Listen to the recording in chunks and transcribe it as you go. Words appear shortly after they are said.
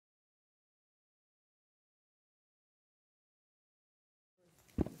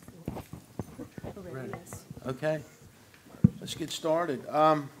ready. Yes. Okay, let's get started.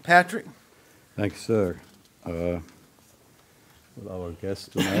 Patrick? Thanks, sir. Well, our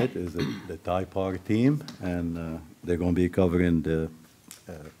guest tonight is the Thai Park team, and they're going to be covering the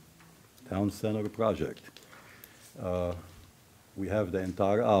Town Center project. We have the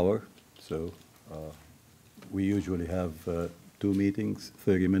entire hour, so we usually have 2 meetings,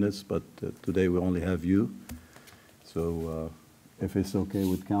 30 minutes, but today we only have you. So if it's okay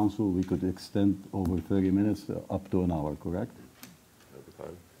with council, we could extend over 30 minutes up to an hour, correct?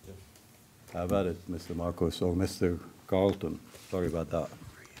 How about it, Mr. Marcos or Mr. Carlton? Sorry about that.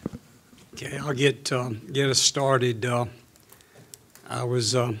 Okay, I'll get us started. I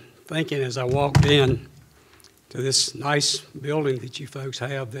was thinking as I walked in to this nice building that you folks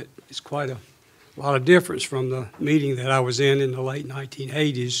have that is quite a lot of difference from the meeting that I was in the late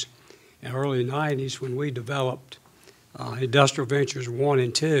 1980s and early 90s when we developed Industrial Ventures 1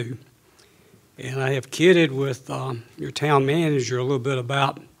 and 2. And I have kidded with your town manager a little bit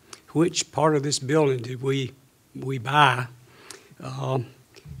about which part of this building did we buy.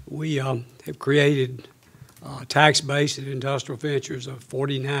 We have created a tax base at Industrial Ventures of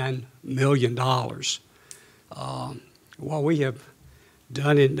 $49 million. What we have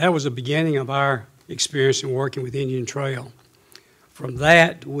done, that was the beginning of our experience in working with Indian Trail. From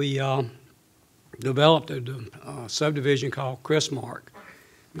that, we developed a subdivision called Chrismark,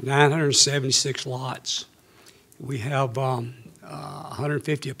 976 lots. We have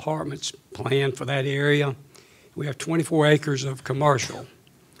 150 apartments planned for that area. We have 24 acres of commercial.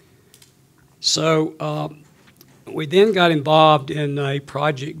 So we then got involved in a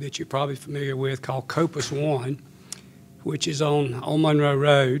project that you're probably familiar with called Copus 1, which is on Monroe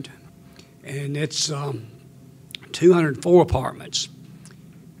Road, and it's 204 apartments.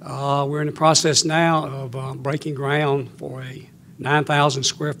 We're in the process now of breaking ground for a 9,000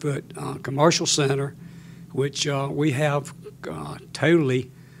 square foot commercial center, which we have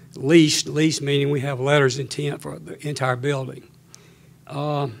totally leased meaning we have letters of intent for the entire building.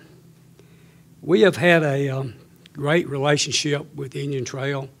 We have had a great relationship with Indian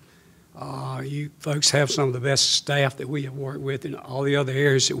Trail. You folks have some of the best staff that we have worked with in all the other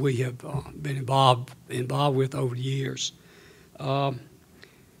areas that we have been involved with over the years.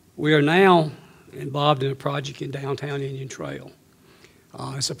 We are now involved in a project in downtown Indian Trail.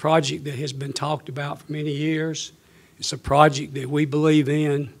 It's a project that has been talked about for many years. It's a project that we believe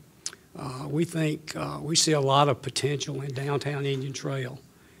in. We think we see a lot of potential in downtown Indian Trail,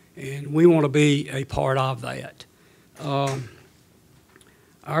 and we want to be a part of that.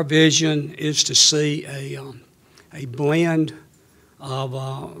 Our vision is to see a blend of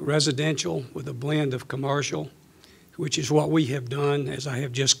residential with a blend of commercial, which is what we have done, as I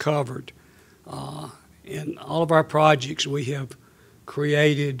have just covered. In all of our projects, we have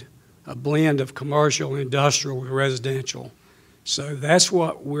created a blend of commercial, industrial, with residential. So that's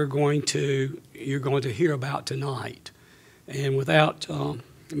what you're going to hear about tonight. And without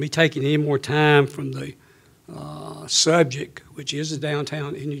me taking any more time from the subject, which is the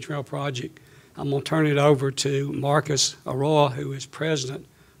Downtown Indian Trail Project, I'm going to turn it over to Marcus Arroyo, who is president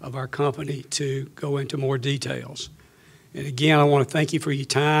of our company, to go into more details. And again, I want to thank you for your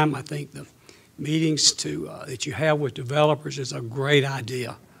time. I think the meetings that you have with developers is a great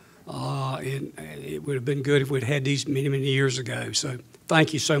idea. And it would have been good if we'd had these many, many years ago. So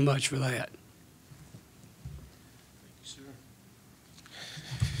thank you so much for that. Thank you, sir.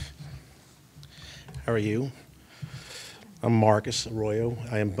 How are you? I'm Marcus Arroyo.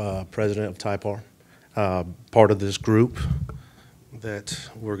 I am president of Thai Park, part of this group that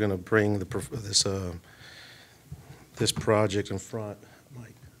we're going to bring this project in front.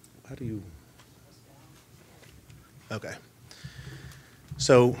 Mike, how do you? Okay.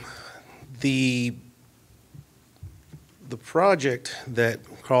 So the project that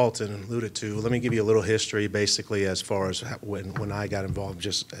Carlton alluded to, let me give you a little history basically as far as when I got involved,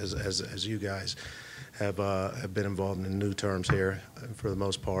 just as you guys have been involved in new terms here for the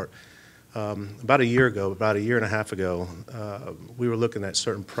most part. About a year and a half ago, we were looking at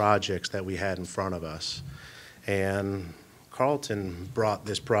certain projects that we had in front of us. And Carlton brought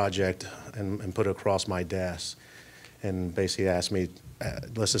this project and put it across my desk and basically asked me,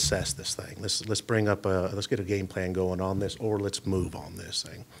 let's assess this thing. Let's bring up let's get a game plan going on this, or let's move on this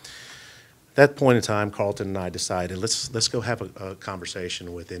thing. At that point in time, Carlton and I decided let's go have a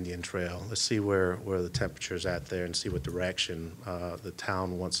conversation with Indian Trail. Let's see where the temperature's at there and see what direction the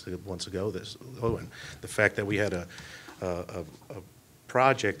town wants to go in. The fact that we had a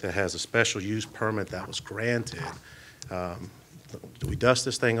project that has a special use permit that was granted, do we dust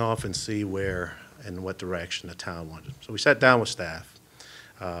this thing off and see where and what direction the town wanted? So we sat down with staff.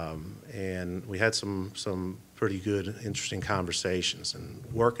 And we had some pretty good, interesting conversations. And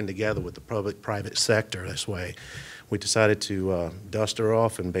working together with the public-private sector this way, we decided to dust her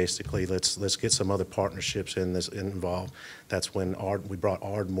off and basically let's get some other partnerships involved. That's when we brought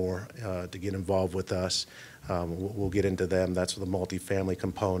Ardmore to get involved with us. We'll get into them. That's the multifamily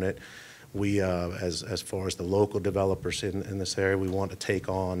component. We, as far as the local developers in this area, we want to take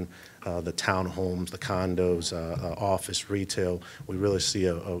on the townhomes, the condos, office, retail. We really see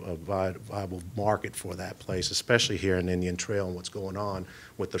a viable market for that place, especially here in Indian Trail and what's going on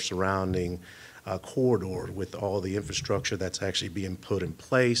with the surrounding corridor, with all the infrastructure that's actually being put in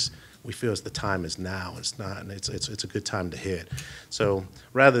place. We feel as the time is now. It's not, and it's a good time to hit. So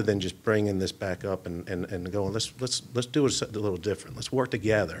rather than just bringing this back up and going, let's do it a little different. Let's work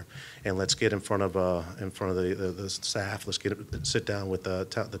together, and let's get in front of the staff. Let's sit down with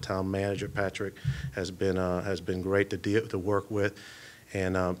the town manager. Patrick has been great to work with,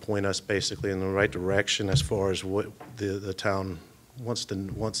 and point us basically in the right direction as far as what the town wants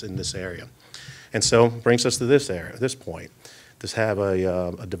in this area. And so brings us to this point. To have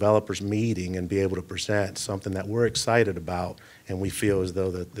a developers meeting and be able to present something that we're excited about, and we feel as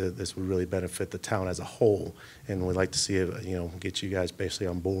though that this would really benefit the town as a whole, and we'd like to see it, get you guys basically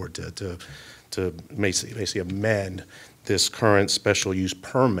on board to basically amend this current special use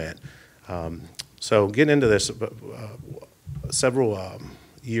permit. So getting into this, several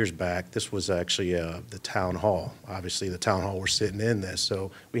years back, this was actually the town hall. Obviously, the town hall, we're sitting in this,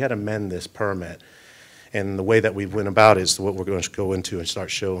 so we had to amend this permit. And the way that we went about it is what we're going to go into and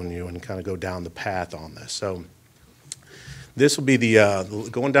start showing you and kind of go down the path on this. So this will be the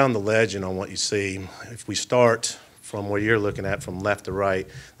going down the legend on what you see. If we start from where you're looking at, from left to right,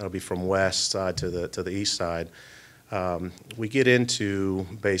 that'll be from west side to the east side. We get into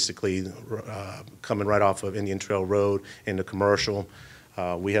basically coming right off of Indian Trail Road into commercial.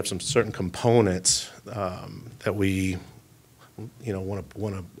 We have some certain components that we want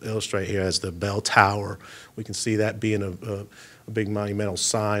to illustrate here as the bell tower. We can see that being a big monumental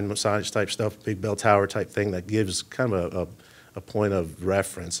signage type stuff, big bell tower type thing that gives kind of a point of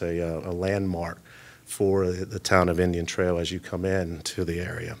reference, a landmark for the town of Indian Trail as you come in to the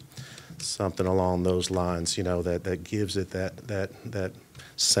area. Something along those lines, that gives it that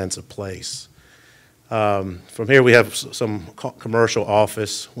sense of place. From here we have some commercial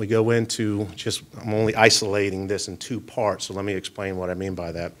office. We go into I'm only isolating this in two parts, so let me explain what I mean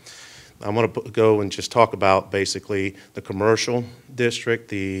by that. I'm going to go and just talk about basically the commercial district,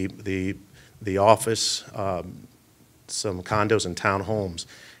 the office, some condos and townhomes,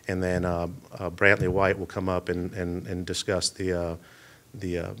 and then Brantley White will come up and discuss the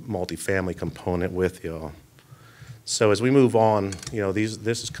multifamily component with y'all. So as we move on,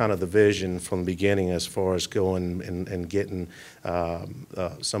 this is kind of the vision from the beginning as far as going and getting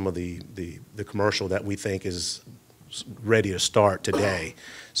some of the commercial that we think is ready to start today.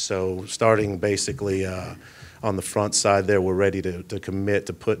 So starting basically on the front side there, we're ready to commit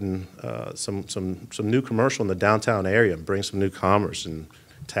to putting some new commercial in the downtown area and bring some new commerce and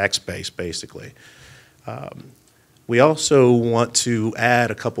tax base basically. We also want to add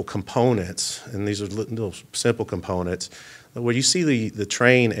a couple components, and these are little simple components. Where you see the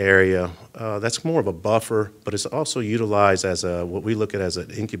train area, that's more of a buffer, but it's also utilized as what we look at as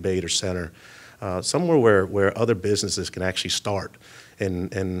an incubator center, somewhere where other businesses can actually start.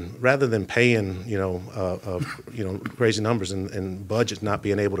 And rather than paying, crazy numbers and budgets not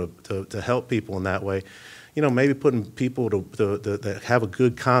being able to help people in that way, maybe putting people that have a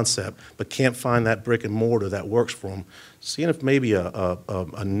good concept but can't find that brick and mortar that works for them, seeing if maybe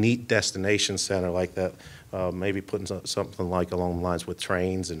a neat destination center like that, maybe putting something like along the lines with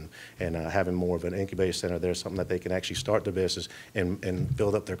trains and having more of an incubator center there, something that they can actually start their business and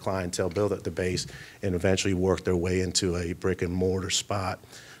build up their clientele, build up the base, and eventually work their way into a brick and mortar spot.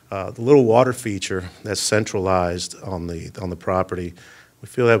 The little water feature that's centralized on the property, we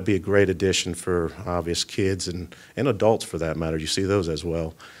feel that would be a great addition for obvious kids and adults for that matter. You see those as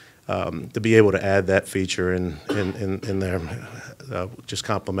well. To be able to add that feature in there just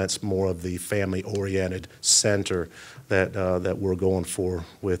complements more of the family-oriented center that we're going for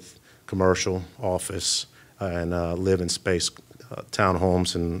with commercial, office, and living space,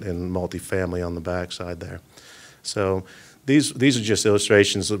 townhomes and multifamily on the backside there. So these are just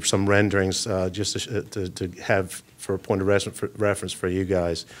illustrations of some renderings just to have for a point of reference for you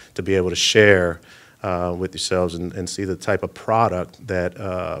guys to be able to share with yourselves and see the type of product that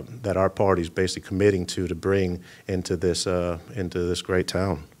our party is basically committing to bring into this great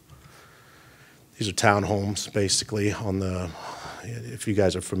town. These are townhomes basically if you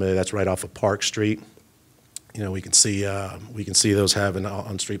guys are familiar, that's right off of Park Street. You know, we can see those having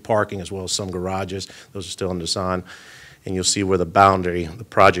on-street parking as well as some garages. Those are still in design. And you'll see where the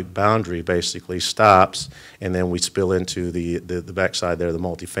project boundary basically stops, and then we spill into the backside there, the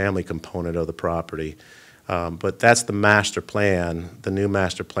multifamily component of the property. But that's the master plan, the new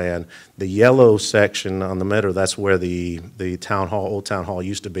master plan. The yellow section on the middle, that's where the town hall, old town hall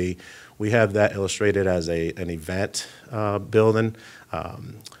used to be. We have that illustrated as an event building.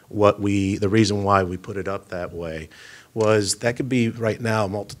 The reason why we put it up that way was that could be right now a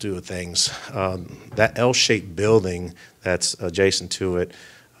multitude of things. That L-shaped building that's adjacent to it,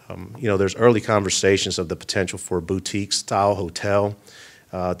 you know, there's early conversations of the potential for a boutique-style hotel.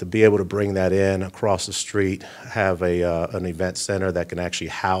 To be able to bring that in across the street, have an event center that can actually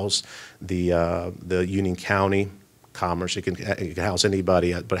house the Union County Commerce. It can house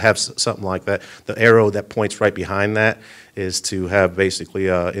anybody, but have something like that. The arrow that points right behind that is to have basically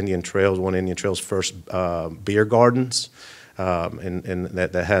Indian Trails, one of Indian Trails' first beer gardens, and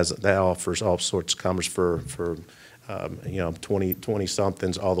that offers all sorts of commerce for you know, 20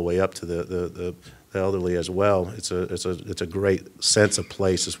 somethings all the way up to the elderly as well. It's a great sense of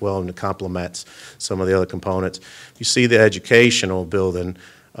place as well, and it complements some of the other components. You see the educational building.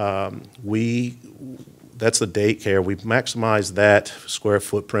 That's the daycare. We've maximized that square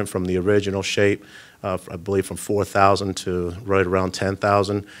footprint from the original shape, I believe from 4,000 to right around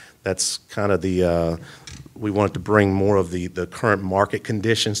 10,000. That's kind of we wanted to bring more of the current market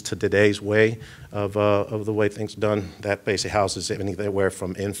conditions to today's way of the way things are done. That basically houses anywhere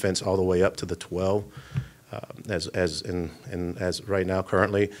from infants all the way up to the 12. As right now,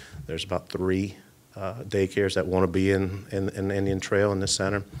 currently, there's about 3 daycares that want to be in Indian Trail in this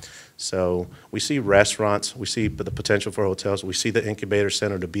center. So we see restaurants, we see the potential for hotels, we see the incubator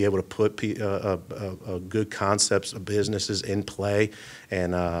center to be able to put good concepts of businesses in play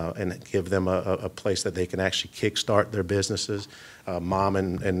and give them a place that they can actually kickstart their businesses. Mom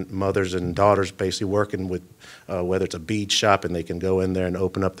and mothers and daughters basically working with whether it's a bead shop, and they can go in there and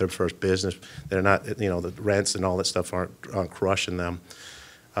open up their first business. They're not, you know, the rents and all that stuff aren't crushing them.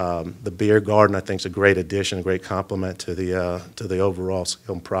 The beer garden, I think, is a great addition, a great complement to the overall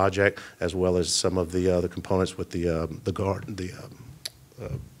project, as well as some of the other components with the garden, the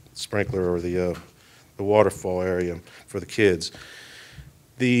sprinkler or the waterfall area for the kids.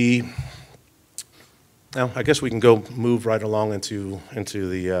 Now, I guess we can move right along into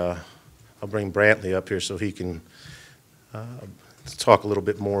the. I'll bring Brantley up here so he can talk a little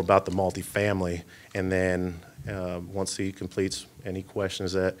bit more about the multifamily, and then. Once he completes any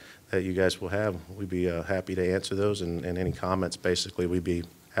questions that you guys will have, we'd be happy to answer those, and any comments, basically, we'd be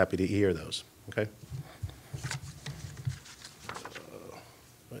happy to hear those. Okay?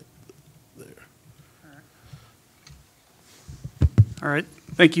 Right there. All right.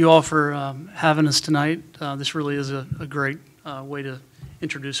 Thank you all for having us tonight. This really is a great way to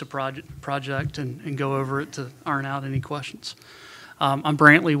introduce a project and go over it to iron out any questions. I'm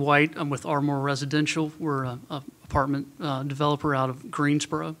Brantley White. I'm with Ardmore Residential. We're an apartment developer out of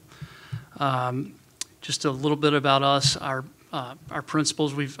Greensboro. Just a little bit about us. Our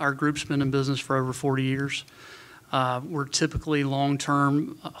principals, our group's been in business for over 40 years. We're typically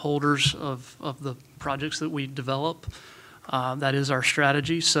long-term holders of the projects that we develop. That is our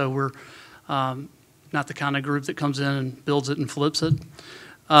strategy. So we're not the kind of group that comes in and builds it and flips it.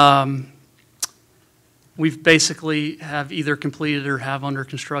 We've basically have either completed or have under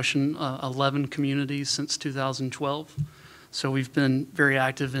construction 11 communities since 2012. So we've been very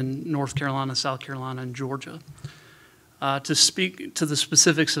active in North Carolina, South Carolina, and Georgia. To speak to the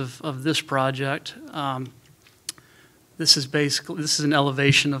specifics of this project, this is an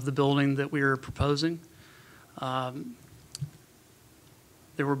elevation of the building that we are proposing. There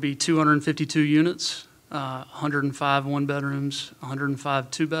will be 252 units, 105 one-bedrooms,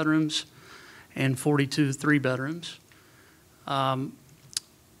 105 two-bedrooms, and 42 three-bedrooms.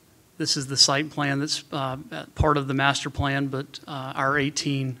 This is the site plan that's part of the master plan, but our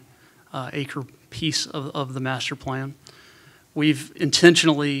 18-acre piece of the master plan. We've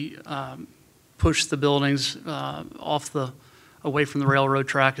intentionally pushed the buildings away from the railroad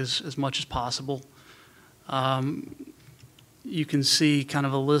track as much as possible. You can see kind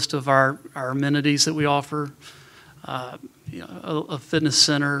of a list of our amenities that we offer. A fitness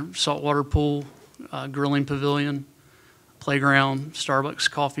center, saltwater pool, grilling pavilion, playground, Starbucks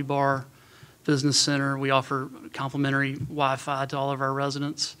coffee bar, business center. We offer complimentary Wi-Fi to all of our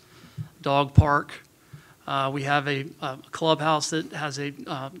residents. Dog park. We have a clubhouse that has a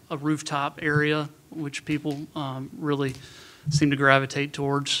rooftop area, which people really seem to gravitate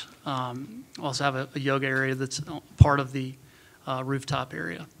towards. Also have a yoga area that's part of the rooftop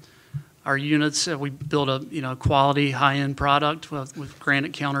area. our units. We build a, quality, high-end product with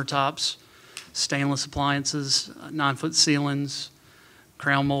granite countertops, stainless appliances, 9-foot ceilings,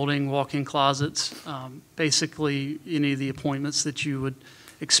 crown molding, walk-in closets, basically any of the appointments that you would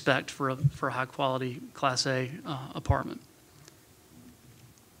expect for a high-quality Class A apartment.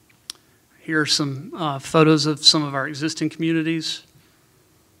 Here are some photos of some of our existing communities.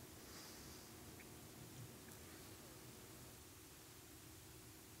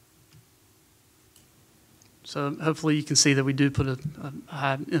 So hopefully you can see that we do put a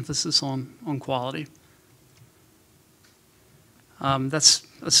high emphasis on quality. That's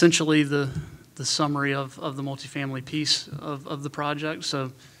essentially the summary of the multifamily piece of the project.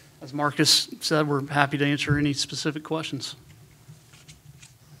 So as Marcus said, we're happy to answer any specific questions.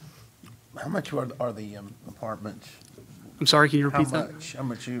 How much are the apartments? I'm sorry, can you repeat that? How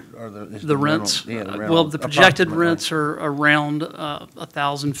much are is The rental- rents? Yeah, the rental, Well, the projected approximately. rents are around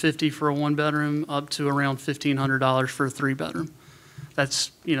 $1,050 for a one-bedroom, up to around $1,500 for a three-bedroom.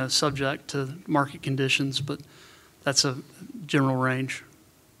 That's, subject to market conditions, but that's a general range.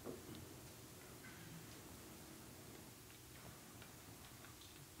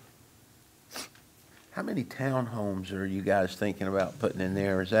 How many townhomes are you guys thinking about putting in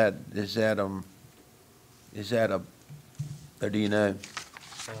there? Is that a, or do you know?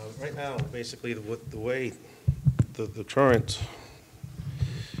 Right now, basically, the way, the current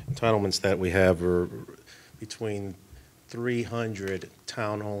entitlements that we have are between 300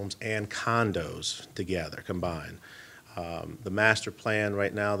 townhomes and condos together, combined. The master plan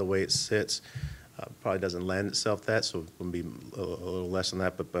right now, the way it sits, probably doesn't lend itself to that, so it will be a little less than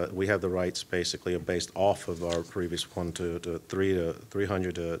that, but we have the rights basically based off of our previous one to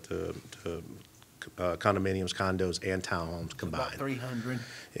 300 to condominiums, condos, and townhomes About combined. 300?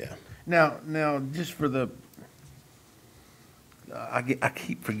 Yeah. Now, just for the, I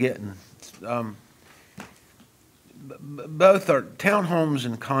keep forgetting. Both are, townhomes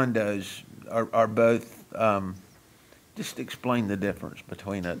and condos are both, just explain the difference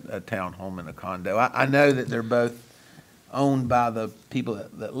between a townhome and a condo. I know that they're both owned by the people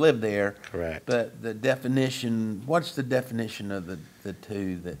that live there. Correct. But the definition, what's the definition of the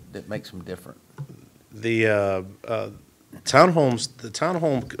two that makes them different? The townhomes, the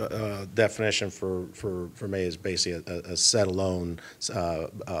townhome definition for me is basically a set-alone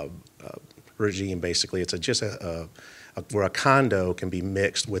regime, basically. It's just where a condo can be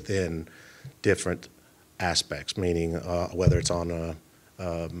mixed within different aspects, meaning whether it's on a,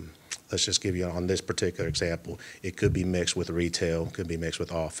 let's just give you on this particular example, it could be mixed with retail, could be mixed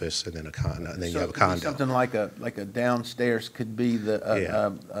with office, and then a condo, and then you So have a it could be condo. something like a downstairs could be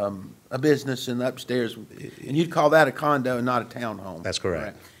a business, and upstairs, and you'd call that a condo and not a townhome. That's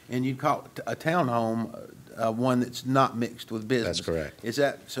correct. And you'd call a townhome one that's not mixed with business. That's correct. Is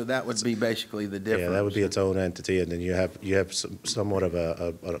that, so that would be basically the difference? Yeah, that would be its own entity, and then you have somewhat of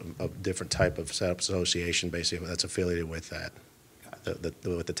a different type of setup association, basically, that's affiliated with that,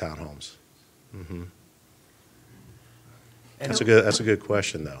 with the townhomes. Mhm. And That's a good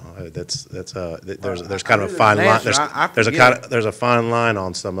question, though. There's kind of a I fine knew line. the answer. I There's a fine line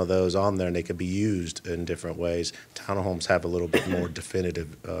on some of those on there, and they can be used in different ways. Townhomes have a little bit more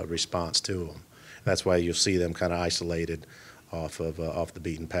definitive response to them. That's why you'll see them kind of isolated off the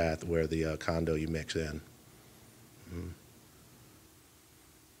beaten path, where the condo you mix in.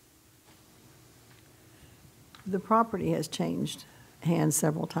 The property has changed hands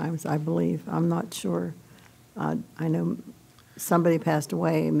several times, I believe. I'm not sure. I know somebody passed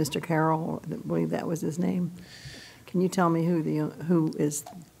away, Mr. Carroll, I believe that was his name. Can you tell me who's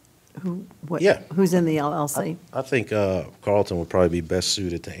Yeah. who's in the LLC? I think Carlton would probably be best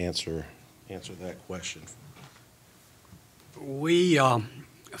suited to answer that question. We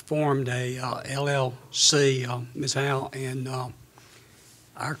formed a LLC, Ms. Howe, and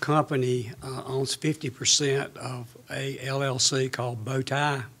our company owns 50% of a LLC called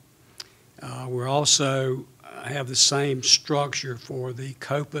Bowtie. We're also have the same structure for the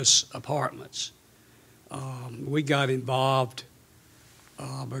Copus Apartments. We got involved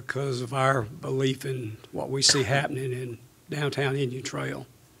because of our belief in what we see happening in downtown Indian Trail.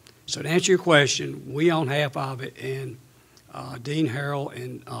 So to answer your question, we own half of it, and Dean Harrell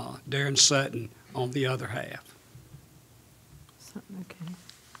and Darren Sutton on the other half. Okay.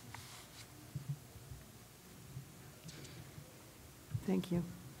 Thank you.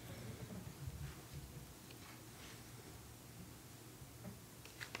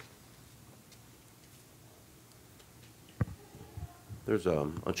 There's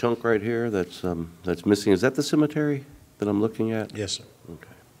a chunk right here that's missing. Is that the cemetery that I'm looking at? Yes, sir. Okay.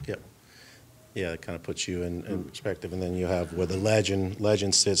 Yep. Yeah, it kind of puts you in perspective. And then you have where the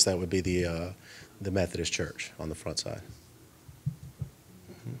legend sits, that would be the Methodist Church on the front side.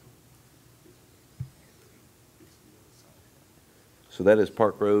 So that is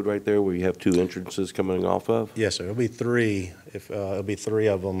Park Road right there where you have two entrances coming off of? Yes, sir. It'll be three, it'll be three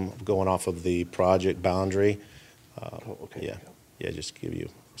of them going off of the project boundary. Oh, okay. Yeah, yeah, just to give you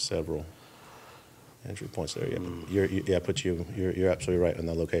several entry points there. Yeah, you're absolutely right on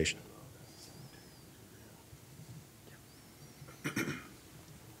the location.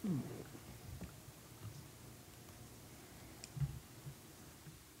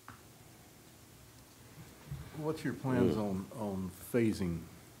 What's your plans on phasing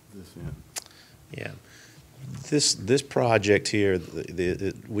this in? Yeah. This project here,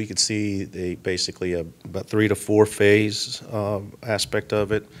 we could see basically about 3 to 4 phase aspect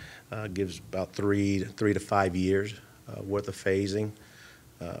of it. Gives about 3 to 5 years worth of phasing.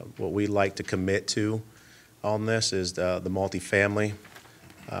 What we like to commit to on this is the multifamily,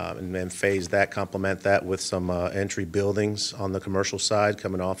 and then phase that, complement that with some entry buildings on the commercial side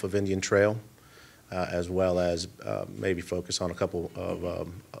coming off of Indian Trail, as well as maybe focus on a couple of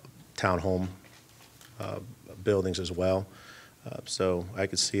townhome buildings as well. So I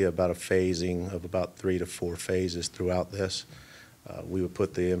could see about a phasing of about 3 to 4 phases throughout this. We would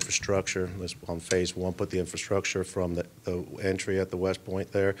put the infrastructure, on phase 1, put the infrastructure from the entry at the west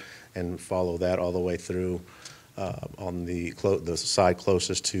point there and follow that all the way through on the side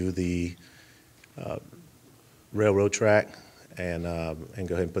closest to the railroad track, and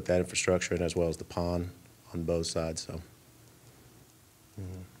go ahead and put that infrastructure in as well as the pond on both sides. So.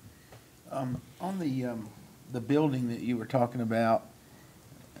 On the building that you were talking about,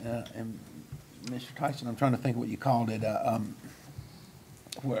 and Mr. Tyson, I'm trying to think what you called it.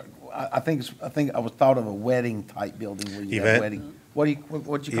 Where I think I was thought of a wedding type building where you have Event. wedding.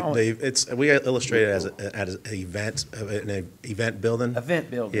 What'd you call it? We illustrate it as an event building.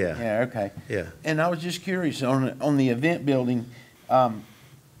 Event building. Yeah. Yeah. Okay. Yeah. And I was just curious on the event building.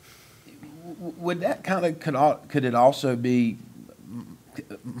 Would that could it also be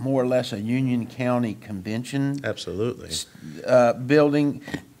more or less a Union County convention Absolutely. Building,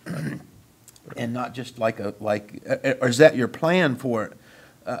 and not just or is that your plan for it?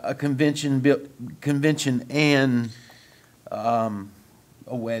 A convention and a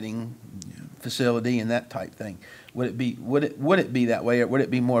wedding facility and that type thing. Would it be that way, or would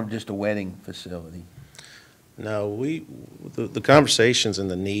it be more of just a wedding facility? No, the conversations and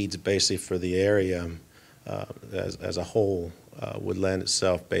the needs basically for the area as a whole would lend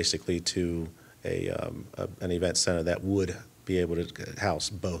itself basically to an event center that would be able to house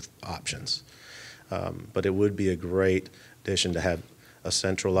both options. But it would be a great addition to have a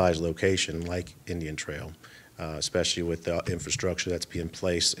centralized location like Indian Trail, especially with the infrastructure that's being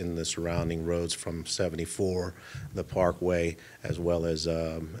placed in the surrounding roads from 74, the Parkway, as well as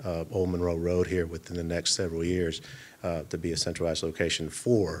Old Monroe Road here within the next several years, to be a centralized location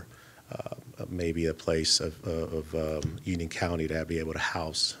for maybe a place of Union County to be able to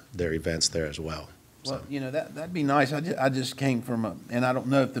house their events there as well. Well, that'd be nice. I just came from and I don't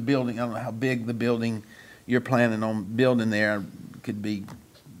know if I don't know how big the building you're planning on building there could be,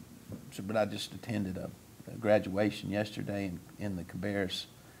 but I just attended a graduation yesterday in the Cabarrus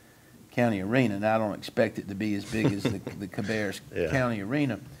County Arena, and I don't expect it to be as big as the Cabarrus Yeah. County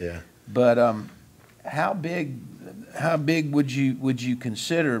Arena. Yeah. But how big would you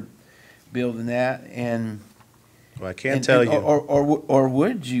consider building that? And Well, I can't tell you. or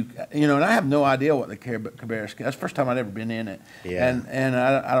would you? And I have no idea what the Cabarrus. That's the first time I've ever been in it. Yeah. And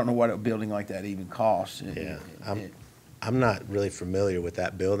I don't know what a building like that even costs. Yeah. I'm not really familiar with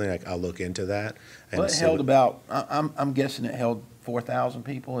that building. I'll look into that. Well, it see held what- about. I'm guessing it held 4,000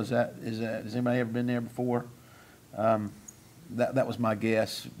 people. Is that? Has anybody ever been there before? That was my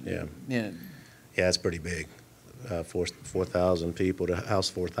guess. Yeah. Yeah. Yeah, it's pretty big. 4,000 people to house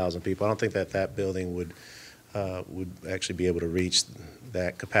 4,000 people. I don't think that building would actually be able to reach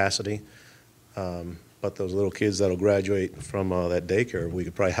that capacity. But those little kids that'll graduate from that daycare, we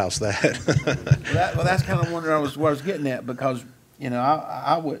could probably house that. Well, that's kind of where I was getting at, because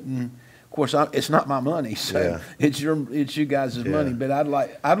I wouldn't. Of course, it's not my money, so Yeah. it's you guys' money. Yeah. But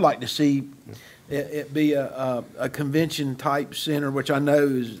I'd like to see it be a convention type center, which I know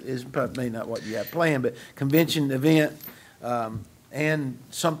is probably not what you have planned, but convention event, and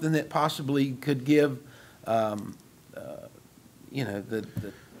something that possibly could give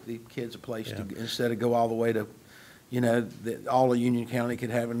the kids a place to, instead of go all the way to, that all of Union County could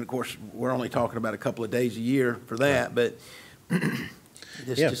have. And of course, we're only talking about a couple of days a year for that, but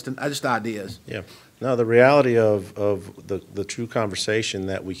Yeah. just ideas. Yeah. No, the reality of the true conversation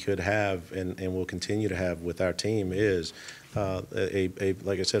that we could have and will continue to have with our team is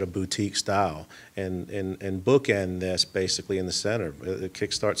like I said, a boutique style, and bookend this basically in the center. It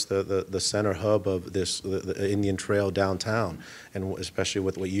kickstarts the center hub of the Indian Trail downtown, and especially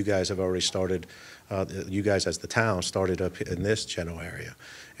with what you guys have already started, you guys as the town started up in this general area,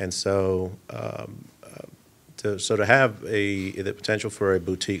 and so. To have the potential for a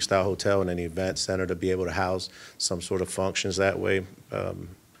boutique style hotel and an event center to be able to house some sort of functions that way,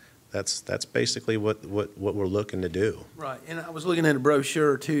 that's basically what we're looking to do. Right, and I was looking at a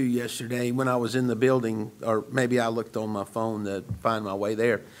brochure too yesterday when I was in the building, or maybe I looked on my phone to find my way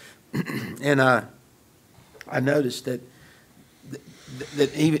there. And I noticed that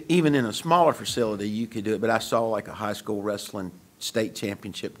even in a smaller facility, you could do it, but I saw like a high school wrestling state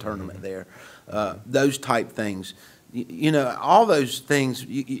championship tournament there, those type things. You know, all those things,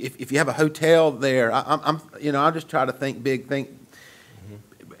 if you have a hotel there, I just try to think big,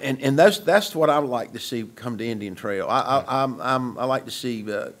 and that's what I would like to see come to Indian Trail. I like to see,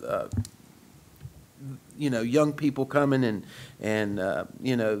 young people coming and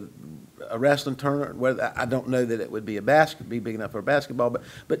a wrestling tournament, whether I don't know that it would be be big enough for a basketball,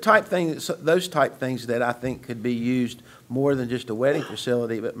 but type things, those type things that I think could be used more than just a wedding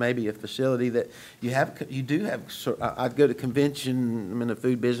facility, but maybe a facility that you do have. I'd go to convention. I'm in the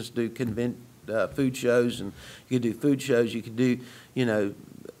food business, do food shows, and you could do food shows. You could do,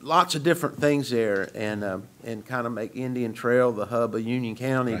 lots of different things there, and kind of make Indian Trail the hub of Union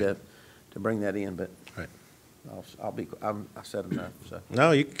County to bring that in, but. Right. I said enough, so.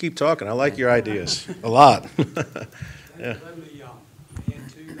 No, you can keep talking. I like your ideas a lot. Yeah. Let me add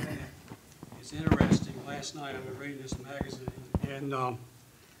to that. It's interesting. Last night I was reading this magazine, and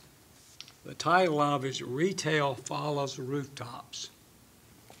the title of it is Retail Follows Rooftops.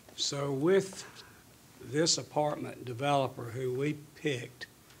 So with this apartment developer who we picked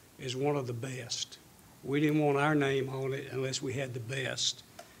is one of the best. We didn't want our name on it unless we had the best.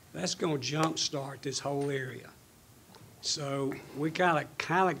 That's going to jumpstart this whole area. So we kind of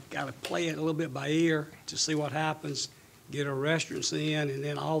got to play it a little bit by ear to see what happens, get our restaurants in, and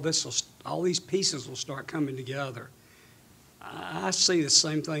then all these pieces will start coming together. I see the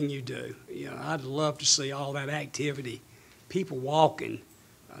same thing you do. I'd love to see all that activity, people walking,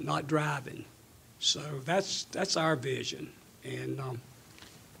 not driving. So that's our vision. And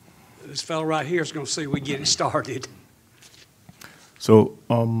this fellow right here is going to see we get it started. So,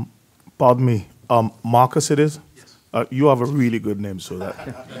 pardon me, Marcus it is? Yes. You have a really good name, so that.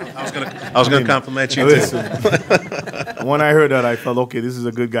 I was gonna compliment you too. When I heard that, I felt, okay, this is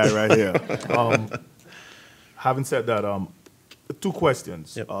a good guy right here. Having said that, two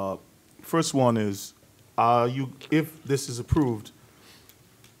questions. Yep. First one is, if this is approved,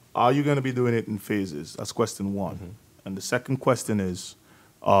 are you gonna be doing it in phases? That's question one. Mm-hmm. And the second question is,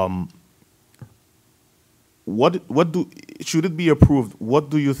 should it be approved, what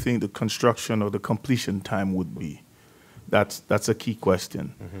do you think the construction or the completion time would be? That's a key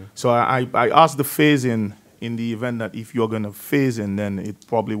question. Mm-hmm. So I asked the phasing in the event that if you're going to phase in, then it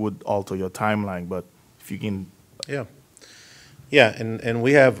probably would alter your timeline, but if you can. Yeah, and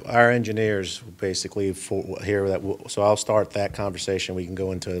we have our engineers basically here so I'll start that conversation. We can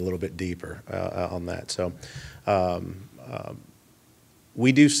go into a little bit deeper on that. So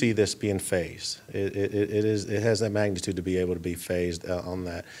we do see this being phased. It has that magnitude to be able to be phased on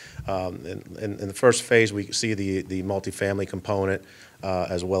that. In the first phase, we see the multifamily component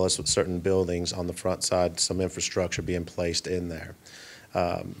as well as certain buildings on the front side, some infrastructure being placed in there.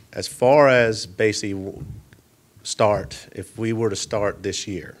 As far as basically if we were to start this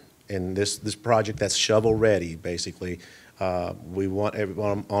year, and this project that's shovel ready, basically, we want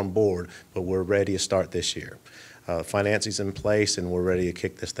everyone on board, but we're ready to start this year. Financing's in place, and we're ready to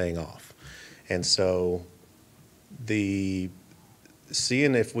kick this thing off. And so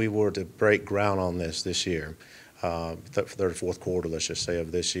seeing if we were to break ground on this year, third or fourth quarter, let's just say,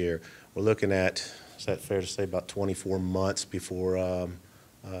 of this year, we're looking at, is that fair to say, about 24 months before,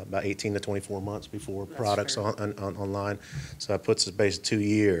 about 18 to 24 months before products online. So that puts us basically 2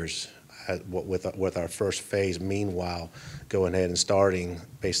 years with our first phase. Meanwhile, going ahead and starting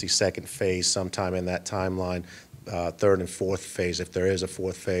basically second phase sometime in that timeline, third and fourth phase, if there is a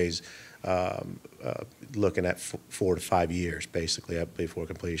fourth phase, looking at 4 to 5 years basically before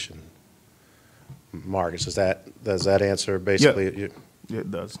completion. Marcus, does that answer basically? Yeah, it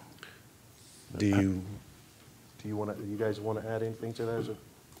does. Do you guys want to add anything to that? I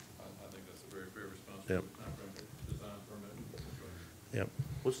think that's a very fair response. Yep. Design permit. Yep.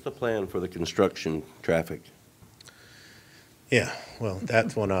 What's the plan for the construction traffic? Yeah, well,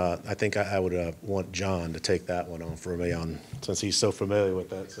 that one, I think I would want John to take that one on for me since he's so familiar with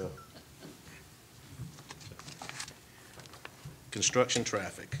that, so. Construction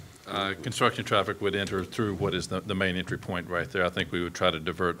traffic. Construction traffic would enter through what is the main entry point right there. I think we would try to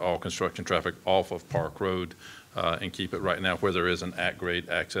divert all construction traffic off of Park Road and keep it right now where there is an at-grade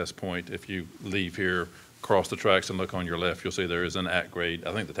access point. If you leave here, cross the tracks and look on your left, you'll see there is an at-grade.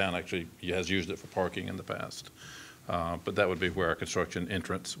 I think the town actually has used it for parking in the past. But that would be where our construction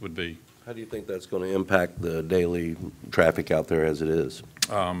entrance would be. How do you think that's going to impact the daily traffic out there as it is?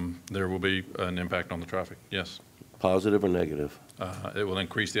 There will be an impact on the traffic, yes. Positive or negative? It will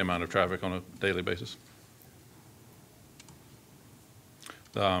increase the amount of traffic on a daily basis.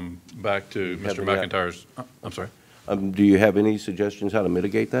 Back to Have Mr. any- McIntyre's, I'm sorry. Do you have any suggestions how to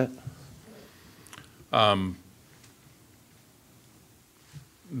mitigate that?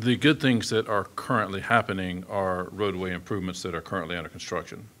 The good things that are currently happening are roadway improvements that are currently under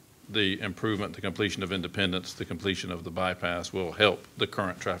construction. The improvement, the completion of Independence, the completion of the bypass will help the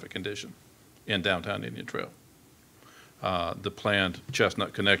current traffic condition in downtown Indian Trail. The planned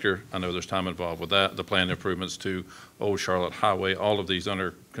Chestnut Connector, I know there's time involved with that. The planned improvements to Old Charlotte Highway, all of these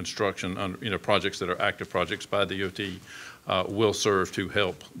under construction, projects that are active projects by DOT will serve to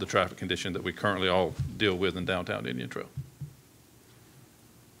help the traffic condition that we currently all deal with in downtown Indian Trail.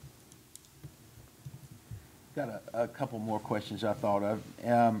 Got a couple more questions I thought of.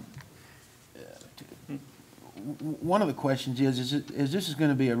 One of the questions is this is going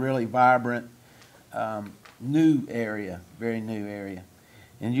to be a really vibrant, new area, very new area.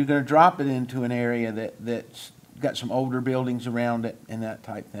 And you're going to drop it into an area that's got some older buildings around it and that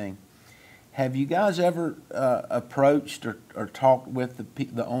type thing. Have you guys ever approached or talked with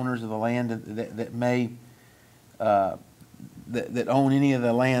the owners of the land that may, that own any of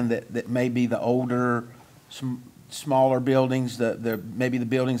the land that may be the older, smaller buildings, maybe the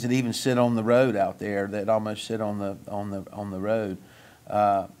buildings that even sit on the road out there, that almost sit on the road?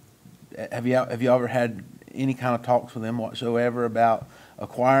 Have you ever had any kind of talks with them whatsoever about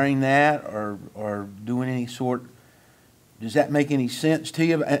acquiring that or doing any sort? Does that make any sense to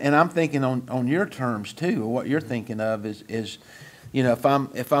you? And I'm thinking on your terms too, or what you're thinking of is, if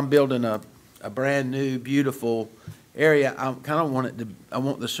I'm building a brand new beautiful area, I kind of I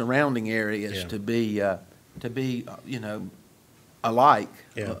want the surrounding areas to be alike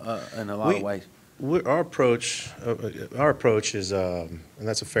in a lot of ways. Our approach is, and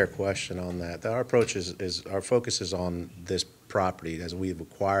that's a fair question on that. Our approach is our focus is on this property as we've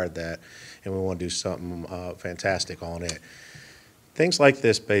acquired that, and we want to do something fantastic on it. Things like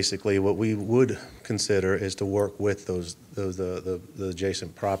this, basically, what we would consider is to work with the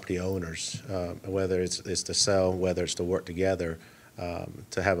adjacent property owners, whether it's to sell, whether it's to work together,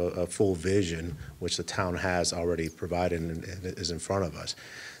 to have a full vision, which the town has already provided and is in front of us.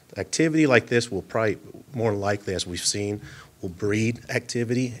 Activity like this will probably, more likely, as we've seen, will breed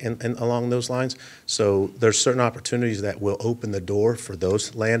activity and along those lines. So there's certain opportunities that will open the door for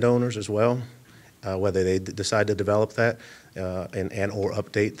those landowners as well, whether they decide to develop that and or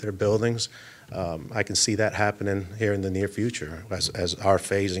update their buildings. I can see that happening here in the near future as our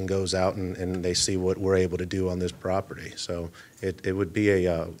phasing goes out and they see what we're able to do on this property. So it would be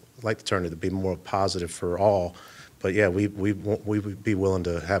I'd like to turn it to be more positive for all. But yeah, we would be willing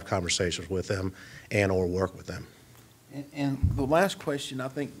to have conversations with them and or work with them. And the last question, I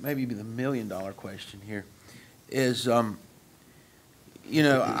think maybe the $1 million question here, is, I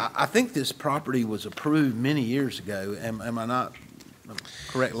think this property was approved many years ago. Am I not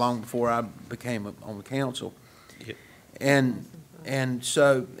correct? Long before I became on the council. Yeah. And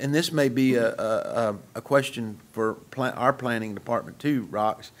so this may be a question for our planning department too,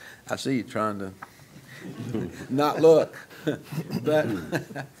 Rox. I see you trying to not look. But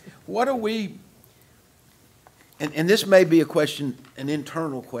what are we, and this may be a question, an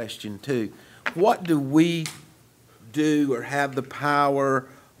internal question too. What do we do or have the power,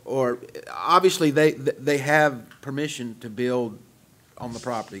 or obviously they have permission to build on the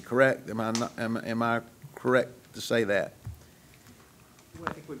property, correct? Am I correct to say that? What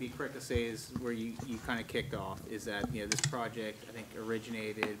I think would be correct to say is where you kind of kicked off is that, this project, I think,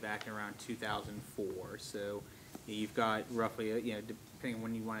 originated back in around 2004. So you've got roughly, depending on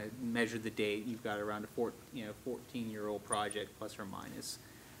when you want to measure the date, you've got around a 14-year-old project plus or minus.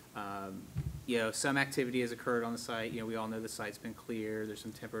 Some activity has occurred on the site. We all know the site's been cleared. There's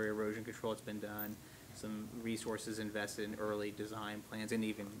some temporary erosion control that's been done. Some resources invested in early design plans and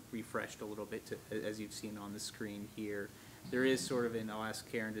even refreshed a little bit as you've seen on the screen here. There is sort of, and I'll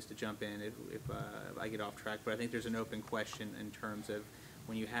ask Karen just to jump in if I get off track, but I think there's an open question in terms of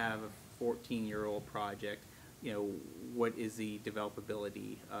when you have a 14-year-old project, you know, what is the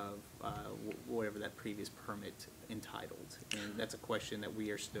developability of whatever that previous permit entitled? And that's a question that we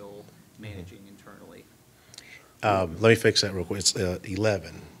are still managing internally. Let me fix that real quick. It's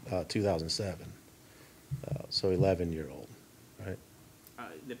 2007. So 11-year-old, right?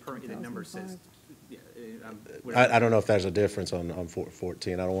 The number says, yeah, I don't know if there's a difference on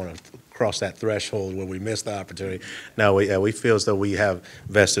 14. I don't want to cross that threshold where we miss the opportunity. No, we feel as though we have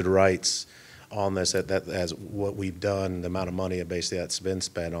vested rights on this, that as what we've done, the amount of money basically that's been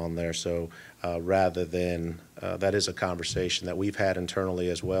spent on there. So rather than, that is a conversation that we've had internally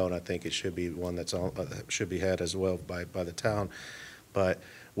as well, and I think it should be one that's should be had as well by the town. But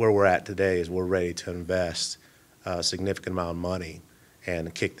where we're at today is we're ready to invest a significant amount of money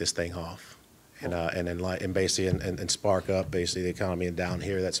and kick this thing off. And basically and spark up basically the economy down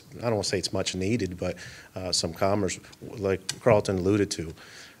here. That's, I don't want to say it's much needed, but some commerce, like Carlton alluded to.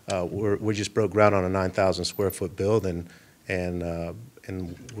 We just broke ground on a 9,000 square foot building, and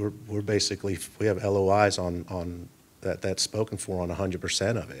we're basically, we have LOIs on that's spoken for on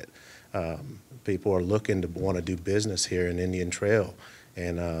 100% of it. People are looking to want to do business here in Indian Trail,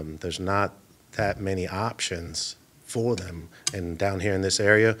 and there's not that many options for them. And down here in this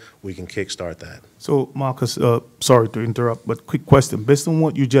area, we can kickstart that. So, Marcus, sorry to interrupt, but quick question. Based on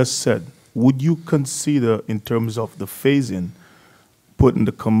what you just said, would you consider, in terms of the phasing, putting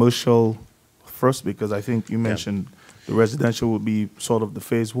the commercial first? Because I think you mentioned the residential would be sort of the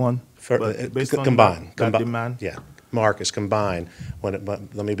phase one. But based on Combined. that demand? Yeah, Marcus, combined. But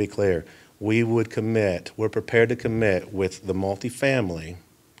let me be clear. We would commit, we're prepared to commit with the multifamily,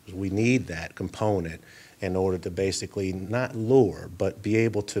 because we need that component in order to basically not lure, but be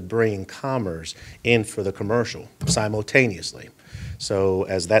able to bring commerce in for the commercial simultaneously. So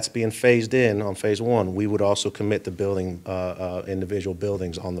as that's being phased in on phase one, we would also commit to building individual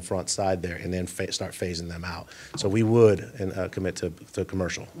buildings on the front side there, and then start phasing them out. So we would commit to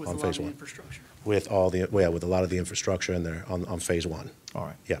commercial on phase one. With all the, with a lot of the infrastructure in there on phase one. All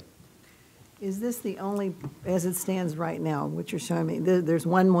right. Yeah. Is this the only, as it stands right now, what you're showing me, there's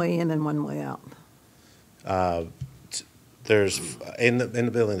one way in and one way out? There's, in the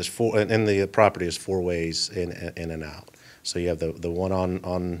building, there's four, in the property is 4 ways in and out. So you have the one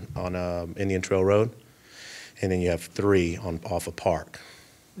on Indian Trail Road, and then you have 3 off of Park.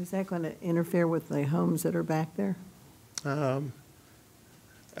 Is that going to interfere with the homes that are back there?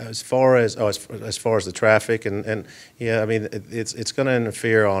 As far as the traffic and yeah, I mean it's going to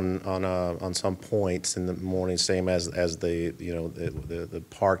interfere on some points in the morning, same as the the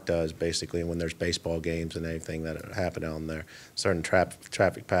park does basically when there's baseball games and anything that happen down there. Certain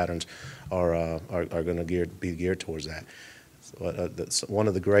traffic patterns are going to be geared towards that. That's one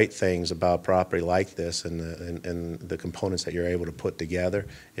of the great things about a property like this and the components that you're able to put together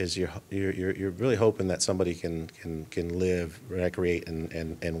is you're really hoping that somebody can live, recreate,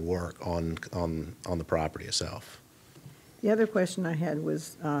 and work on the property itself. The other question I had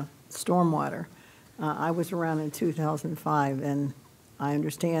was stormwater. I was around in 2005, and I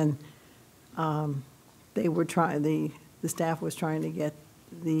understand they were the staff was trying to get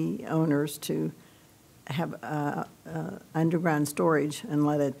the owners to have underground storage and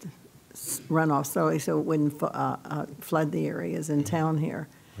let it run off slowly so it wouldn't flood the areas in town here.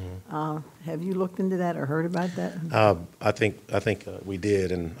 Have you looked into that or heard about that? I think we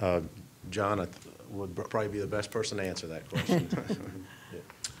did, and John would probably be the best person to answer that question. Yeah.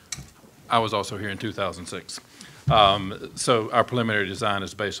 I was also here in 2006. So our preliminary design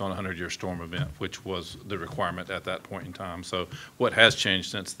is based on a 100-year storm event, which was the requirement at that point in time. So what has changed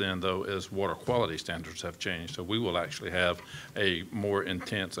since then, though, is water quality standards have changed. So we will actually have a more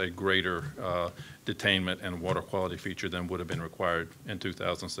intense, a greater detainment and water quality feature than would have been required in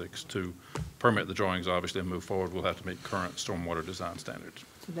 2006. To permit the drawings, obviously, and move forward, we'll have to meet current stormwater design standards.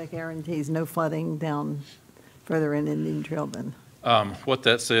 So that guarantees no flooding down further in Indian Trail then? What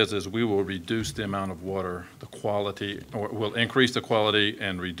that says is we will reduce the amount of water, the quality, or we'll increase the quality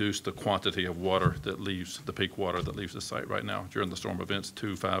and reduce the quantity of water that leaves, the peak water that leaves the site right now during the storm events,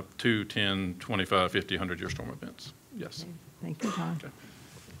 2, 10, 25, 50, 100-year storm events. Yes. Okay. Thank you, John. Okay.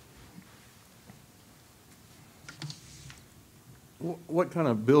 What kind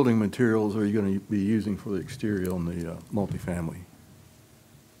of building materials are you going to be using for the exterior on the multifamily?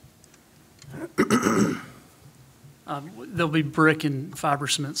 There'll be brick and fiber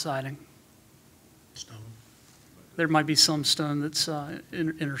cement siding. Stone. There might be some stone that's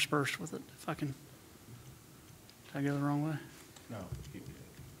interspersed with it, if I can. Did I go the wrong way? No.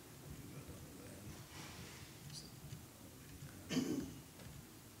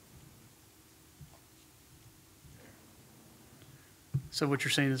 So what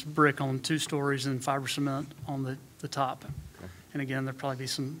you're seeing is brick on 2 stories and fiber cement on the top. And again, there'll probably be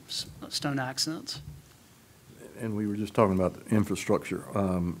some stone accents. And we were just talking about the infrastructure,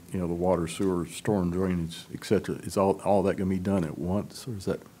 you know, the water, sewer, storm drainage, et cetera. Is all that going to be done at once, or is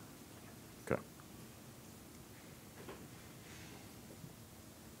that? Okay.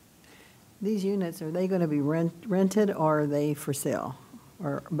 These units, are they going to be rented or are they for sale,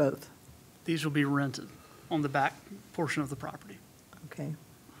 or both? These will be rented on the back portion of the property Okay,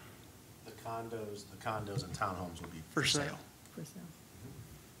 The condos and townhomes will be for sale. for sale.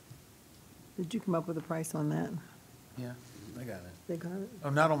 Did you come up with a price on that? Yeah, I got it. They got it? Oh,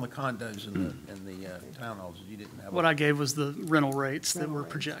 not on the condos and the townhouses, you didn't have. What I gave was the rental rates that Rental we're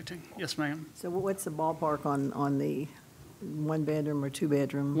rates. projecting. Yes, ma'am. So what's the ballpark on the 1-bedroom or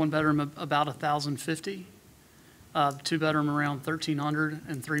 2-bedroom? 1-bedroom about 1,050, 2-bedroom around 1,300,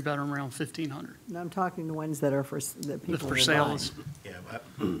 and 3-bedroom around 1,500. No, I'm talking the ones that are that The people for will sale buy. is, Yeah,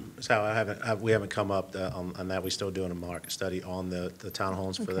 so we haven't come up on that. We're still doing a market study on the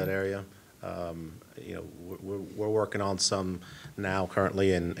townhomes for that Okay. area. You know, we're working on some now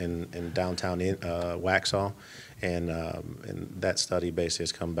currently in downtown Waxhaw. And that study basically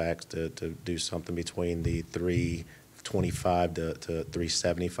has come back to do something between the 325 to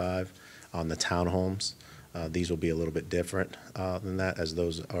 375 on the townhomes. These will be a little bit different than that, as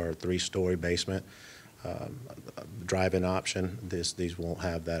those are 3-story basement. Drive-in option, these won't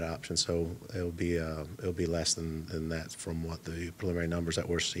have that option, so it'll be less than that from what the preliminary numbers that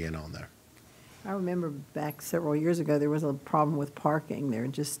we're seeing on there. I remember back several years ago, there was a problem with parking. There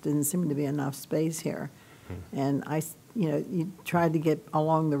just didn't seem to be enough space here. And you tried to get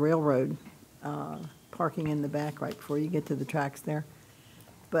along the railroad, parking in the back right before you get to the tracks there.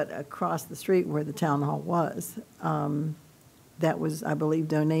 But across the street where the town hall was, that was, I believe,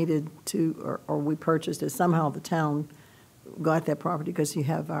 donated to, or we purchased it. Somehow the town got that property because you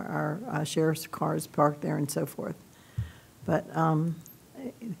have our sheriff's cars parked there and so forth. But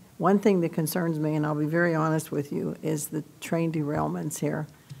one thing that concerns me, and I'll be very honest with you, is the train derailments here.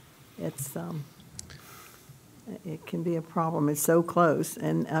 It's, it can be a problem. It's so close.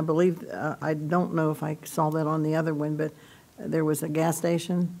 And I believe, I don't know if I saw that on the other one, but there was a gas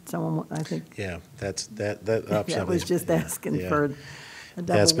station, someone, I think, Yeah, that that was just asking yeah. for a double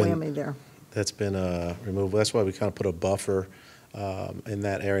That's been- whammy there. That's been removed. That's why we kind of put a buffer in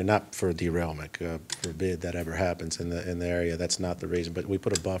that area, not for derailment, forbid that ever happens in the area. That's not the reason, but we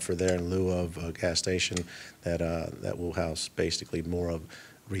put a buffer there in lieu of a gas station that will house basically more of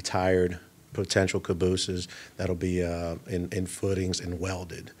retired potential cabooses that'll be in footings and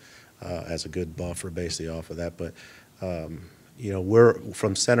welded as a good buffer basically off of that. But you know, we're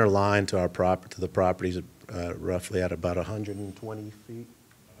from center line to the properties roughly at about 120 feet.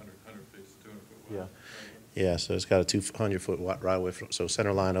 100 feet, 200 foot wide. Yeah, so it's got a 200-foot right away. So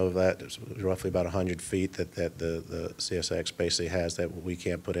center line over that is roughly about 100 feet that the CSX basically has, that we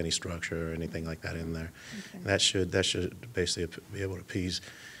can't put any structure or anything like that in there. And that should basically be able to appease,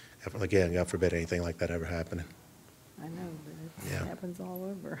 again, God forbid anything like that ever happening. I know, but it Yeah. happens all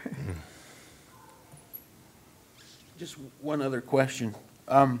over. Just one other question,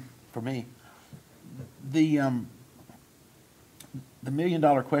 for me. The $1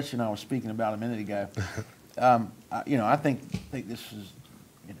 million question I was speaking about a minute ago, I think this is,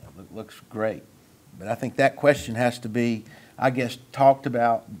 looks great. But I think that question has to be, I guess, talked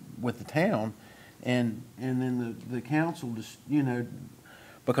about with the town and then the council just,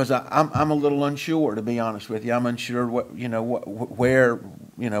 because I'm a little unsure, to be honest with you. I'm unsure where,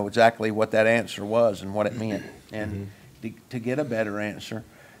 exactly what that answer was and what it meant. And to get a better answer.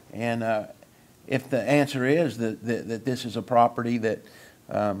 And if the answer is that this is a property that,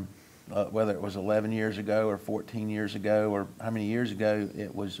 whether it was 11 years ago or 14 years ago or how many years ago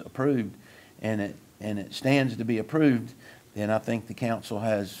it was approved, and it stands to be approved, then I think the council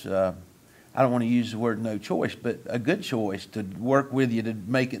has, I don't want to use the word no choice, but a good choice to work with you to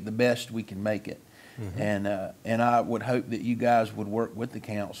make it the best we can make it. And I would hope that you guys would work with the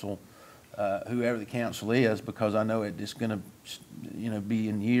council, whoever the council is, because I know it's going to, be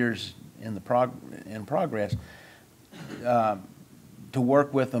in years in progress, to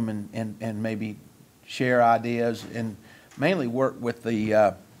work with them and maybe share ideas and mainly work with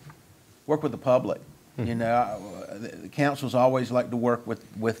the public. The councils always like to work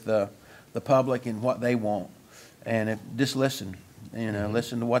with the public and what they want, and just listen,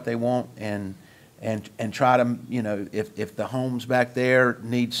 listen to what they want and try to, if the homes back there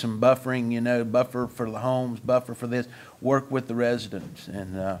need some buffering, buffer for the homes, buffer for this, work with the residents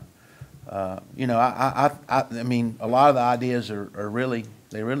and You know, I mean, a lot of the ideas are really,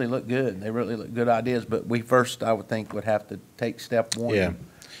 they really look good. They really look good ideas, but we first, I would think, would have to take step one. Yeah.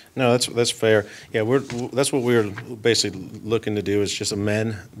 No, that's fair. Yeah, that's what we're basically looking to do, is just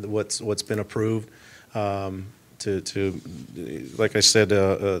amend what's been approved, to, like I said,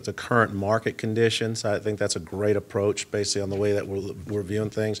 the current market conditions. I think that's a great approach, basically, on the way that we're viewing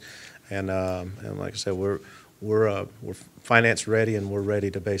things. And like I said, we're finance ready, and we're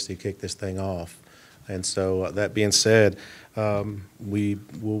ready to basically kick this thing off. And so that being said, we'll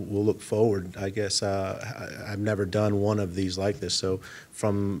look forward. I guess I've never done one of these like this. So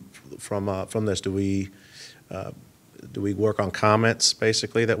from this, do we work on comments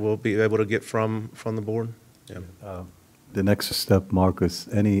basically that we'll be able to get from the board? Yeah. The next step, Marcus,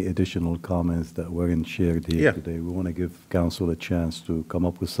 any additional comments that weren't shared here Yeah. today? We want to give council a chance to come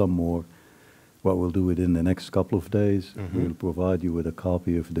up with some more. What we'll do within the next couple of days, we'll provide you with a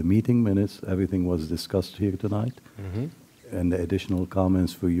copy of the meeting minutes. Everything was discussed here tonight. And the additional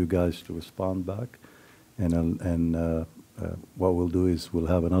comments for you guys to respond back. And what we'll do is we'll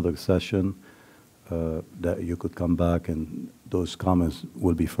have another session that you could come back, and those comments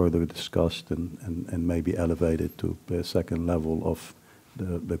will be further discussed and maybe elevated to the second level of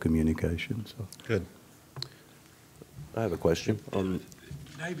the communication. So. Good. I have a question.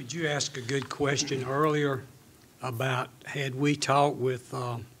 David, you asked a good question earlier about had we talked with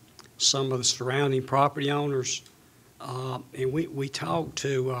some of the surrounding property owners, and we talked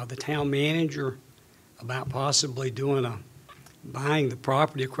to the town manager about possibly buying the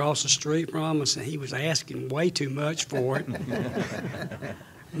property across the street from us, and he was asking way too much for it.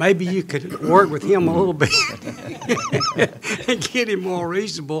 Maybe you could work with him a little bit and get him more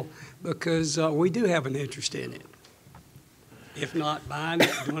reasonable, because we do have an interest in it. If not buying it,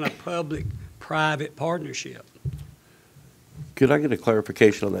 doing a public-private partnership. Could I get a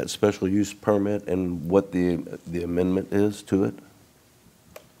clarification on that special use permit and what the amendment is to it?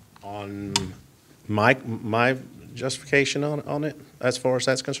 On my justification on it, as far as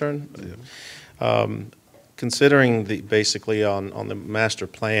that's concerned? Considering basically on the master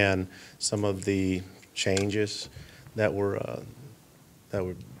plan, some of the changes that were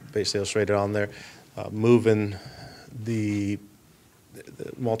basically illustrated on there, moving the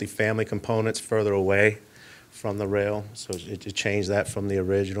multifamily components further away from the rail, so it changed that from the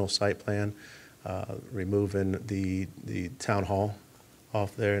original site plan, removing the town hall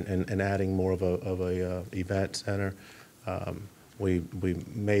off there and adding more of a event center. We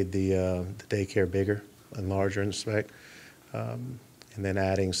made the daycare bigger and larger in spec, and then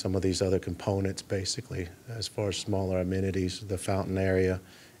adding some of these other components, basically, as far as smaller amenities, the fountain area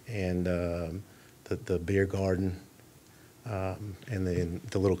and the beer garden, and then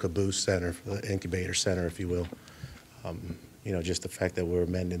the little caboose center, the incubator center, if you will. You know, just the fact that we're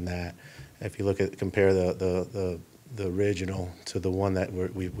amending that. If you compare the original to the one that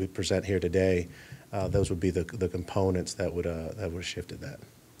we present here today, those would be the components that would have shifted that.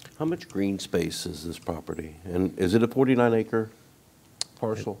 How much green space is this property? And is it a 49-acre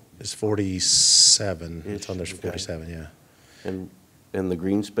parcel? It's 47. Ish, It's under okay. 47, yeah. And the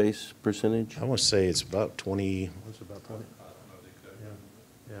green space percentage? I want to say it's about 20. What's it about 20?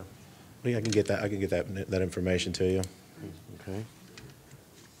 Yeah. Well, I can get that information to you. Okay.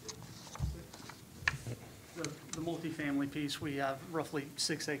 The multifamily piece, we have roughly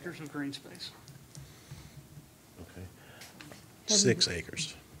 6 acres of green space, Okay. 6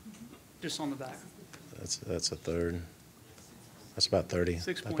 acres. just on the back. That's a third. That's about 30. That's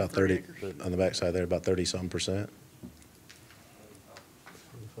 6.3 about 30 acres. on the backside there. About 30-some%.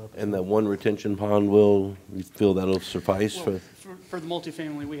 And that one retention pond you feel that'll suffice Well, for? for the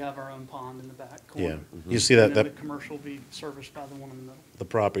multifamily, we have our own pond in the back Yeah. corner. You see And that then the commercial will be serviced by the one in the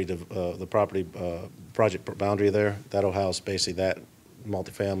middle. the property project boundary there, that'll house basically that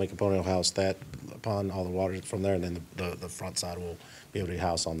multifamily component will house that pond, all the water from there, and then the front side will be able to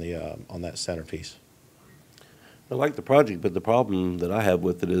house on that centerpiece. I like the project, but the problem that I have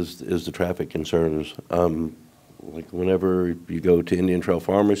with it is the traffic concerns. Like whenever you go to Indian Trail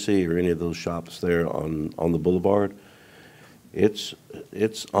Pharmacy or any of those shops there on the boulevard, it's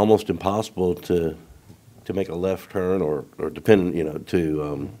almost impossible to make a left turn or depend,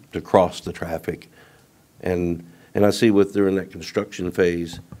 to cross the traffic. And I see during that construction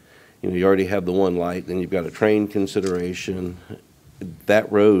phase, you already have the one light, then you've got a train consideration.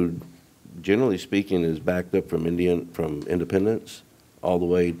 That road, generally speaking, is backed up from Independence all the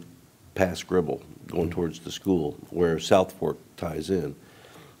way past Gribble, going towards the school, where South Fork ties in.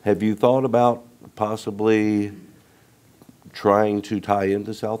 Have you thought about possibly trying to tie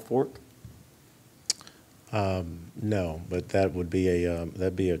into South Fork? No, but that would be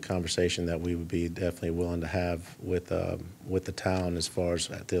that'd be a conversation that we would be definitely willing to have with the town as far as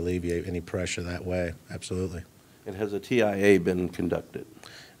to alleviate any pressure that way. Absolutely. And has a TIA been conducted?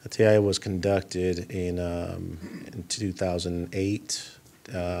 The TIA was conducted in 2008,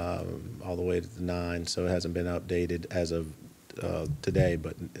 all the way to the 9, so it hasn't been updated as of today,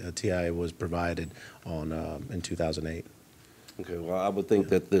 but a TIA was provided on in 2008. Okay, well, I would think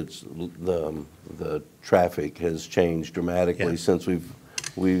that the traffic has changed dramatically Yeah. since we've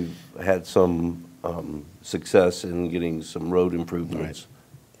had some success in getting some road improvements,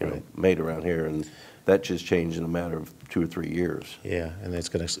 Right. made around here, and that just changed in a matter of 2 or 3 years. Yeah, and it's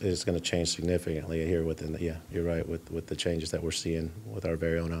gonna change significantly here within the, yeah, you're right, with the changes that we're seeing with our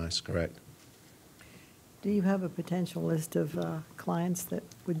very own eyes, correct? Do you have a potential list of clients that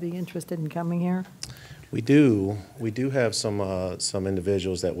would be interested in coming here? We do have some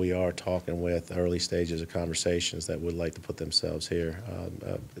individuals that we are talking with, early stages of conversations that would like to put themselves here.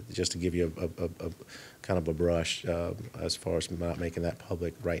 Just to give you a kind of a brush, as far as not making that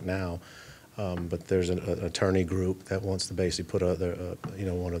public right now. But there's an attorney group that wants to basically put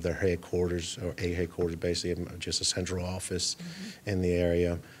one of their headquarters, or a headquarters, basically just a central office in the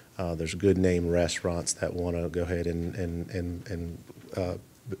area. There's good name restaurants that want to go ahead and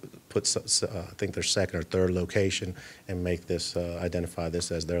put, I think their second or third location, and make this, identify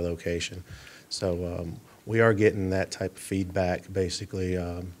this as their location. So we are getting that type of feedback basically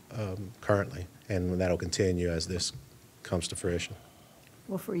currently, and that'll continue as this comes to fruition.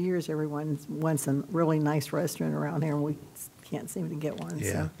 Well, for years, everyone wants a really nice restaurant around here, and we can't seem to get one,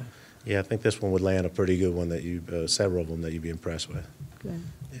 Yeah. so. Yeah, I think this one would land a pretty good one that you, several of them that you'd be impressed with. Good.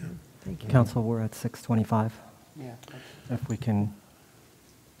 Yeah. Thank you. Council, we're at 6:25. Yeah. If we can,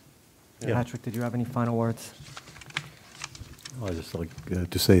 Yeah. Patrick, did you have any final words? I'd just like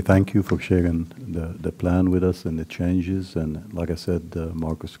to say thank you for sharing the plan with us and the changes. And like I said,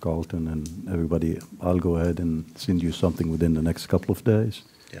 Marcus Carlton and everybody, I'll go ahead and send you something within the next couple of days.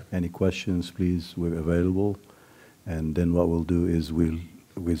 Yeah. Any questions, please, we're available. And then what we'll do is we'll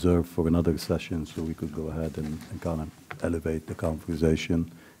reserve for another session so we could go ahead and kind of elevate the conversation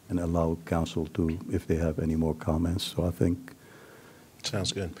and allow council to, if they have any more comments. So I think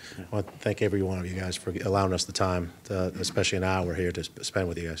Sounds good. I want to thank every one of you guys for allowing us the time, especially an hour here to spend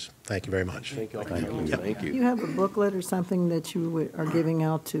with you guys. Thank you very much. Thank you. Thank Do you. you have a booklet or something that you are giving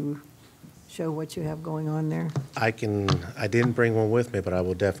out to show what you have going on there? I didn't bring one with me, but I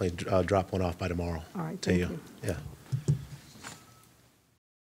will definitely drop one off by tomorrow. All right, to thank you. Yeah.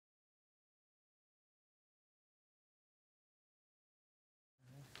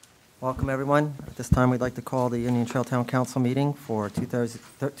 Welcome, everyone. At this time, we'd like to call the Indian Trail Town Council meeting for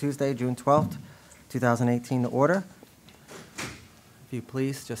Tuesday, June 12th, 2018 to order. If you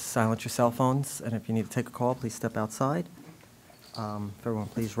please, just silence your cell phones, and if you need to take a call, please step outside. If everyone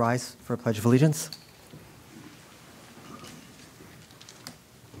please rise for a Pledge of Allegiance.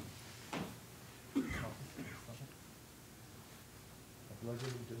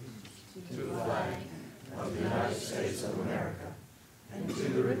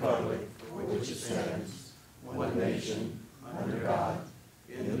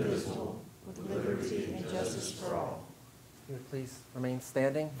 If you would please remain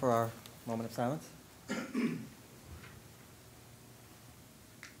standing for our moment of silence.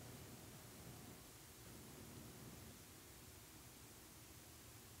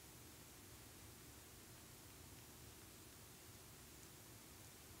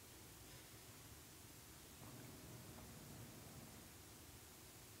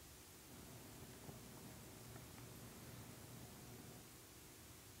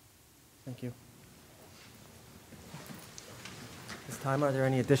 Thank you. This time, are there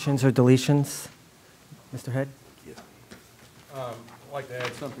any additions or deletions? Mr. Head? I'd like to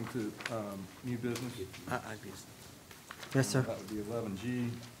add something to new business. Yes, sir. That would be 11G,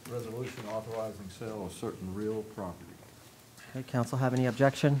 resolution authorizing sale of certain real property. Okay, council have any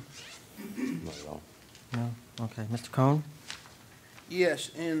objection? Not at all. No? Okay, Mr. Cohn?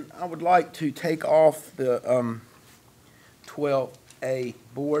 Yes, and I would like to take off the 12A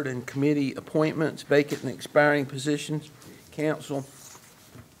board and committee appointments, vacant and expiring positions, council.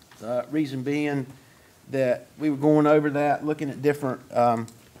 Reason being that we were going over that, looking at different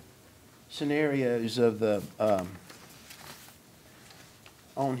scenarios of the,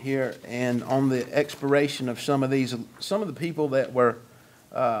 on here, and on the expiration of some of these, some of the people that were,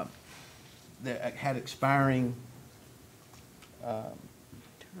 that had expiring,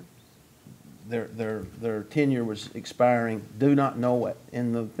 their tenure was expiring, do not know it.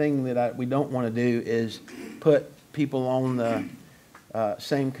 And the thing that we don't want to do is put people on the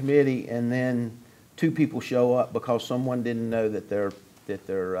same committee and then two people show up because someone didn't know that their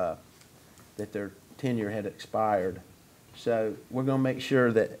tenure had expired. So we're going to make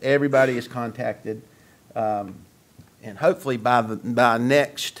sure that everybody is contacted, and hopefully by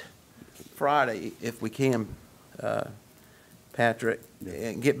next Friday, if we can, Patrick,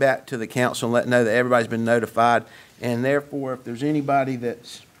 and get back to the council and let know that everybody's been notified. And therefore, if there's anybody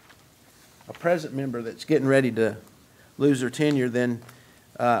that's a present member that's getting ready to lose their tenure, then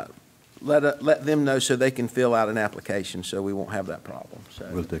let them know so they can fill out an application, so we won't have that problem. So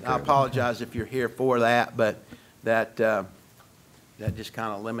We'll take care I of it. apologize if you're here for that, but that just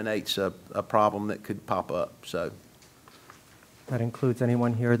kind of eliminates a problem that could pop up, so. That includes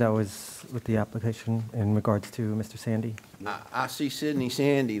anyone here that was with the application in regards to Mr. Sandy? I see Sydney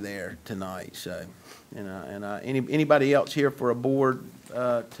Sandy there tonight, so, anybody else here for a board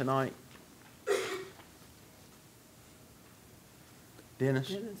tonight?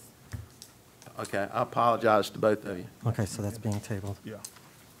 Dennis? Okay, I apologize to both of you. Okay, so that's being tabled. Yeah.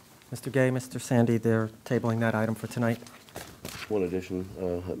 Mr. Gay, Mr. Sandy, they're tabling that item for tonight. One addition,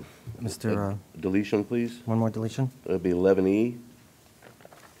 Mr., deletion, please. one more deletion? It'll be 11E,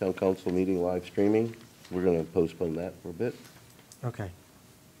 town council meeting live streaming. We're going to postpone that for a bit. Okay.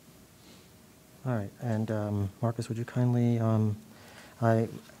 All right, and Marcus, would you kindly, I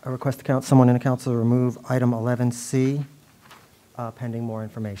request someone in the council to remove item 11C pending more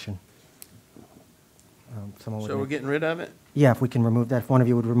information. Someone would So we're make- getting rid of it? Yeah, if we can remove that, if one of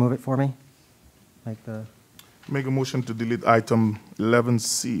you would remove it for me? Like the, Make a motion to delete item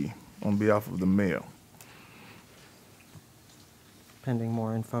 11C on behalf of the mayor, pending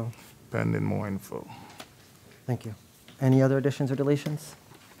more info. pending more info. Thank you. Any other additions or deletions?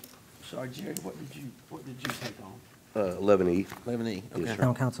 Sorry, Jerry, what did you take on? 11E. 11E, okay. Yes, sir.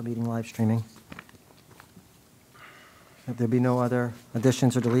 Town council meeting live streaming. If there be no other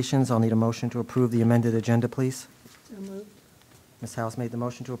additions or deletions, I'll need a motion to approve the amended agenda, please. Ms. House made the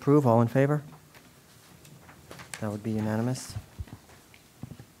motion to approve. All in favor? That would be unanimous.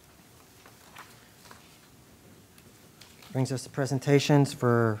 Brings us to presentations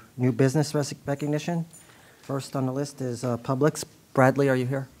for new business recognition. First on the list is Publix. Bradley, are you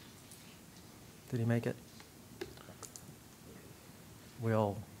here? Did he make it?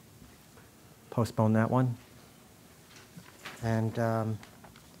 We'll postpone that one. And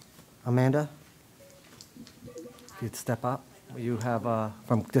Amanda, if you'd step up. You have,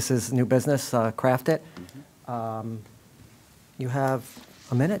 this is new business, Craft It. You have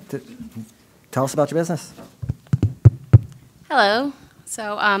a minute to tell us about your business. Hello.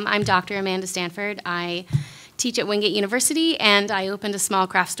 So I'm Dr. Amanda Stanford. I teach at Wingate University, and I opened a small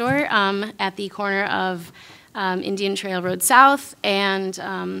craft store at the corner of Indian Trail Road South and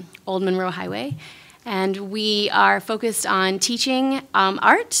Old Monroe Highway. And we are focused on teaching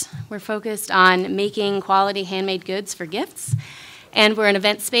art. We're focused on making quality handmade goods for gifts. And we're an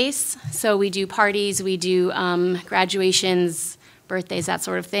event space, so we do parties, we do graduations, birthdays, that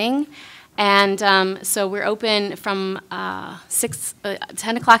sort of thing. And so we're open from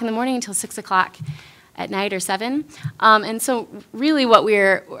 10 o'clock in the morning until 6 o'clock at night or 7. And so really what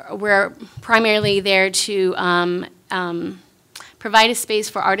we're primarily there to provide a space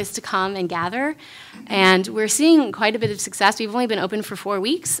for artists to come and gather. And we're seeing quite a bit of success. We've only been open for 4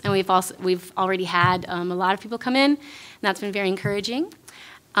 weeks, and we've already had a lot of people come in, and that's been very encouraging.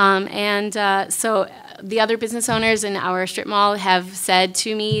 So the other business owners in our strip mall have said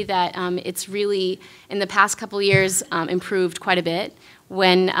to me that it's really, in the past couple of years, improved quite a bit.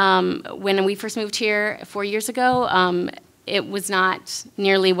 When we first moved here 4 years ago, it was not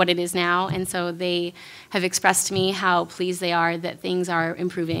nearly what it is now, and so they have expressed to me how pleased they are that things are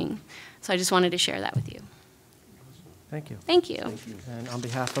improving. So I just wanted to share that with you. Thank you. Thank you. And on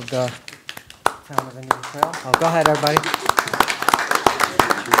behalf of the town of Indian Trail, go ahead, everybody.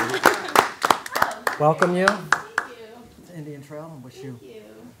 Welcome you to Indian Trail and wish you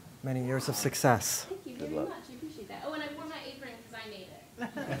many years of success. Thank you very much. I appreciate that. Oh, and I wore my apron because I made it.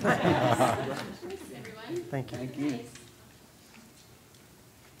 Thanks, everyone. Thank you. Thank you.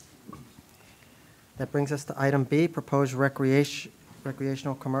 That brings us to item B, proposed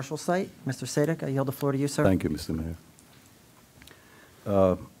recreational commercial site. Mr. Sadik, I yield the floor to you, sir. Thank you, Mr. Mayor.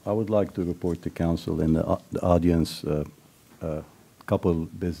 I would like to report to council and the audience a couple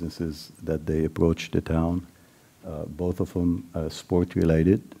businesses that they approached the town, both of them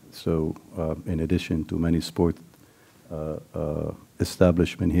sport-related. So in addition to many sport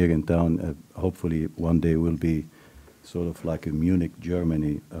establishment here in town, hopefully one day will be sort of like a Munich,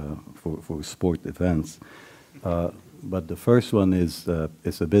 Germany for sport events. But the first one is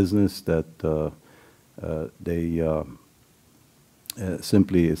a business that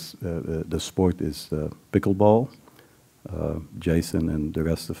simply is the sport is pickleball. Jason and the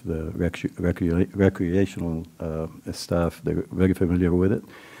rest of the recreational staff, they're very familiar with it.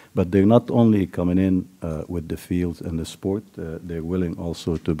 But they're not only coming in with the fields and the sport, they're willing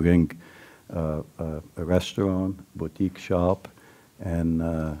also to bring a restaurant, boutique shop, and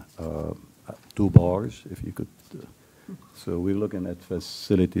 2 bars, if you could. So we're looking at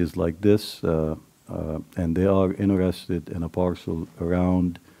facilities like this, and they are interested in a parcel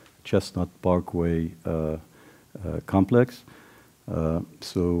around Chestnut Parkway complex.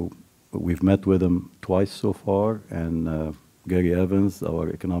 So we've met with them twice so far, and Gary Evans, our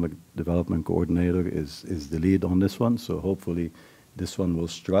economic development coordinator, is the lead on this one. So hopefully this one will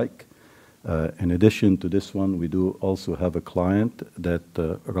strike. In addition to this one, we do also have a client that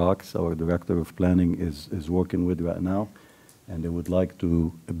Rox, our director of planning, is working with right now, and they would like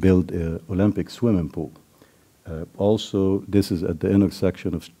to build an Olympic swimming pool. Also, this is at the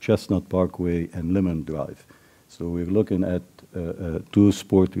intersection of Chestnut Parkway and Lemon Drive. So we're looking at 2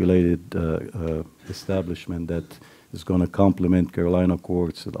 sport-related establishment that is going to complement Carolina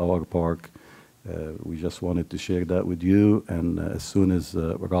Courts at our park. We just wanted to share that with you, and as soon as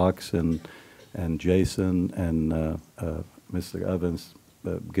Rox and Jason and Mr. Evans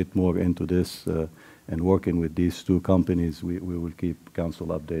get more into this and working with these 2 companies, we will keep council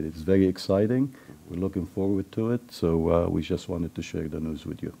updated. It's very exciting. We're looking forward to it, so we just wanted to share the news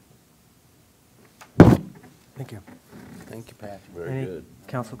with you. Thank you. Thank you, Pat. Very Any good.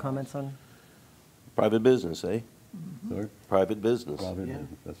 council comments on? Private business, eh? Sorry? Private business. Private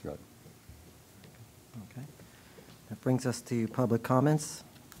business, that's right. Okay. That brings us to public comments.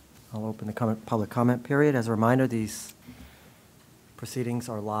 I'll open the public comment period. As a reminder, these proceedings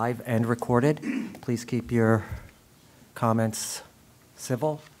are live and recorded. Please keep your comments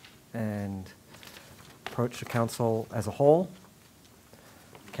civil and approach the council as a whole.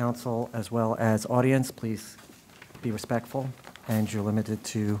 Council as well as audience, please be respectful, and you're limited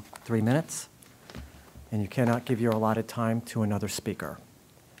to 3 minutes, and you cannot give your allotted time to another speaker.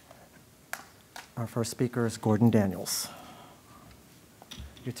 Our first speaker is Gordon Daniels.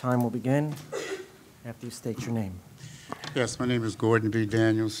 Your time will begin after you state your name. Yes, my name is Gordon B.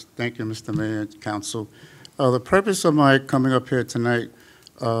 Daniels. Thank you, Mr. Mayor and Council. The purpose of my coming up here tonight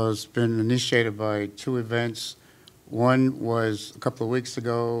has been initiated by 2 events. One was a couple of weeks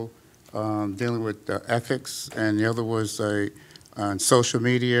ago dealing with ethics, and the other was on social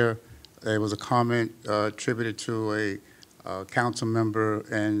media. There was a comment attributed to a council member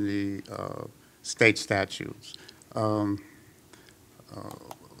and the state statutes. On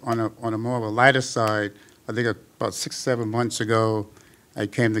a more of a lighter side, I think about 6 or 7 months ago, I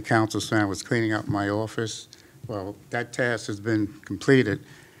came to council saying I was cleaning up my office. Well, that task has been completed.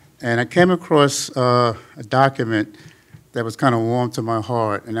 And I came across a document that was kind of warm to my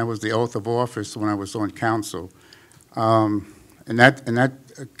heart, and that was the oath of office when I was on council. And that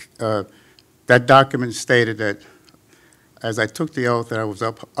document stated that as I took the oath, that I was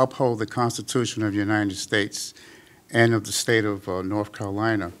uphold the Constitution of the United States and of the state of North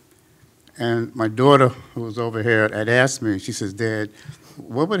Carolina. And my daughter, who was over here, had asked me, she says, Dad,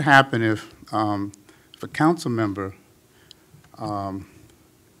 what would happen if a council member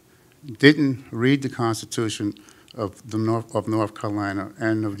didn't read the Constitution of North Carolina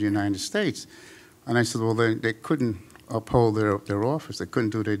and of the United States? And I said, well, they couldn't uphold their office. They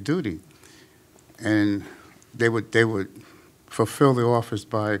couldn't do their duty. And they would fulfill the office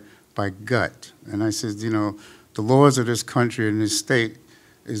by gut. And I said, you know, the laws of this country and this state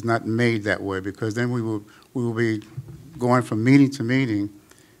is not made that way, because then we will be going from meeting to meeting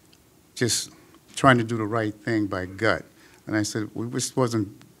just trying to do the right thing by gut. And I said, it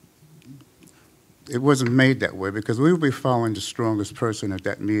wasn't made that way, because we would be following the strongest person at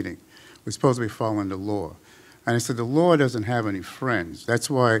that meeting. We're supposed to be following the law. And I said, the law doesn't have any friends. That's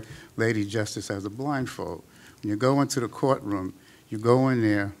why Lady Justice has a blindfold. When you go into the courtroom, you go in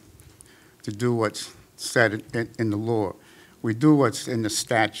there to do what's said in the law. We do what's in the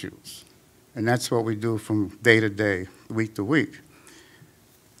statutes. And that's what we do from day to day, week to week.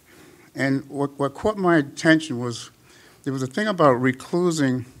 And what caught my attention was there was a thing about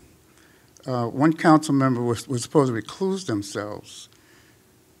reclusing. One council member was supposed to recluse themselves.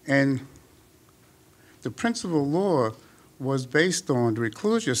 And the principal law was based on to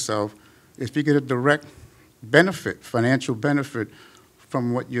recluse yourself if you get a direct benefit, financial benefit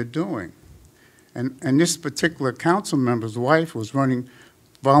from what you're doing. And this particular council member's wife was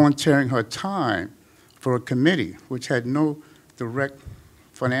volunteering her time for a committee which had no direct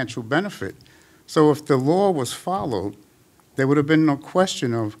financial benefit. So if the law was followed, there would have been no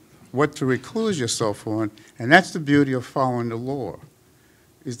question of what to recluse yourself on, and that's the beauty of following the law.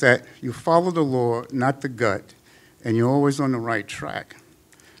 is that you follow the law, not the gut, and you're always on the right track.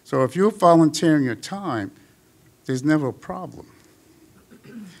 So if you're volunteering your time, there's never a problem.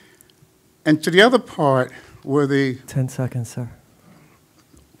 And to the other part, where the 10 seconds, sir.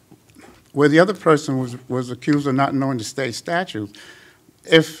 where the other person was accused of not knowing the state statutes,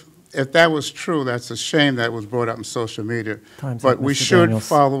 if that was true, that's a shame that was brought up in social media. Time's But up, we Mr. should Daniels.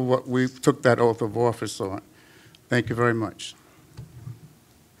 follow what we took that oath of office on. Thank you very much.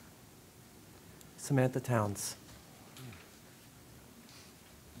 Samantha Towns.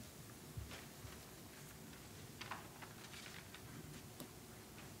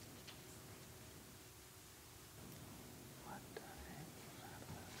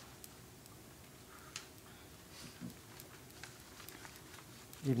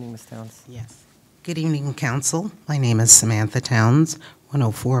 Evening, Ms. Towns. Yes. Good evening, council. My name is Samantha Towns,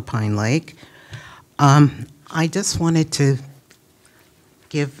 104 Pine Lake. I just wanted to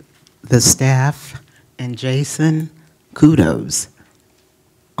give the staff and Jason kudos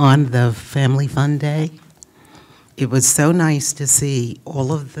on the Family Fun Day. It was so nice to see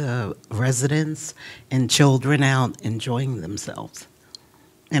all of the residents and children out enjoying themselves.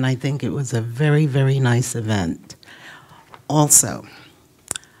 And I think it was a very, very nice event. Also,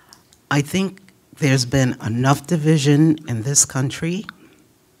 I think there's been enough division in this country,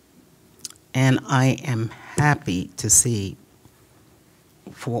 and I am happy to see,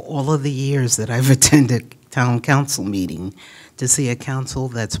 for all of the years that I've attended town council meeting, to see a council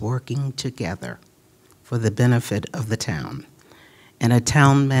that's working together for the benefit of the town, and a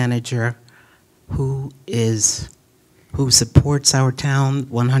town manager who supports our town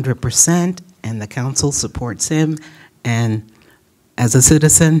 100%, and the council supports him, and as a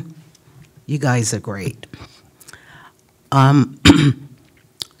citizen, you guys are great. I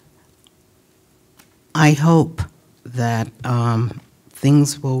hope that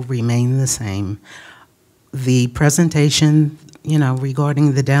things will remain the same. The presentation,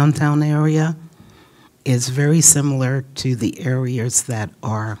 regarding the downtown area is very similar to the areas that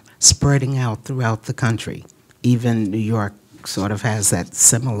are spreading out throughout the country. Even New York sort of has that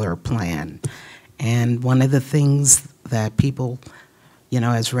similar plan. And one of the things that people,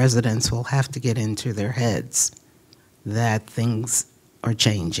 as residents will have to get into their heads, that things are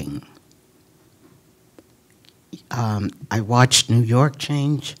changing. I watched New York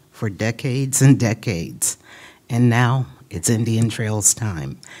change for decades and decades, and now it's Indian Trail's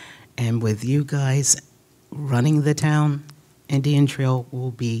time. And with you guys running the town, Indian Trail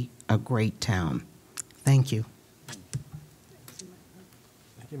will be a great town. Thank you. Thank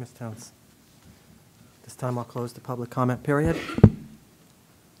you, Ms. Towns. This time I'll close the public comment period.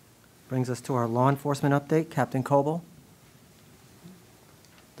 Brings us to our law enforcement update. Captain Coble.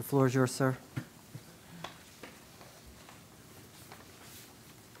 The floor is yours, sir.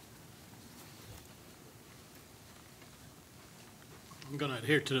 I'm going to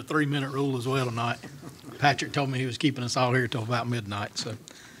adhere to the 3-minute rule as well tonight. Patrick told me he was keeping us all here till about midnight, so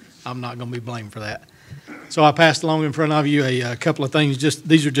I'm not going to be blamed for that. So I passed along in front of you a couple of things.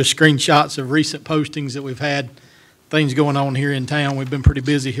 These are just screenshots of recent postings that we've had, things going on here in town. We've been pretty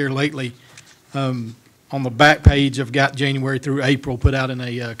busy here lately. On the back page, I've got January through April put out in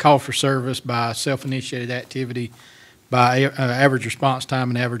a call for service by self-initiated activity, by average response time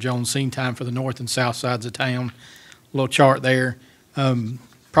and average on-scene time for the north and south sides of town. A little chart there.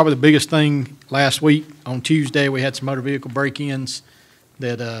 Probably the biggest thing last week, on Tuesday, we had some motor vehicle break-ins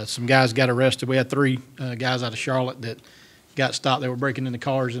that some guys got arrested. We had 3 guys out of Charlotte that got stopped. They were breaking into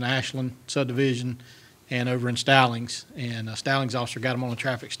cars in Ashland subdivision and over in Stallings. And a Stallings officer got them on a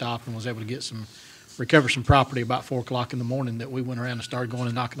traffic stop and was able to recover some property about 4 o'clock in the morning that we went around and started going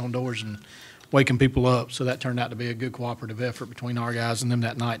and knocking on doors and waking people up. So that turned out to be a good cooperative effort between our guys and them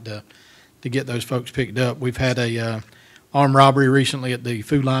that night to get those folks picked up. We've had a armed robbery recently at the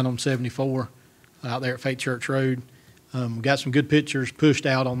food line on 74 out there at Faith Church Road. Got some good pictures pushed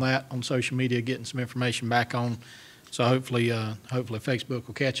out on that on social media, getting some information back on. So hopefully Facebook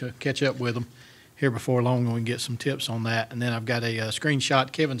will catch up with them here before long, and we can get some tips on that. And then I've got a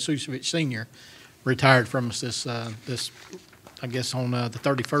screenshot. Kevin Susevich Sr. retired from us this I guess on the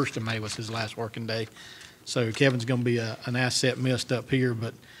 31st of May was his last working day. So Kevin's going to be an asset missed up here,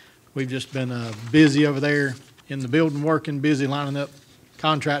 but we've just been busy over there in the building working, busy lining up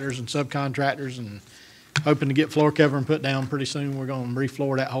contractors and subcontractors and hoping to get floor covering put down pretty soon. We're going to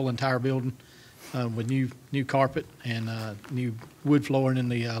refloor that whole entire building with new carpet and new wood flooring in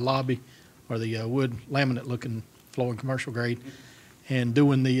the lobby, or the wood laminate looking flooring, commercial grade, and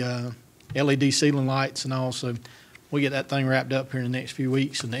doing the LED ceiling lights and all. So we get that thing wrapped up here in the next few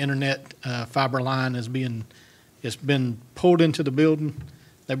weeks, and the internet fiber line it's been pulled into the building.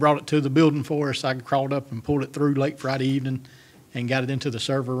 they brought it to the building for us. I crawled up and pulled it through late Friday evening and got it into the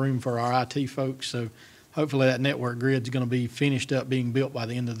server room for our IT folks. So hopefully that network grid's going to be finished up being built by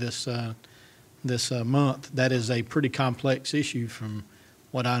the end of this month. That is a pretty complex issue from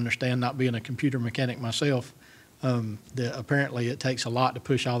what I understand, not being a computer mechanic myself. Apparently it takes a lot to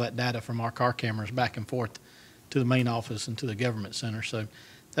push all that data from our car cameras back and forth to the main office and to the government center. So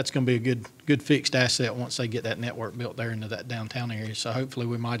that's going to be a good fixed asset once they get that network built there into that downtown area. So hopefully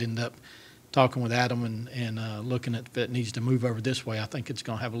we might end up talking with Adam and looking at if it needs to move over this way. I think it's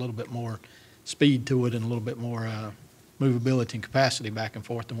going to have a little bit more speed to it and a little bit more movability and capacity back and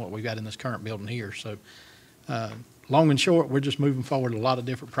forth than what we've got in this current building here. So long and short, we're just moving forward a lot of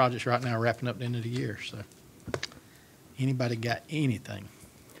different projects right now, wrapping up the end of the year. So anybody got anything?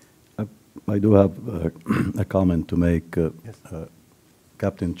 I do have a comment to make.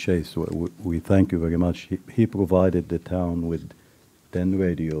 Captain Chase, we thank you very much. He provided the town with 10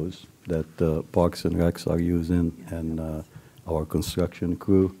 radios that Parks and Recs are using, and our construction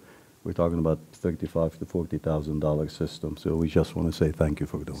crew. We're talking about $35,000 to $40,000 system. So we just want to say thank you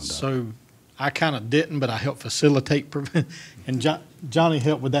for doing that. So I kind of didn't, but I helped facilitate, and Johnny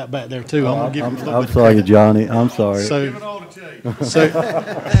helped with that back there too. I'm gonna give him a little I'm bit sorry, of credit. Johnny. I'm sorry.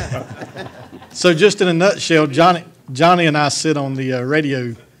 So just in a nutshell, Johnny and I sit on the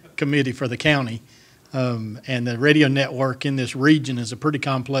radio committee for the county, and the radio network in this region is a pretty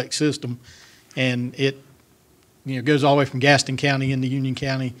complex system, and it goes all the way from Gaston County into Union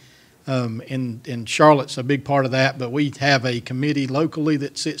County. And Charlotte's a big part of that, but we have a committee locally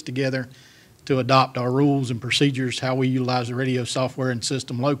that sits together to adopt our rules and procedures, how we utilize the radio software and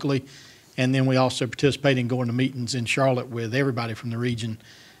system locally. And then we also participate in going to meetings in Charlotte with everybody from the region.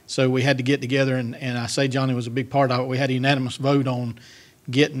 So we had to get together, and I say Johnny was a big part of it. We had a unanimous vote on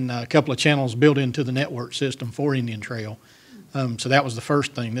getting a couple of channels built into the network system for Indian Trail. So that was the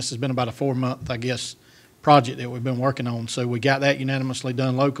first thing. This has been about a 4-month, I guess, project that we've been working on. So we got that unanimously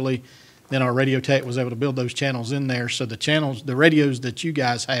done locally. Then our radio tech was able to build those channels in there. So the channels, the radios that you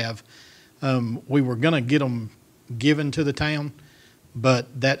guys have, we were going to get them given to the town,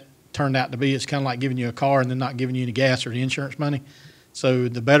 but that turned out to be, it's kind of like giving you a car and then not giving you any gas or the insurance money. So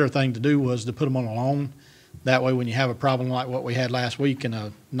the better thing to do was to put them on a loan. That way when you have a problem like what we had last week and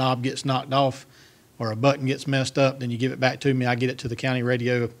a knob gets knocked off or a button gets messed up, then you give it back to me. I get it to the county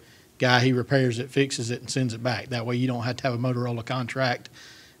radio guy. He repairs it, fixes it, and sends it back. That way you don't have to have a Motorola contract.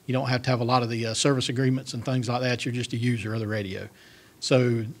 You don't have to have a lot of the service agreements and things like that. You're just a user of the radio.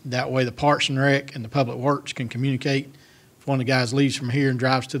 So that way the Parks and Rec and the Public Works can communicate. If one of the guys leaves from here and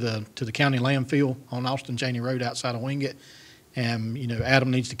drives to the county landfill on Austin Cheney Road outside of Wingate, and Adam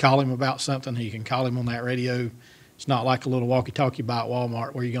needs to call him about something, he can call him on that radio. It's not like a little walkie-talkie by at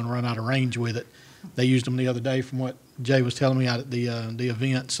Walmart where you're going to run out of range with it. They used them the other day from what Jay was telling me out at the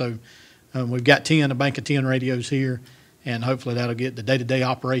event. So we've got a bank of 10 radios here, and hopefully that'll get the day-to-day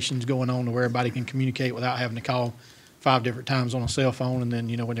operations going on to where everybody can communicate without having to call 5 different times on a cell phone. And then,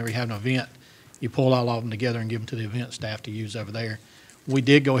 whenever you have an event, you pull all of them together and give them to the event staff to use over there. We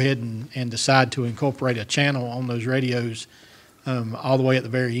did go ahead and decide to incorporate a channel on those radios all the way at the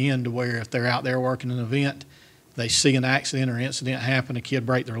very end, to where if they're out there working an event, they see an accident or incident happen, a kid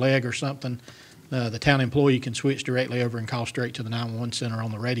break their leg or something, the town employee can switch directly over and call straight to the 911 center on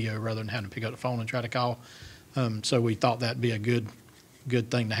the radio rather than having to pick up the phone and try to call. So we thought that'd be a good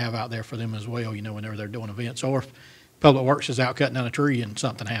thing to have out there for them as well, whenever they're doing events. Or if Public Works is out cutting down a tree and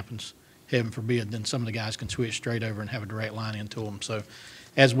something happens, heaven forbid, then some of the guys can switch straight over and have a direct line into them. So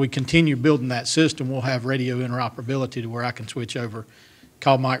as we continue building that system, we'll have radio interoperability to where I can switch over,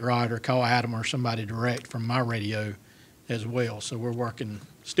 call Mike Wright or call Adam or somebody direct from my radio as well. So we're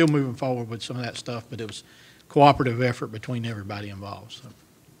still moving forward with some of that stuff, but it was cooperative effort between everybody involved. So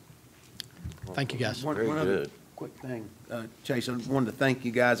thank you, guys. One other quick thing, Chase, I wanted to thank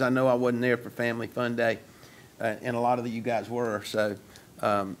you guys. I know I wasn't there for Family Fun Day, and a lot of you guys were. So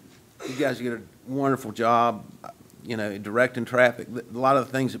you guys did a wonderful job, directing traffic. A lot of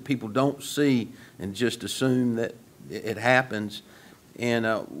the things that people don't see and just assume that it happens. And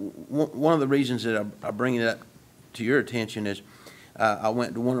one of the reasons that I bring it up to your attention is I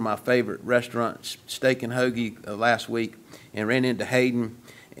went to one of my favorite restaurants, Steak and Hoagie, last week, and ran into Hayden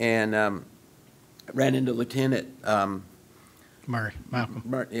and ran into Lieutenant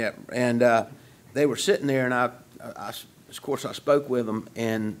Malcolm. Yeah, and they were sitting there, and I of course I spoke with them,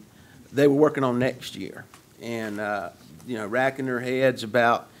 and they were working on next year, and racking their heads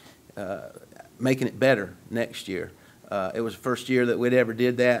about making it better next year. It was the first year that we'd ever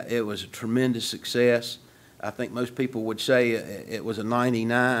did that. It was a tremendous success. I think most people would say it was a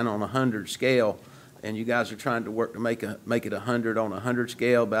 99 on a 100 scale, and you guys are trying to work to make it 100 on a 100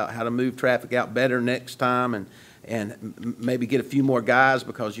 scale about how to move traffic out better next time, and maybe get a few more guys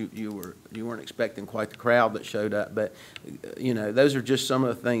because you weren't expecting quite the crowd that showed up. But you know, those are just some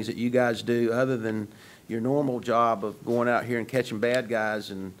of the things that you guys do other than your normal job of going out here and catching bad guys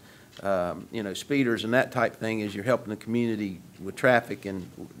and you know, speeders and that type thing. Is you're helping the community with traffic, and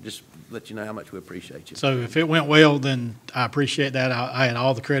just let you know how much we appreciate you. So if it went well, then I appreciate that. I had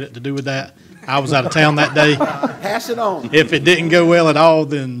all the credit to do with that. I was out of town that day. Pass it on. If it didn't go well at all,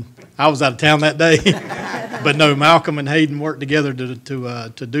 then I was out of town that day. But no, Malcolm and Hayden worked together to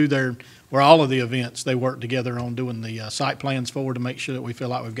do all of the events. They worked together on doing the site plans forward to make sure that we feel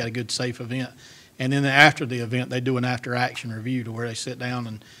like we've got a good, safe event. And then after the event, they do an after-action review to where they sit down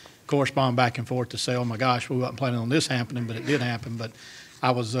and correspond back and forth to say, oh my gosh, we wasn't planning on this happening, but it did happen. But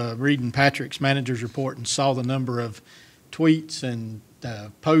I was reading Patrick's manager's report and saw the number of tweets and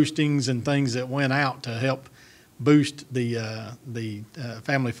postings and things that went out to help boost the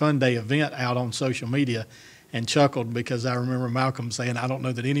Family Fun Day event out on social media, and chuckled because I remember Malcolm saying, I don't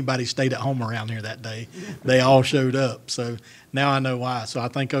know that anybody stayed at home around here that day. They all showed up. So now I know why. So I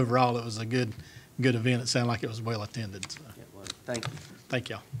think overall it was a good event. It sounded like it was well attended. So. Thank you. Thank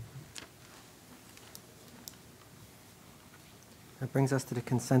y'all. That brings us to the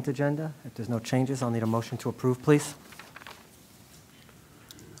consent agenda. If there's no changes, I'll need a motion to approve, please.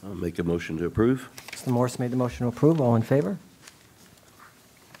 I'll make a motion to approve. Mr. Morse made the motion to approve. All in favor?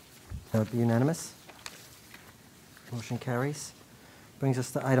 That would be unanimous. Motion carries. Brings us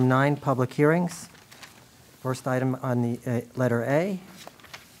to item 9, public hearings. First item on the letter A,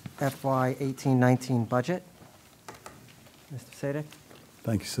 FY 18-19 budget. Mr. Sadek?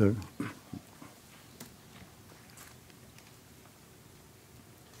 Thank you, sir.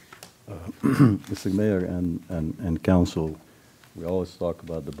 Mr. Mayor and Council, we always talk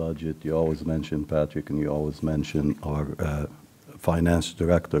about the budget. You always mention Patrick, and you always mention our finance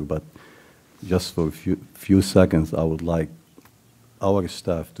director. But just for a few seconds, I would like our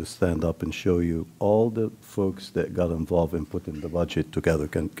staff to stand up and show you all the folks that got involved in putting the budget together.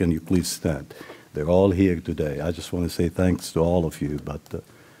 Can you please stand? They're all here today. I just want to say thanks to all of you, but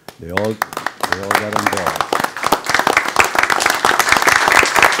they all got involved.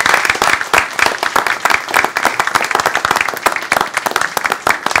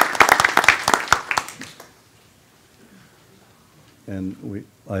 And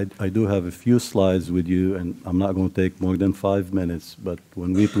I do have a few slides with you, and I'm not going to take more than 5 minutes, but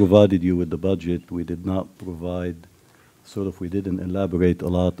when we provided you with the budget, we did not provide, we didn't elaborate a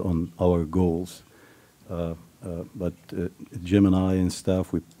lot on our goals. But Jim and I and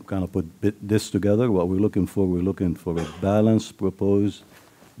staff, we kind of put this together. What we're looking for a balanced proposed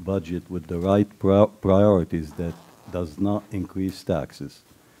budget with the right priorities that does not increase taxes.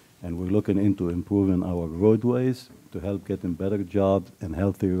 And we're looking into improving our roadways to help getting better jobs and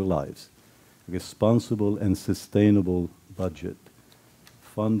healthier lives. Responsible and sustainable budget.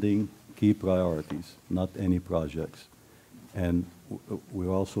 Funding key priorities, not any projects. And we're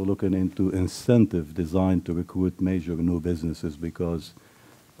also looking into incentive designed to recruit major new businesses, because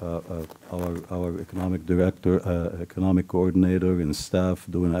our economic director, economic coordinator and staff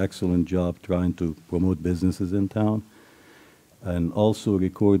doing an excellent job trying to promote businesses in town. And also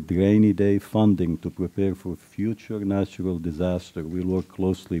record rainy day funding to prepare for future natural disaster. We'll work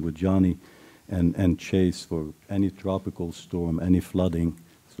closely with Johnny and Chase for any tropical storm, any flooding.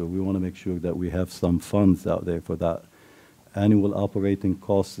 So we want to make sure that we have some funds out there for that. Annual operating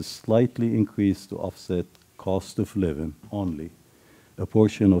costs is slightly increased to offset cost of living only. A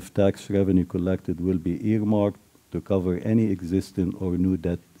portion of tax revenue collected will be earmarked to cover any existing or new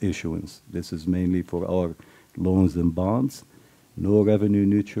debt issuance. This is mainly for our loans and bonds. No revenue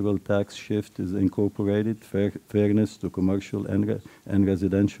neutral tax shift is incorporated, fairness to commercial and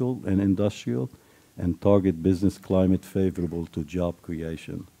residential and industrial, and target business climate favorable to job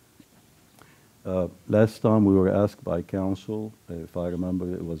creation. Last time we were asked by council, if I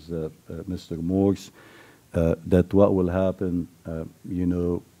remember it was Mr. Morse, that what will happen,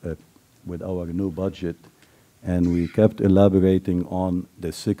 with our new budget. And we kept elaborating on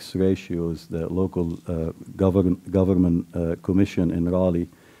the 6 ratios that local government commission in Raleigh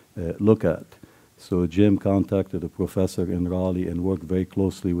look at. So Jim contacted a professor in Raleigh and worked very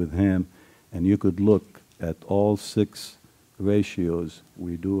closely with him. And you could look at all 6 ratios.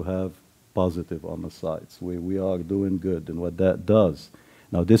 We do have positive on the sides. We are doing good. And what that does,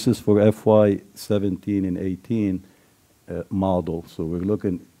 now this is for FY 17 and 18 model. So we're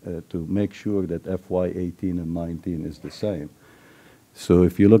looking to make sure that FY 18 and 19 is the same. So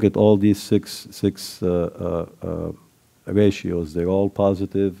if you look at all these six ratios, they're all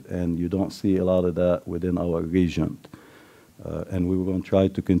positive, and you don't see a lot of that within our region. And we were going to try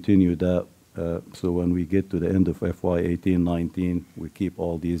to continue that, so when we get to the end of FY 18-19, we keep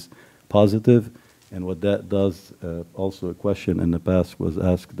all these positive. And what that does, also a question in the past was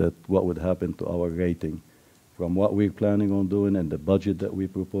asked that what would happen to our rating. From what we're planning on doing and the budget that we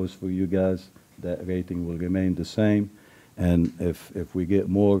propose for you guys, that rating will remain the same. And if we get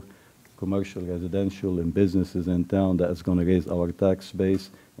more commercial, residential, and businesses in town, that's going to raise our tax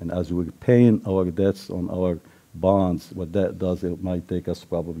base. And as we're paying our debts on our bonds, what that does, it might take us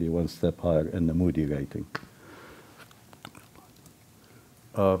probably one step higher in the Moody rating.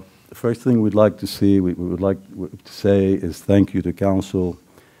 The first thing we'd like to see, we would like to say is thank you to council.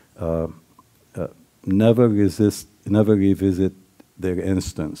 Never revisit their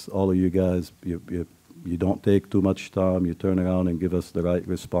instance. All of you guys, you don't take too much time. You turn around and give us the right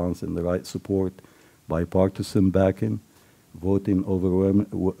response and the right support, bipartisan backing, voting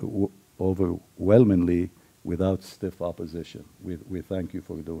overwhelmingly without stiff opposition. We thank you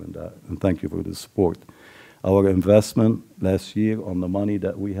for doing that, and thank you for the support. Our investment last year on the money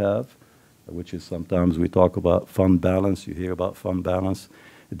that we have, which is sometimes we talk about fund balance, you hear about fund balance.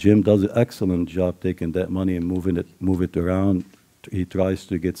 Jim does an excellent job taking that money and move it around. He tries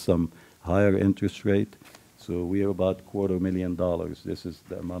to get some higher interest rate. So we are about $250,000. This is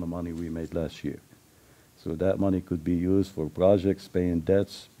the amount of money we made last year. So that money could be used for projects, paying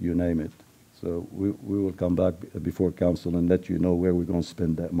debts, you name it. So we will come back before council and let you know where we're going to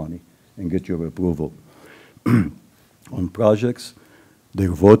spend that money and get your approval. On projects, the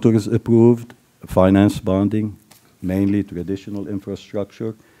voters approved finance bonding, mainly traditional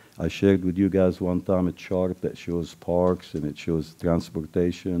infrastructure. I shared with you guys one time a chart that shows parks and it shows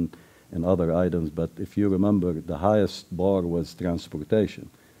transportation and other items, but if you remember, the highest bar was transportation.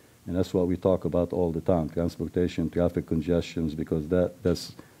 And that's what we talk about all the time, transportation, traffic congestions, because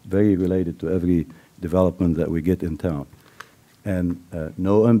that's very related to every development that we get in town. And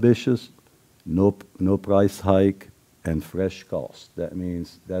no ambitious, no price hike, and fresh cost. That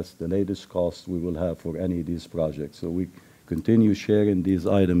means that's the latest cost we will have for any of these projects. So we continue sharing these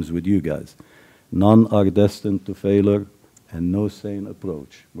items with you guys. None are destined to failure, and no sane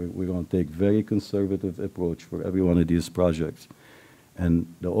approach. We're going to take very conservative approach for every one of these projects. And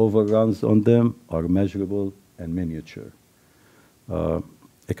the overruns on them are measurable and miniature.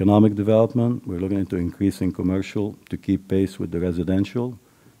 Economic development, we're looking into increasing commercial to keep pace with the residential,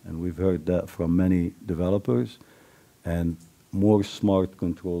 and we've heard that from many developers, and more smart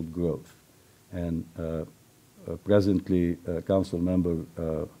controlled growth. And presently, Council Member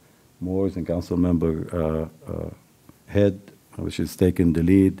Moores and Council Member Head, which is taking the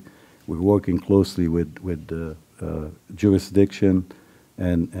lead, we're working closely with the jurisdiction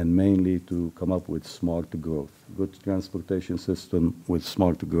and mainly to come up with smart growth, good transportation system with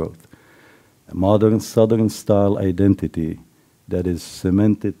smart growth. A modern Southern style identity that is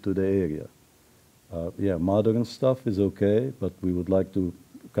cemented to the area. Yeah, modern stuff is okay, but we would like to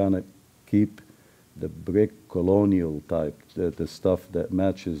kind of keep the brick colonial type, the stuff that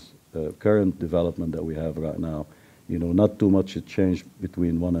matches current development that we have right now. You know, not too much a change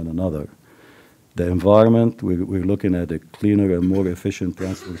between one and another. The environment, we're looking at a cleaner and more efficient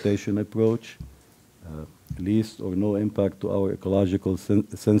transportation approach, least or no impact to our ecological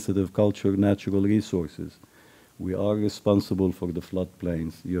sensitive culture, natural resources. We are responsible for the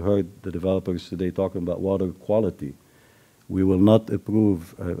floodplains. You heard the developers today talking about water quality. We will not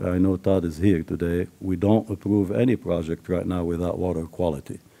approve, I know Todd is here today, we don't approve any project right now without water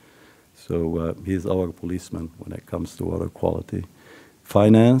quality. So he's our policeman when it comes to water quality.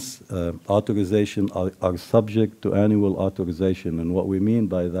 Finance, authorization are subject to annual authorization, and what we mean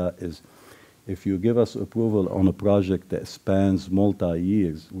by that is if you give us approval on a project that spans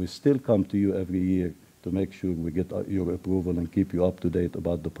multi-years, we still come to you every year to make sure we get your approval and keep you up to date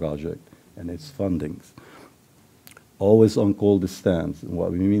about the project and its fundings. Always on cold stands. And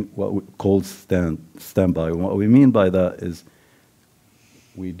what we mean, cold standby. And what we mean by that is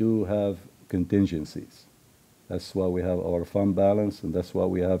we do have contingencies. That's why we have our fund balance, and that's why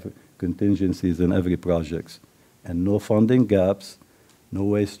we have contingencies in every project. And no funding gaps, no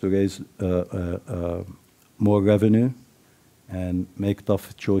ways to raise more revenue, and make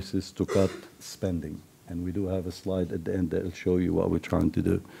tough choices to cut spending. And we do have a slide at the end that will show you what we're trying to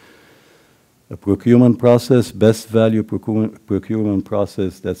do. A procurement process, best value procurement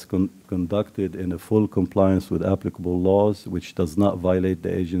process that's conducted in a full compliance with applicable laws, which does not violate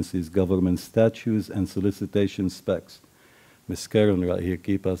the agency's government statutes and solicitation specs. Ms. Karen right here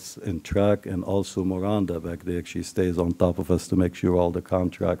keep us in track, and also Miranda back there, she stays on top of us to make sure all the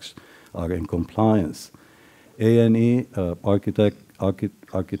contracts are in compliance. A&E,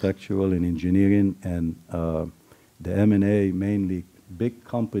 architectural and engineering, and the M&A, mainly big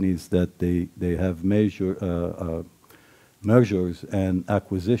companies that they have mergers and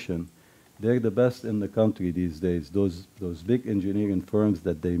acquisition. They're the best in the country these days. Those big engineering firms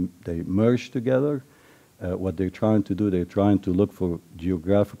that they merge together, what they're trying to do, they're trying to look for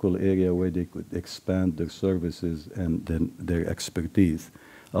geographical area where they could expand their services and then their expertise.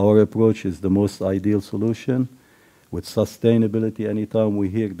 Our approach is the most ideal solution. With sustainability, anytime we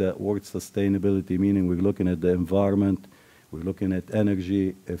hear that word sustainability, meaning we're looking at the environment, we're looking at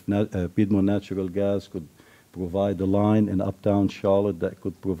energy. If Piedmont Natural Gas could provide a line in uptown Charlotte that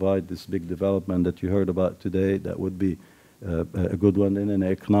could provide this big development that you heard about today, that would be a good one. And then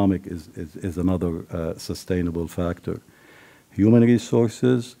economic is another sustainable factor. Human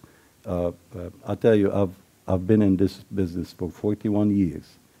resources, I tell you, I've been in this business for 41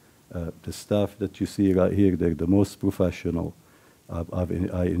 years. The staff that you see right here, they're the most professional.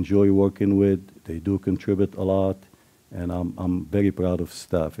 I enjoy working with. They do contribute a lot, and I'm very proud of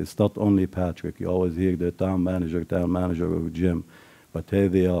staff. It's not only Patrick. You always hear the town manager, or Jim, but here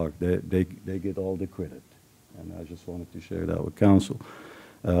they are. They get all the credit, and I just wanted to share that with council.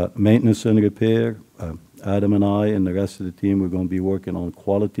 Maintenance and repair, Adam and I and the rest of the team, we're going to be working on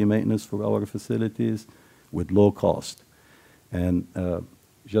quality maintenance for our facilities with low cost. And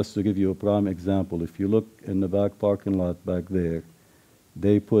just to give you a prime example, if you look in the back parking lot back there,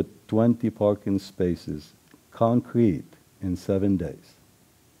 they put 20 parking spaces, concrete, in 7 days.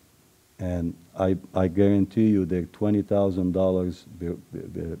 And I guarantee you they're $20,000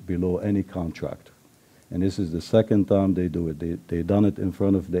 below any contractor. And this is the second time they do it. They done it in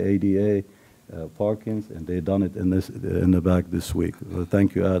front of the ADA parkings, and they done it in the back this week. So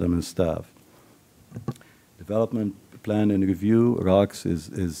thank you, Adam and staff. Development plan and review, Rox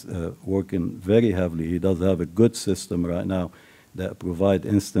is working very heavily. He does have a good system right now that provide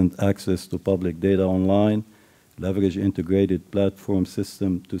instant access to public data online, leverage integrated platform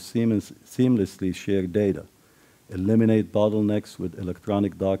system to seamlessly share data, eliminate bottlenecks with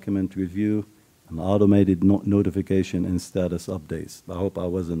electronic document review, and automated notification and status updates. I hope I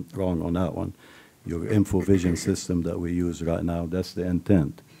wasn't wrong on that one. Your InfoVision system that we use right now, that's the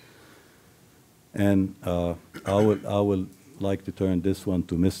intent. And I would like to turn this one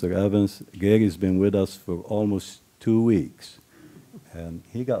to Mr. Evans. Gary's been with us for almost 2 weeks, and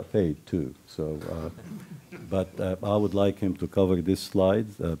he got paid too. So, but I would like him to cover this slide.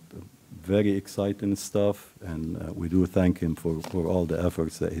 Very exciting stuff, and we do thank him for all the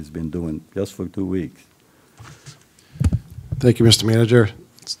efforts that he's been doing just for 2 weeks. Thank you, Mr. Manager.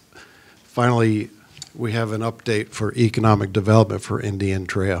 Finally, we have an update for economic development for Indian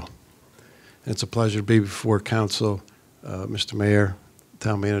Trail. It's a pleasure to be before council, Mr. Mayor,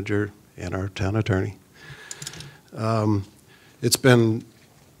 town manager, and our town attorney. It's been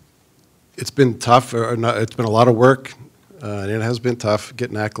tough, it's been a lot of work, and it has been tough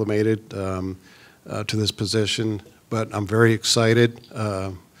getting acclimated to this position, but I'm very excited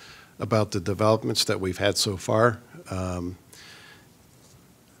about the developments that we've had so far.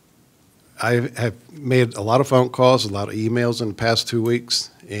 I have made a lot of phone calls, a lot of emails in the past 2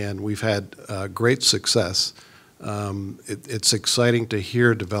 weeks, and we've had great success. It's exciting to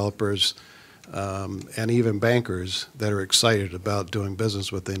hear developers and even bankers that are excited about doing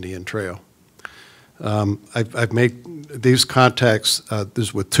business with Indian Trail. I've made these contacts, this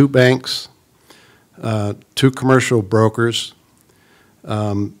is with 2 banks, 2 commercial brokers,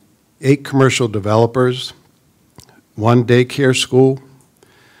 8 commercial developers, 1 daycare school,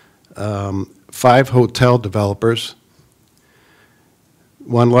 5 hotel developers,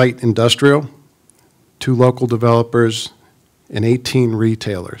 1 light industrial, 2 local developers, and 18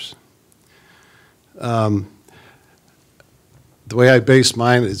 retailers. The way I base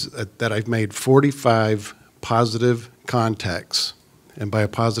mine is that I've made 45 positive contacts. And by a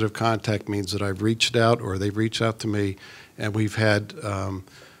positive contact means that I've reached out or they've reached out to me, and we've had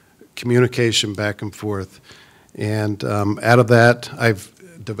communication back and forth. And out of that, I've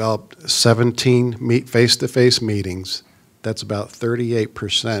developed 17 face-to-face meetings. That's about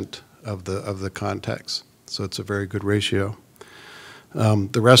 38% of the contacts. So it's a very good ratio.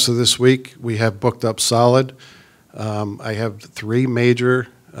 The rest of this week, we have booked up solid. I have 3 major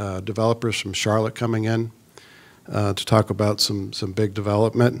developers from Charlotte coming in to talk about some big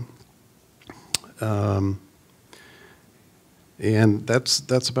development. And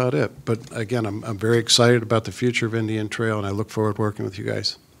that's about it. But again, I'm very excited about the future of Indian Trail, and I look forward to working with you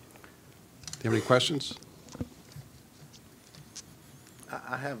guys. Do you have any questions?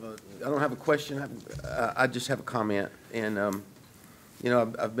 I don't have a question. I just have a comment. And you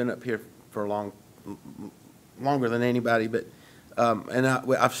know, I've been up here for a long longer than anybody, but, and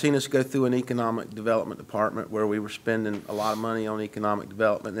I've seen us go through an economic development department where we were spending a lot of money on economic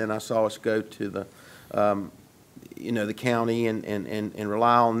development. Then I saw us go to the, the county and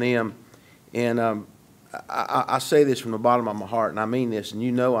rely on them. And I say this from the bottom of my heart, and I mean this,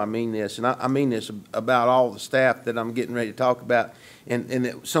 and I mean this, and I mean this about all the staff that I'm getting ready to talk about. And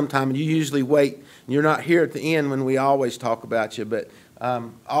that sometimes you usually wait, and you're not here at the end when we always talk about you, but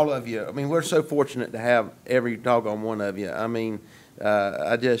all of you, I mean, we're so fortunate to have every doggone one of you. I mean,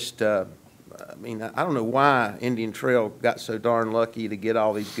 I don't know why Indian Trail got so darn lucky to get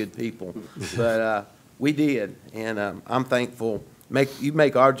all these good people, but we did, and I'm thankful. You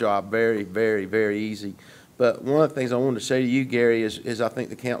make our job very, very, very easy. But one of the things I wanted to say to you, Gary, is I think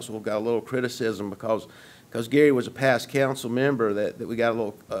the council got a little criticism because Gary was a past council member that we got a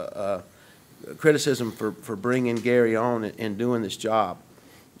little criticism for bringing Gary on and doing this job.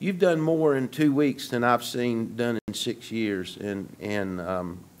 You've done more in 2 weeks than I've seen done in 6 years in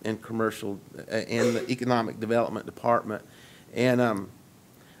commercial, in the economic development department. And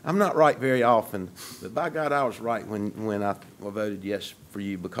I'm not right very often, but by God, I was right when I voted yes for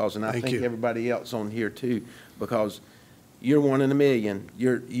you, because, and I think everybody else on here too, because you're one in a million.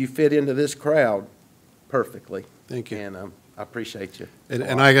 You fit into this crowd perfectly. Thank you. And I appreciate you.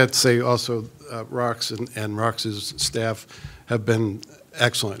 And I got to say also, Rox and Rox's staff have been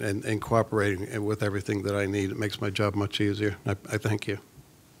excellent in cooperating with everything that I need. It makes my job much easier. I thank you.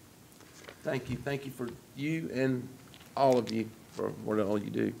 Thank you. Thank you for you and all of you for what all you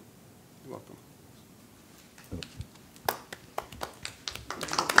do. You're welcome.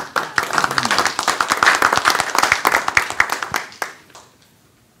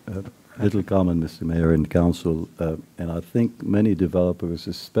 Little comment, Mr. Mayor and Council, and I think many developers,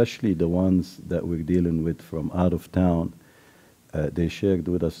 especially the ones that we're dealing with from out of town, they shared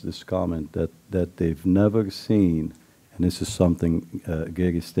with us this comment that they've never seen, and this is something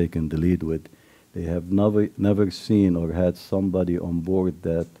Gary's taken the lead with, they have never seen or had somebody on board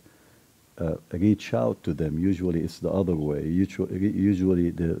that reach out to them. Usually it's the other way. Usually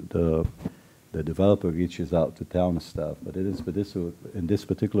the developer reaches out to town staff, but in this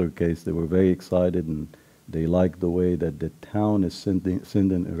particular case, they were very excited and they liked the way that the town is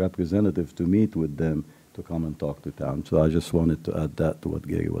sending a representative to meet with them to come and talk to town. So I just wanted to add that to what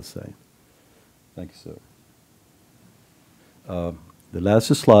Gary was saying. Thank you, sir. The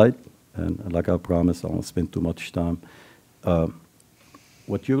last slide, and like I promised, I won't spend too much time.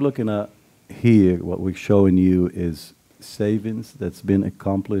 What you're looking at here, what we're showing you is savings that's been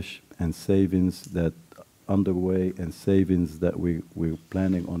accomplished and savings that underway and savings that we're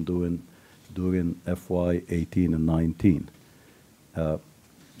planning on doing during FY 18 and 19.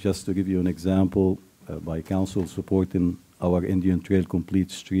 Just to give you an example, by council supporting our Indian Trail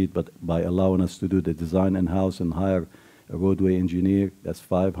Complete Street, but by allowing us to do the design in-house and hire a roadway engineer, that's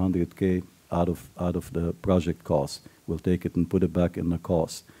 $500K out of the project cost. We'll take it and put it back in the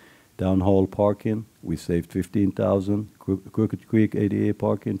cost. Downhall parking, we saved $15,000. Crooked Creek ADA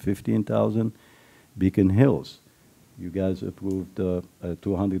parking, $15,000. Beacon Hills, you guys approved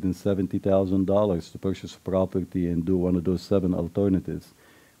 $270,000 to purchase property and do one of those 7 alternatives.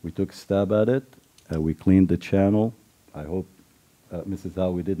 We took a stab at it. We cleaned the channel. I hope, Mrs.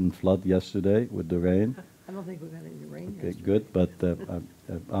 Howe, we didn't flood yesterday with the rain. I don't think we got any rain Okay, yesterday. good, but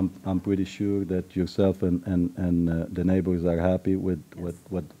I'm pretty sure that yourself and the neighbors are happy with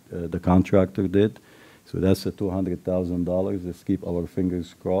what the contractor did. So that's a $200,000. Let's keep our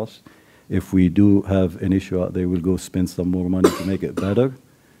fingers crossed. If we do have an issue out there, we'll go spend some more money to make it better.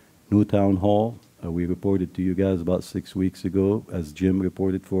 New town hall, we reported to you guys about 6 weeks ago, as Jim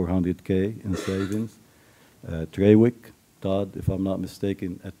reported, $400K in savings. Trawick, Todd, if I'm not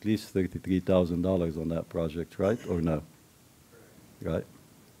mistaken, at least $33,000 on that project, right, or no? Right.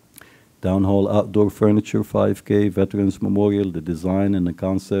 Town hall outdoor furniture, $5K. Veterans Memorial, the design and the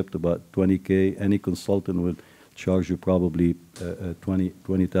concept, about $20K. Any consultant will charge you probably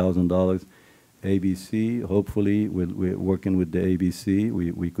 $20,000. ABC, hopefully, we're working with the ABC.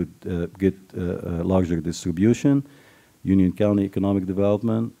 We could get a larger distribution. Union County Economic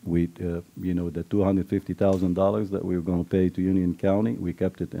Development, the $250,000 that we were going to pay to Union County, we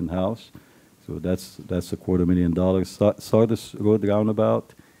kept it in-house. So that's $250,000. Sardis Road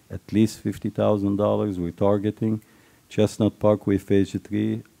Roundabout, at least $50,000 we're targeting. Chestnut Parkway Phase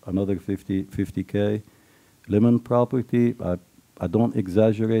 3, another $50K. Lemon property, I don't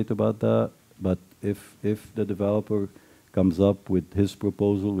exaggerate about that, but if the developer comes up with his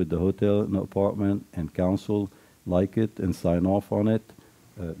proposal with the hotel and apartment and council like it and sign off on it,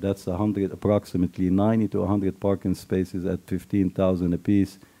 that's approximately 90 to 100 parking spaces at $15,000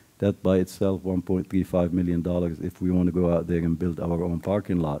 apiece. That by itself, $1.35 million if we want to go out there and build our own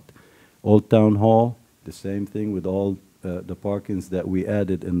parking lot. Old Town Hall, the same thing with all the parkings that we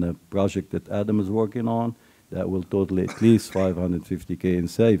added in the project that Adam is working on. That will total at least $550K in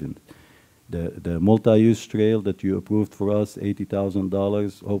savings. The multi-use trail that you approved for us,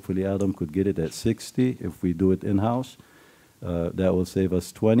 $80,000. Hopefully Adam could get it at 60 if we do it in-house. That will save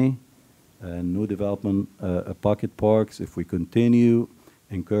us 20. And new development, pocket parks, if we continue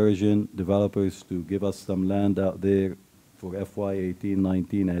encouraging developers to give us some land out there for FY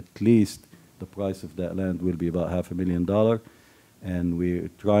 18-19, at least the price of that land will be about $500,000. And we're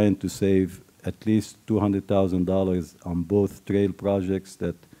trying to save at least $200,000 on both trail projects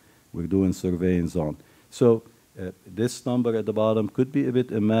that we're doing surveyings on. So this number at the bottom could be a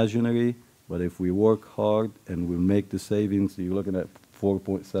bit imaginary, but if we work hard and we make the savings, you're looking at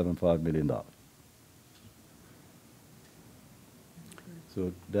 $4.75 million.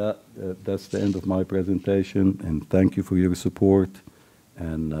 So that's the end of my presentation, and thank you for your support,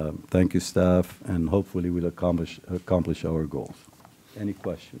 and thank you, staff, and hopefully we'll accomplish our goals. Any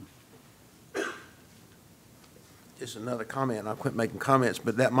questions? Just another comment, I'll quit making comments,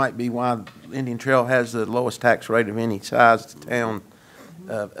 but that might be why Indian Trail has the lowest tax rate of any size town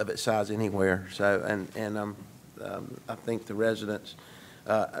of its size anywhere. So, I think the residents,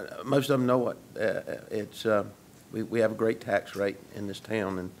 most of them know what, we have a great tax rate in this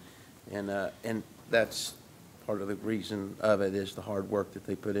town, and that's part of the reason of it is the hard work that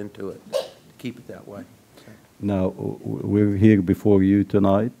they put into it to keep it that way. Now, we're here before you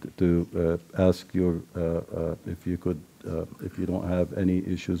tonight to ask your, if you could, if you don't have any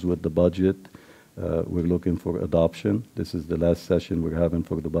issues with the budget, we're looking for adoption. This is the last session we're having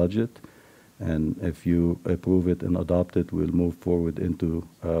for the budget. And if you approve it and adopt it, we'll move forward into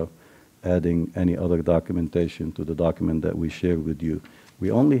adding any other documentation to the document that we shared with you.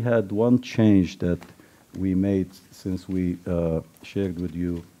 We only had one change that we made since we shared with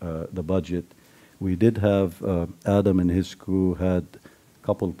you the budget. We did have Adam and his crew had a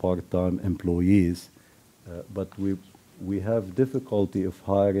couple part-time employees, but we have difficulty of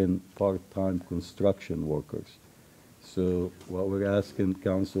hiring part-time construction workers. So what we're asking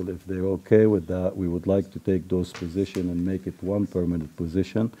council, if they're okay with that, we would like to take those positions and make it one permanent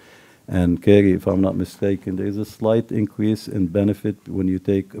position. And Kerry, if I'm not mistaken, there is a slight increase in benefit when you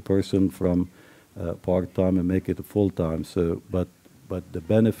take a person from part-time and make it a full-time. So, but the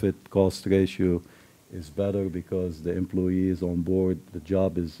benefit cost ratio is better because the employee is on board, the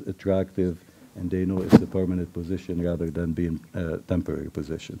job is attractive, and they know it's a permanent position rather than being a temporary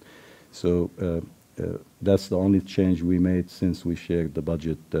position. So that's the only change we made since we shared the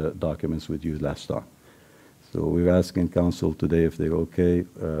budget documents with you last time. So we're asking council today if they're okay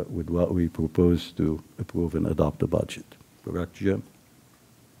with what we propose to approve and adopt the budget. Correct, Jim?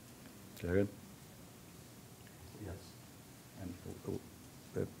 Karen?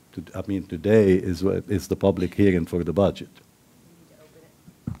 I mean, today is the public hearing for the budget.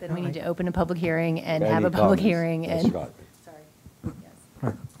 Then we need to open a public hearing and Any have a public comments? hearing That's and. right. Sorry.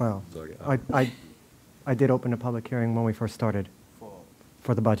 Yes. Well, Sorry. I did open a public hearing when we first started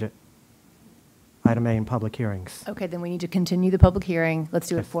for the budget. Item A in public hearings. Okay, then we need to continue the public hearing. Let's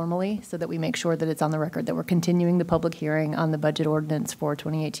do it formally so that we make sure that it's on the record that we're continuing the public hearing on the budget ordinance for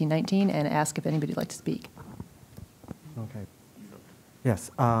 2018-19 and ask if anybody would like to speak. Okay.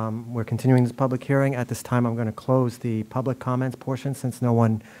 Yes, we're continuing this public hearing. At this time, I'm going to close the public comments portion since no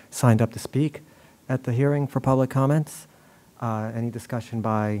one signed up to speak at the hearing for public comments. Any discussion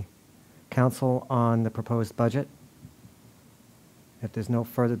by council on the proposed budget? If there's no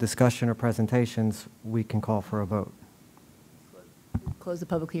further discussion or presentations, we can call for a vote. Close the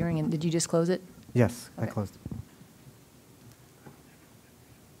public hearing, and did you just close it? Yes, I Okay. closed.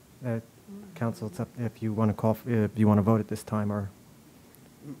 Council, it's up if you want to call, if you want to vote at this time or.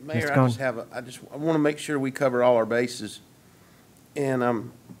 Mayor, Mr. I Cohen? just have I want to make sure we cover all our bases. And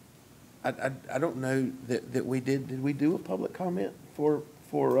I don't know that we did we do a public comment for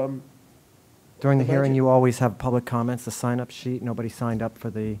During the the hearing, budget? you always have public comments, the sign-up sheet. Nobody signed up for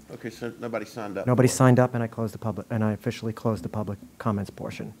the, okay, so nobody signed up. nobody for it. signed up, and I officially closed the public comments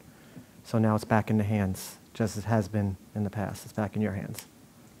portion. So now it's back in the hands, just as it has been in the past. It's back in your hands.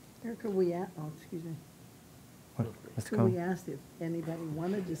 Erica, excuse me. What, Mr. Could Cohen? we ask if anybody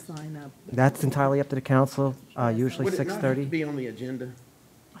wanted to sign up? That's entirely up to the council, usually Would it not have to 6:30. be on the agenda?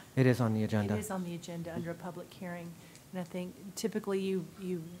 It is on the agenda. It is on the agenda under a public hearing. And I think typically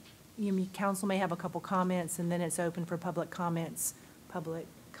council may have a couple comments, and then it's open for public comments,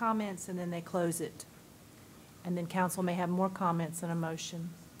 and then they close it. And then council may have more comments and a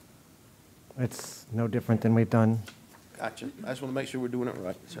motion. It's no different than we've done Gotcha. I just want to make sure we're doing it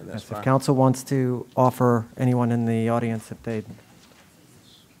right, so that's If fine. council wants to offer anyone in the audience, if they,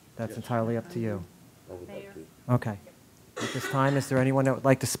 that's entirely up to you. Okay. At this time, is there anyone that would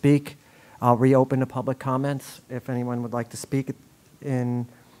like to speak? I'll reopen the public comments. If anyone would like to speak in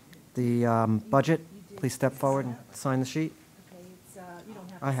the budget, please step forward and sign the sheet. You don't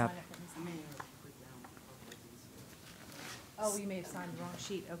have to I have. sign it. Oh, you may have signed the wrong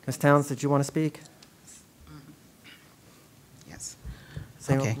sheet, okay. Ms. Towns, did you want to speak? Yes.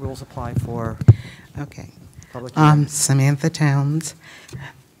 Same Okay. rules apply for Okay. public hearing. Samantha Towns.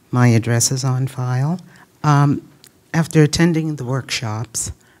 My address is on file. After attending the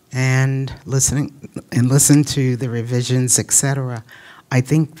workshops and listening to the revisions, et cetera, I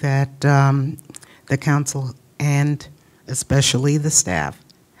think that the council and especially the staff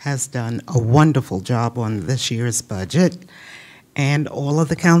has done a wonderful job on this year's budget, and all of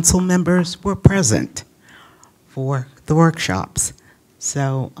the council members were present for the workshops.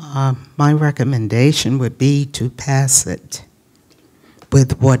 So my recommendation would be to pass it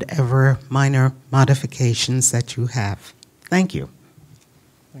with whatever minor modifications that you have. Thank you.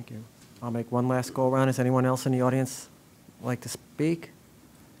 Thank you. I'll make one last go-around. Is anyone else in the audience like to speak?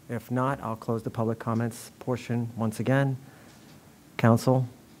 If not, I'll close the public comments portion once again. Council,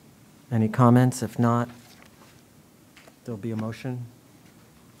 any comments? If not, there'll be a motion.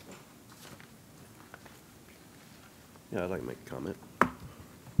 Yeah, I'd like to make a comment.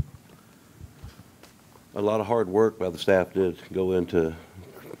 A lot of hard work by the staff did go into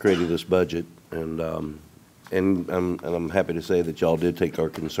creating this budget, and I'm happy to say that y'all did take our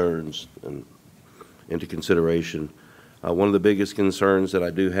concerns into consideration. One of the biggest concerns that I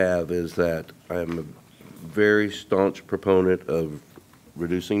do have is that I am a very staunch proponent of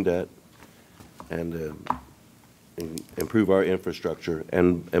reducing debt and improve our infrastructure,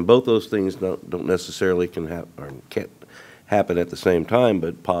 and both those things don't necessarily can't happen at the same time,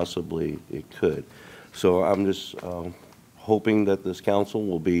 but possibly it could. So I'm just hoping that this council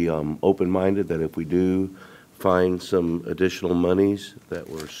will be open-minded, that if we do find some additional monies, that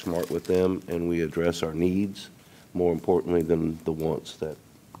we're smart with them and we address our needs, more importantly than the wants that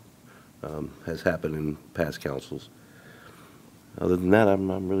has happened in past councils. Other than that, I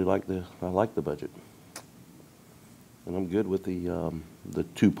like the budget. And I'm good with the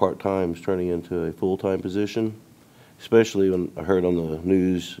 2 part-times turning into a full-time position. Especially when I heard on the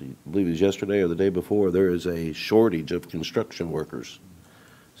news, I believe it was yesterday or the day before, there is a shortage of construction workers.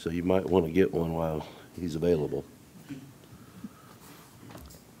 So you might want to get one while he's available.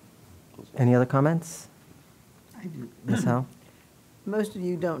 Any other comments? Ms. Howe? Most of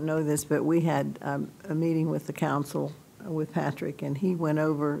you don't know this, but we had a meeting with the council with Patrick, and he went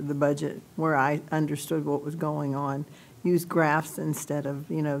over the budget where I understood what was going on, used graphs instead of,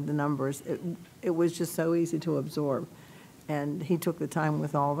 the numbers. It was just so easy to absorb. And he took the time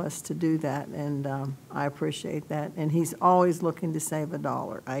with all of us to do that, and I appreciate that. And he's always looking to save a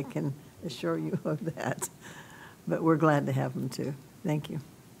dollar. I can assure you of that. But we're glad to have him, too. Thank you.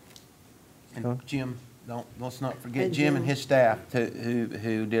 And Jim, let's not forget And Jim and Jim. his staff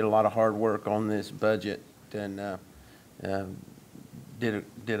who did a lot of hard work on this budget and did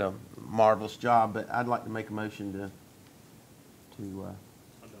a marvelous job. But I'd like to make a motion to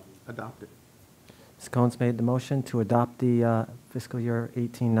adopt it. Ms. Cohen's made the motion to adopt the fiscal year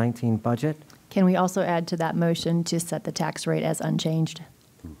 18-19 budget. Can we also add to that motion to set the tax rate as unchanged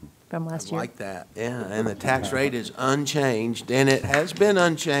from I last year? like that, yeah, and the tax rate is unchanged, and it has been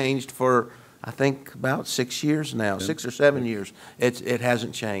unchanged for, I think, about 6 years now, 6 or 7 years. It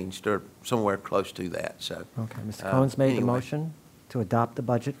hasn't changed, or somewhere close to that, so. Okay, Mr. Cohen's made the anyway. motion to adopt the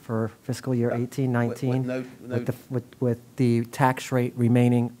budget for fiscal year 18-19 with with the tax rate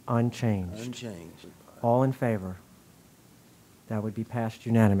remaining unchanged. Unchanged. All in favor? That would be passed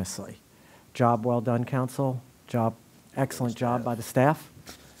unanimously. Job well done, council. Excellent job by the staff.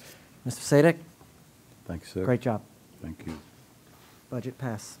 Mr. Sadik? Thanks, sir. Great job. Thank you. Budget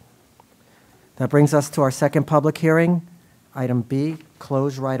pass. That brings us to our second public hearing, item B,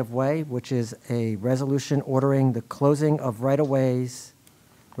 close right-of-way, which is a resolution ordering the closing of right-of-ways,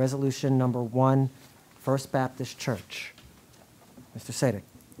 resolution number 1, First Baptist Church. Mr. Sadik?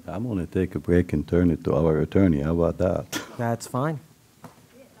 I'm going to take a break and turn it to our attorney. How about that? That's fine.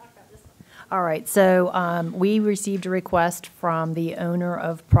 All right, so we received a request from the owner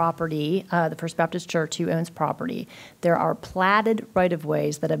of property, the First Baptist Church, who owns property. There are platted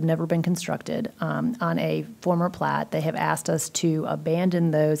right-of-ways that have never been constructed on a former plat. They have asked us to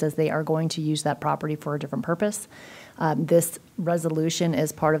abandon those as they are going to use that property for a different purpose. This resolution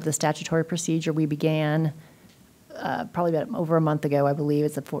is part of the statutory procedure we began probably about over a month ago, I believe.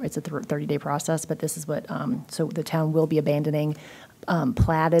 It's a 30-day process, but this is what, so the town will be abandoning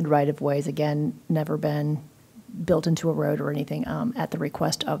platted right-of-ways, again, never been built into a road or anything, at the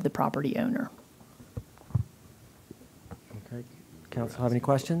request of the property owner. Okay. Council have any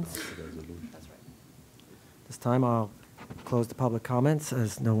questions? This time I'll close the public comments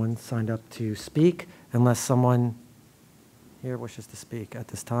as no one signed up to speak unless someone here wishes to speak at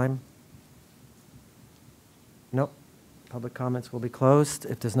this time. Nope. Public comments will be closed.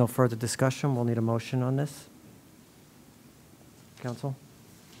 If there's no further discussion, we'll need a motion on this. Council?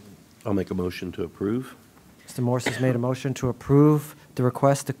 I'll make a motion to approve. Mr. Morse has made a motion to approve the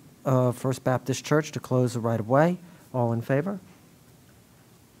request of First Baptist Church to close the right-of-way. All in favor?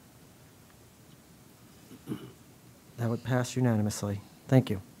 That would pass unanimously. Thank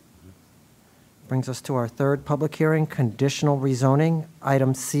you. Brings us to our third public hearing, conditional rezoning,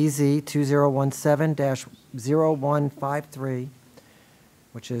 item CZ 2017-0153,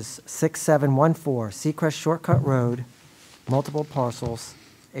 which is 6714 Seacrest Shortcut Road, multiple parcels,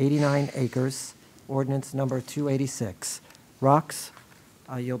 89 acres, ordinance number 286. Rox,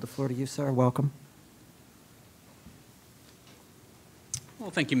 I yield the floor to you, sir. Welcome. Well,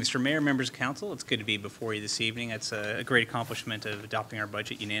 thank you, Mr. Mayor, members of council. It's good to be before you this evening. It's a great accomplishment of adopting our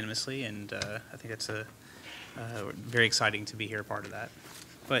budget unanimously, and I think it's very exciting to be here, part of that.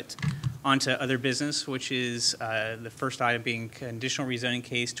 But on to other business, which is the first item being conditional rezoning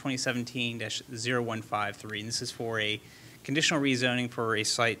case 2017-0153, and this is for a conditional rezoning for a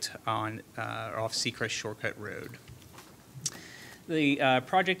site on off Seacrest Shortcut Road. The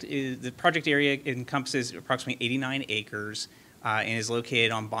project area encompasses approximately 89 acres. And is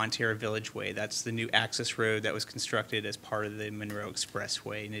located on Bonne Terre Village Way. That's the new access road that was constructed as part of the Monroe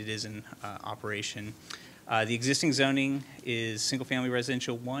Expressway, and it is in operation. The existing zoning is single-family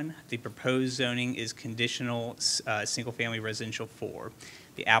residential 1. The proposed zoning is conditional single-family residential 4.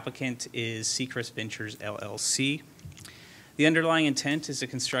 The applicant is Seacrest Ventures, LLC. The underlying intent is to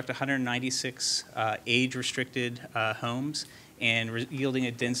construct 196 age-restricted homes and yielding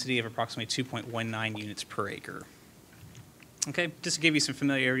a density of approximately 2.19 units per acre. Okay, just to give you some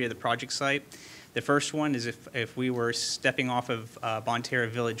familiarity of the project site, the first one is if we were stepping off of Bonne Terre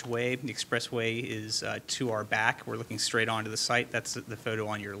Village Way, the expressway is to our back. We're looking straight onto the site. That's the photo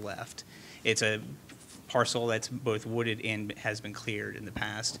on your left. It's a parcel that's both wooded and has been cleared in the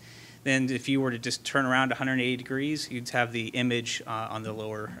past. Then if you were to just turn around 180 degrees, you'd have the image on the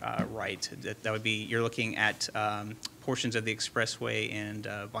lower right. That would be, you're looking at portions of the expressway and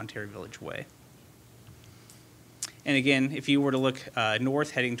Bonne Terre Village Way. And again, if you were to look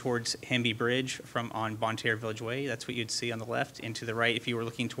north, heading towards Hemby Bridge on Bonne Terre Village Way, that's what you'd see on the left. And to the right, if you were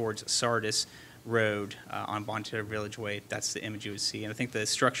looking towards Sardis Road on Bonne Terre Village Way, that's the image you would see. And I think the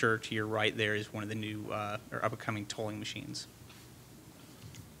structure to your right there is one of the new or upcoming tolling machines.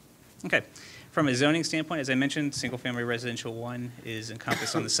 Okay. From a zoning standpoint, as I mentioned, single-family residential 1 is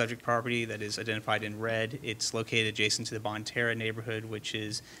encompassed on the subject property that is identified in red. It's located adjacent to the Bonne Terre neighborhood, which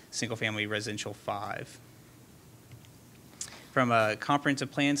is single-family residential 5. From a comprehensive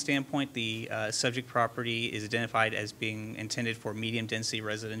plan standpoint, the subject property is identified as being intended for medium-density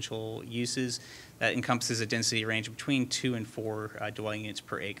residential uses. That encompasses a density range between 2 and 4 dwelling units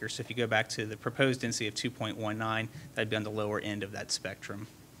per acre. So if you go back to the proposed density of 2.19, that'd be on the lower end of that spectrum.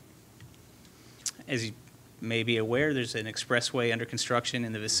 As you may be aware, there's an expressway under construction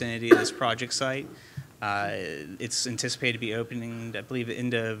in the vicinity of this project site. It's anticipated to be opening, I believe, at the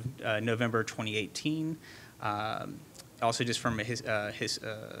end of November 2018. Also, just from a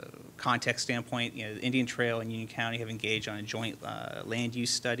context standpoint, you know, the Indian Trail and Union County have engaged on a joint land use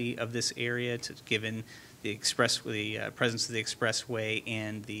study of this area, given the presence of the expressway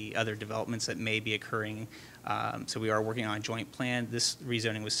and the other developments that may be occurring. So we are working on a joint plan. This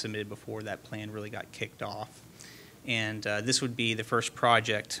rezoning was submitted before that plan really got kicked off. And this would be the first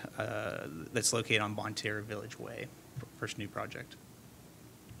project that's located on Bonne Terre Village Way, first new project.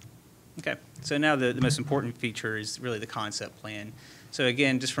 Okay, so now the most important feature is really the concept plan. So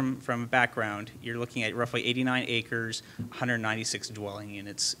again, just from background, you're looking at roughly 89 acres, 196 dwelling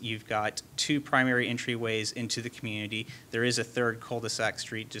units. You've got 2 primary entryways into the community. There is a third cul-de-sac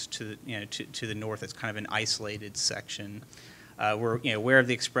street just to the north. It's kind of an isolated section. We're aware of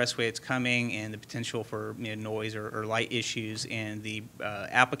the expressway it's coming and the potential for noise or light issues, and the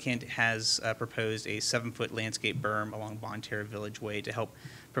applicant has proposed a 7-foot landscape berm along Bonne Terre Village Way to help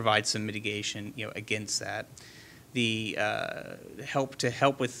provide some mitigation against that. The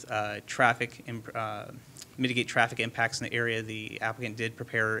help with traffic, mitigate traffic impacts in the area, the applicant did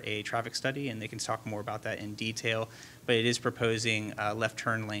prepare a traffic study, and they can talk more about that in detail. But it is proposing left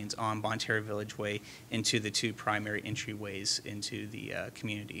turn lanes on Bonterra Village Way into the two primary entryways into the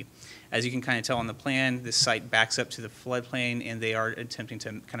community. As you can kind of tell on the plan, this site backs up to the floodplain, and they are attempting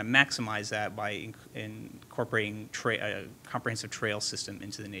to kind of maximize that by incorporating a comprehensive trail system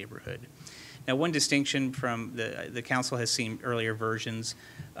into the neighborhood. Now, one distinction from the council has seen earlier versions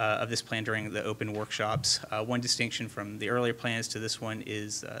of this plan during the open workshops. One distinction from the earlier plans to this one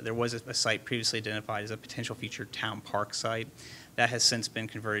is there was a site previously identified as a potential future town park site that has since been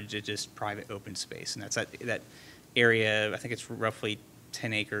converted to just private open space, and that's that area. I think it's roughly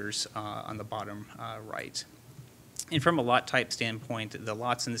 10 acres on the bottom right. And from a lot type standpoint, the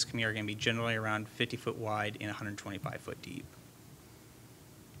lots in this community are going to be generally around 50-foot wide and 125-foot deep.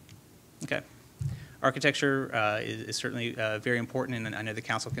 Okay. Architecture is certainly very important, and I know the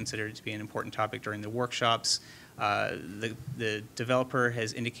council considered it to be an important topic during the workshops. The developer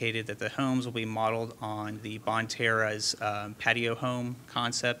has indicated that the homes will be modeled on the Bonterra's patio home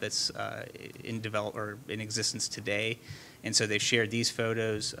concept that's in existence today. And so they've shared these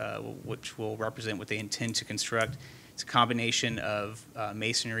photos, which will represent what they intend to construct. It's a combination of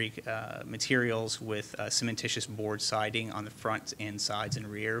masonry materials with cementitious board siding on the front and sides and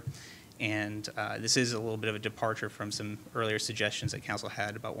rear. And this is a little bit of a departure from some earlier suggestions that council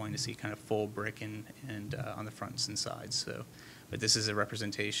had about wanting to see kind of full brick and on the fronts and sides. So, but this is a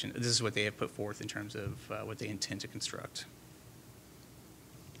representation. This is what they have put forth in terms of what they intend to construct.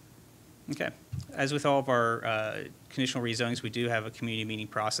 Okay. As with all of our conditional rezonings, we do have a community meeting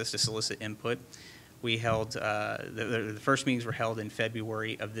process to solicit input. We held, the first meetings were held in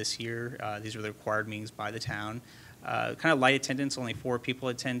February of this year. These were the required meetings by the town. Kind of light attendance, only 4 people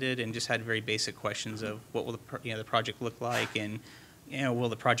attended, and just had very basic questions of what will the project look like, and will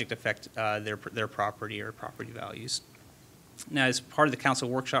the project affect their property or property values. Now, as part of the council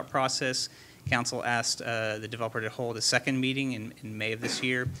workshop process, council asked the developer to hold a second meeting in May of this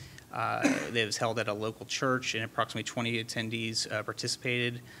year. It was held at a local church, and approximately 20 attendees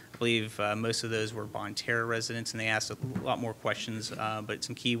participated. I believe most of those were Bonterra residents, and they asked a lot more questions, but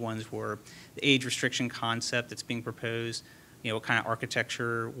some key ones were the age restriction concept that's being proposed, what kind of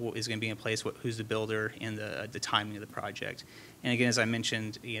architecture is going to be in place, who's the builder, and the timing of the project. And again, as I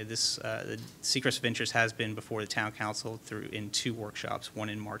mentioned, this the Seacrest of Interest has been before the town council in 2 workshops, one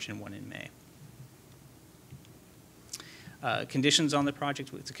in March and one in May. Conditions on the project,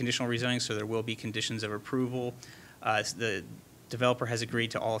 it's a conditional rezoning, so there will be conditions of approval. The developer has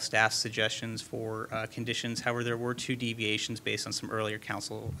agreed to all staff suggestions for conditions. However, there were 2 deviations based on some earlier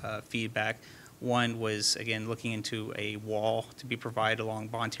council feedback. One was, again, looking into a wall to be provided along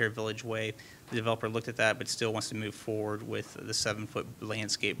Bonterra Village Way. The developer looked at that, but still wants to move forward with the 7-foot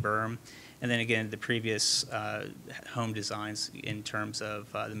landscape berm. And then again, the previous home designs in terms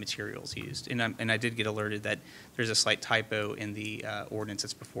of the materials used. And I did get alerted that there's a slight typo in the ordinance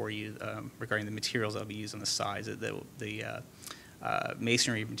that's before you regarding the materials that will be used on the sides. The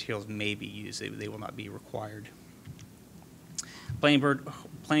masonry materials may be used. They will not be required.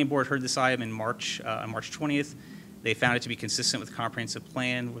 Planning Board heard this item in March, on March 20th. They found it to be consistent with the comprehensive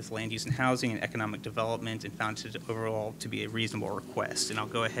plan with land use and housing and economic development, and found it overall to be a reasonable request. And I'll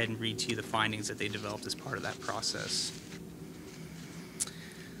go ahead and read to you the findings that they developed as part of that process.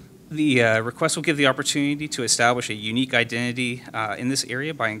 The request will give the opportunity to establish a unique identity in this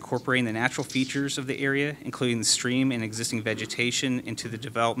area by incorporating the natural features of the area, including the stream and existing vegetation, into the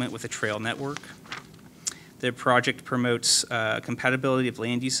development with a trail network. The project promotes compatibility of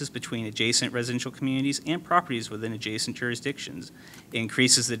land uses between adjacent residential communities and properties within adjacent jurisdictions. It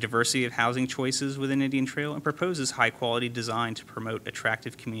increases the diversity of housing choices within Indian Trail and proposes high-quality design to promote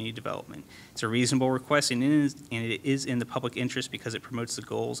attractive community development. It's a reasonable request, and it is in the public interest because it promotes the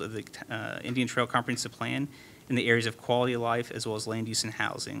goals of the Indian Trail Comprehensive Plan in the areas of quality of life as well as land use and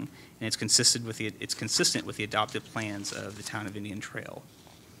housing, and it's consistent with the adopted plans of the town of Indian Trail.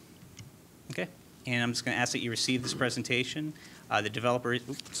 Okay. And I'm just going to ask that you receive this presentation. The developer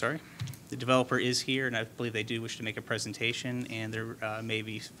is here, and I believe they do wish to make a presentation, and there may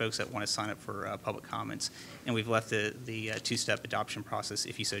be folks that want to sign up for public comments. And we've left the 2-step adoption process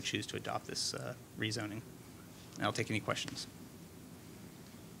if you so choose to adopt this rezoning. And I'll take any questions.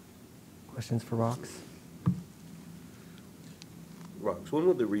 Questions for Rox? Rox, when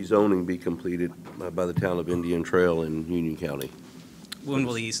will the rezoning be completed by the town of Indian Trail in Union County? When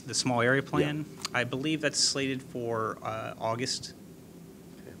will the small area plan? Yeah. I believe that's slated for August.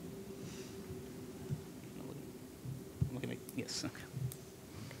 Okay. Yes. Okay.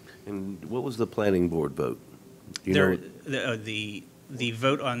 And what was the planning board vote? You know, The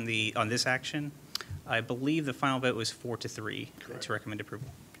vote on this action, I believe the final vote was 4-3 to recommend approval.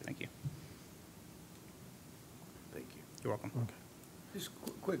 Thank you. Thank you. You're welcome. Just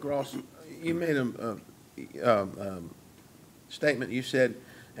quick, Ross, you made a statement, you said,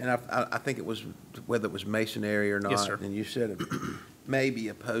 and I think it was, whether it was masonry or not. Yes, sir. And you said it may be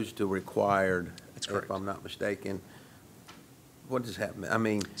opposed to required, That's correct. if I'm not mistaken. What does that mean? I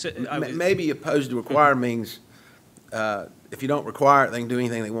mean, So, I was- maybe opposed to require means, if you don't require it, they can do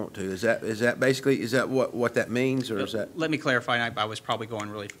anything they want to. Is that basically, is that what that means, or is that? Let me clarify, and I was probably going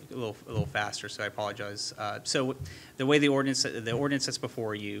really a little faster, so I apologize. So the way the ordinance that's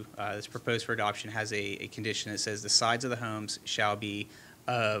before you, that's proposed for adoption, has a condition that says the sides of the homes shall be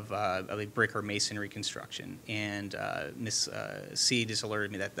of a brick or masonry construction. And Ms. C just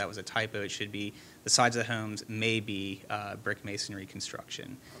alerted me that that was a typo. It should be the sides of the homes may be brick masonry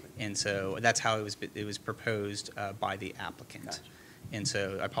construction. And so that's how it was proposed by the applicant. Gotcha. And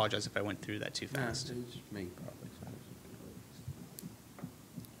so I apologize if I went through that too fast. It's me, probably.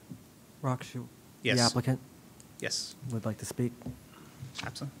 Rox, the Yes. applicant Yes, would like to speak.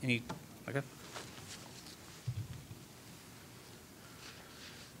 absolutely. Okay.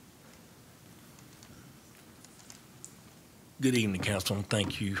 Good evening, Council, and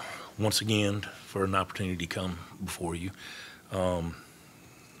thank you once again for an opportunity to come before you.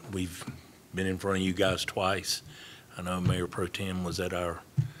 We've been in front of you guys twice. I know Mayor Pro Tem was at our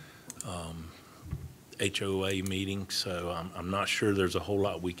HOA meeting, so I'm not sure there's a whole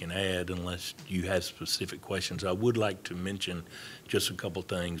lot we can add unless you have specific questions. I would like to mention just a couple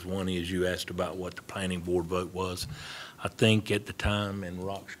things. One is you asked about what the planning board vote was. I think at the time, and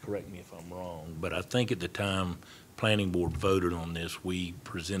Rox, correct me if I'm wrong, but I think at the time planning board voted on this, we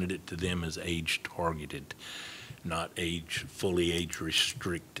presented it to them as age targeted, not fully age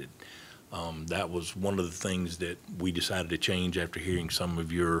restricted. That was one of the things that we decided to change after hearing some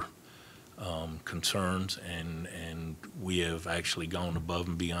of your concerns, and we have actually gone above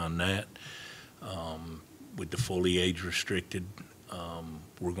and beyond that. With the fully age restricted,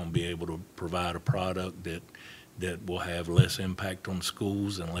 we're going to be able to provide a product that will have less impact on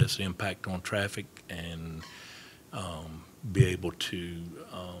schools and less impact on traffic, and be able to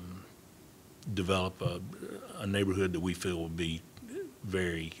develop a neighborhood that we feel will be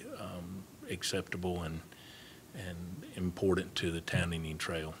very acceptable and important to the Town Indian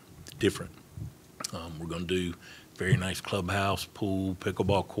Trail. Different. We're going to do very nice clubhouse, pool,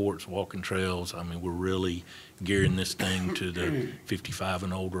 pickleball courts, walking trails. I mean, we're really gearing this thing to the 55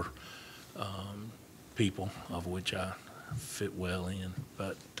 and older people, of which I fit well in.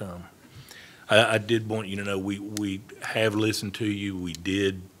 But I did want you to know we have listened to you. We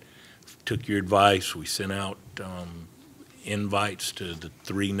took your advice. We sent out invites to the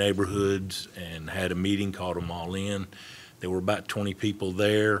 3 neighborhoods and had a meeting, called them all in. There were about 20 people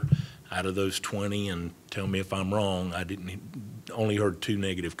there. Out of those 20, and tell me if I'm wrong, I only heard 2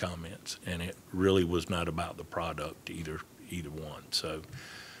 negative comments, and it really was not about the product, either one. So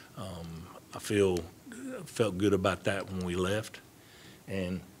I felt good about that when we left.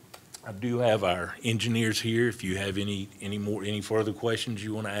 And I do have our engineers here. If you have any further questions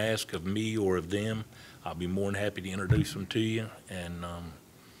you want to ask of me or of them, I'll be more than happy to introduce them to you, and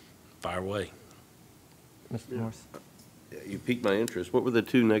fire away. Mr. Morse? You piqued my interest. What were the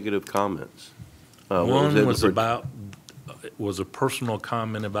 2 negative comments? One was a personal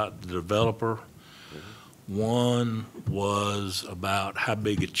comment about the developer. One was about how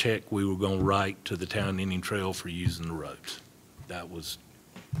big a check we were going to write to the Town Indian Trail for using the roads. That was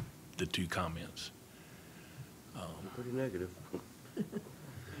the 2 comments. Pretty negative.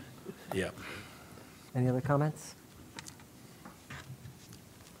 Yeah. Any other comments?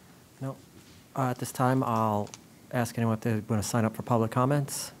 No. At this time, I'll ask anyone if they want to sign up for public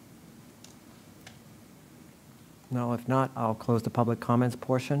comments. No, if not, I'll close the public comments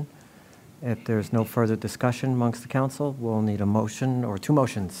portion. If there's no further discussion amongst the council, we'll need a motion or 2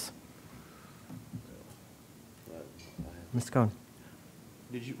 motions. Mr. Cohen?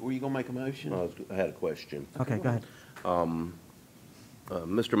 Were you going to make a motion? I had a question. Okay, go ahead.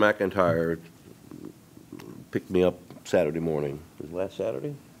 Mr. McIntyre picked me up Saturday morning. Was it last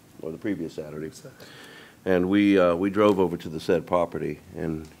Saturday or the previous Saturday? And we drove over to the said property,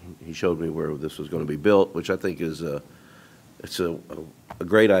 and he showed me where this was going to be built, which I think is it's a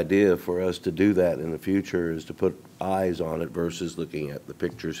great idea for us to do that in the future, is to put eyes on it versus looking at the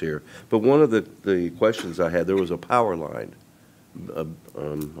pictures here. But one of the questions I had, there was a power line, a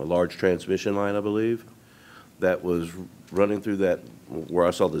large transmission line, I believe, that was running through that where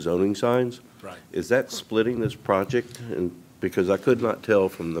I saw the zoning signs. Right. Is that splitting this project? And because I could not tell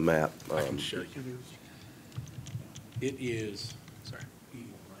from the map. I can show you. It is, sorry, right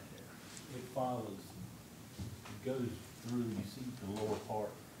there. It follows, it goes through, you see the lower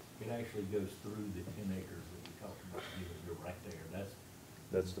part, it actually goes through the 10 acres that we talked about. You're right there.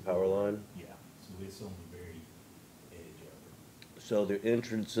 That's the power line? Yeah, so it's on the very edge of it. So the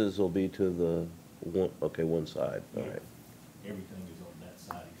entrances will be to the one side, all right. Everything is on that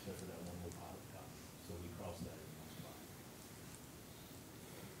side except for that one little pilot top. So we cross that in one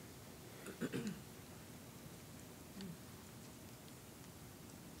spot.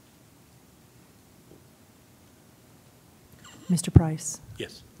 Mr. Price?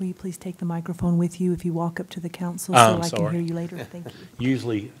 Yes. Will you please take the microphone with you if you walk up to the council I'm so I can sorry. hear you later? Thank you.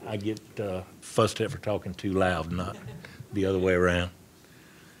 Usually I get fussed at for talking too loud, not the other way around.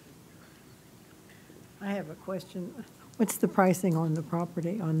 I have a question. What's the pricing on the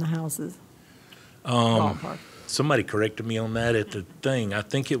property, on the houses? Um, Ballpark. Somebody corrected me on that at the thing. I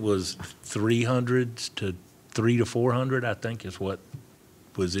think it was 300 to 300 to 400, I think is what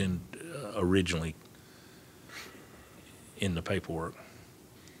was in originally in the paperwork.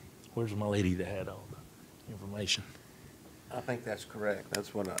 Where's my lady that had all the information? I think that's correct.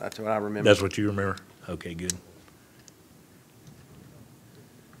 That's what I remember. That's what you remember? Okay, good.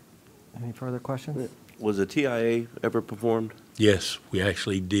 Any further questions? Was a TIA ever performed? Yes, we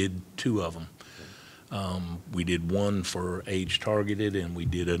actually did 2 of them. We did one for age targeted, and we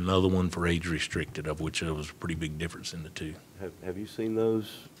did another one for age restricted, of which there was a pretty big difference in the 2. Have you seen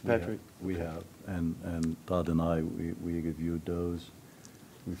those, Patrick? We have, and Todd and I, we reviewed those.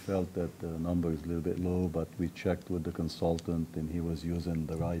 We felt that the number is a little bit low, but we checked with the consultant, and he was using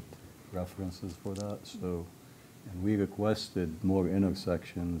the right references for that, so, and we requested more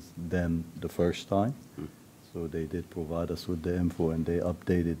intersections than the first time. So they did provide us with the info, and they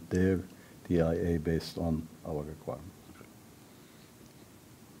updated their TIA based on our requirements.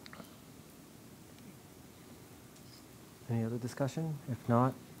 Any other discussion? If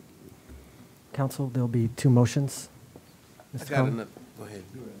not, council, there'll be 2 motions. Mr. Cohen? Go ahead.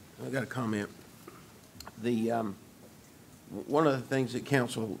 I got a comment. One of the things that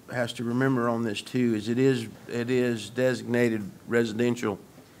council has to remember on this too is it is designated residential,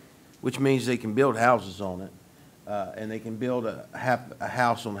 which means they can build houses on it, and they can build a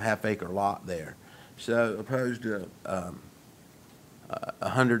house on a half-acre lot there. So opposed to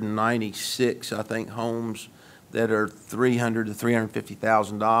 196, I think, homes that are $300,000 to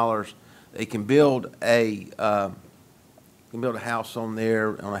 $350,000, they can build a house on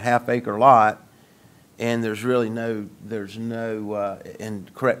there on a half-acre lot, and there's really no,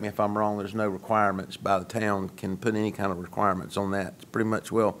 and correct me if I'm wrong, there's no requirements by the town can put any kind of requirements on that. It's pretty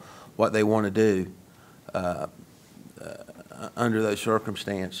much, well, what they want to do under those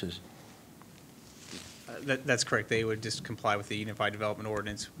circumstances. That's correct. They would just comply with the Unified Development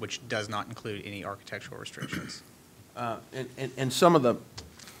Ordinance, which does not include any architectural restrictions. And some of the,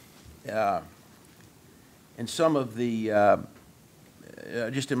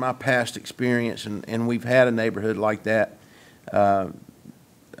 just in my past experience, and we've had a neighborhood like that a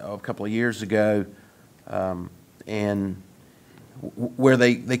couple of years ago, and where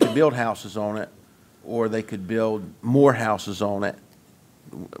they could build houses on it, or they could build more houses on it.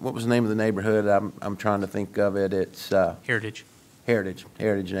 What was the name of the neighborhood? I'm trying to think of it. It's Heritage.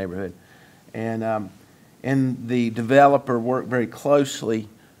 Heritage neighborhood, and the developer worked very closely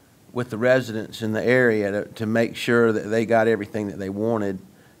with the residents in the area to make sure that they got everything that they wanted,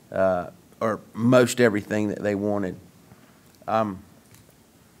 or most everything that they wanted. I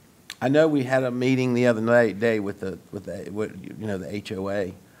know we had a meeting the other day with the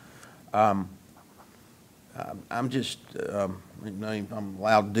HOA. I'm just, I don't know if I'm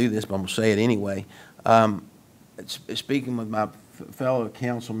allowed to do this, but I'm gonna say it anyway. Speaking with my fellow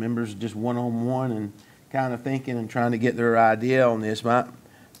council members, just one-on-one, and kind of thinking and trying to get their idea on this.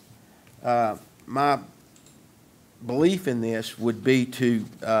 My belief in this would be to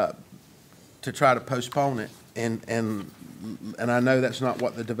try to postpone it, and I know that's not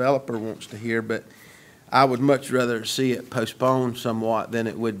what the developer wants to hear, but I would much rather see it postponed somewhat than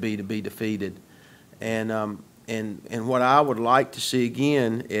it would be to be defeated. And what I would like to see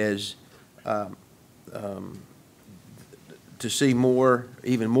again is to see more,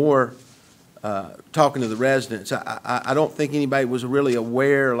 even more, talking to the residents. I don't think anybody was really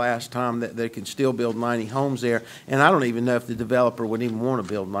aware last time that they can still build 90 homes there, and I don't even know if the developer would even want to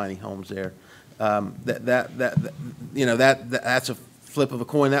build 90 homes there. That's a flip of a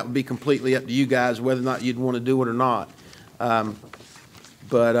coin. That would be completely up to you guys whether or not you'd want to do it or not. And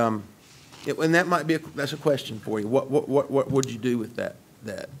that might be that's a question for you. What would you do with that?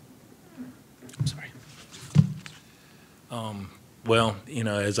 I'm sorry. Well,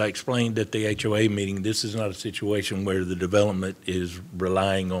 as I explained at the HOA meeting, this is not a situation where the development is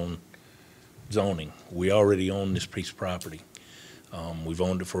relying on zoning. We already own this piece of property. We've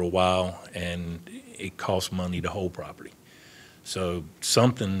owned it for a while, and it costs money to hold property. So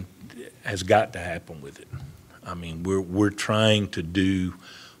something has got to happen with it. I mean, we're trying to do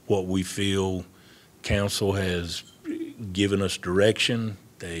what we feel council has given us direction.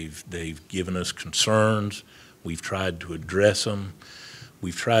 They've given us concerns. We've tried to address them.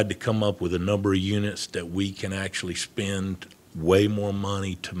 We've tried to come up with a number of units that we can actually spend way more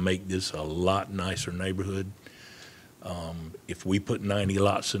money to make this a lot nicer neighborhood. If we put 90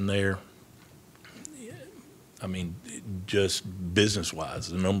 lots in there, I mean, just business-wise,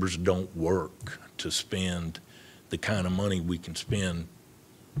 the numbers don't work to spend the kind of money we can spend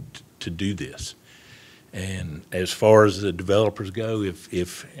to do this. And as far as the developers go,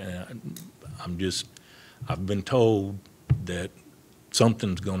 I've been told that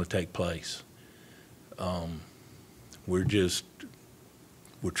something's going to take place. We're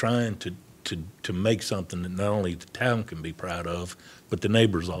trying to make something that not only the town can be proud of, but the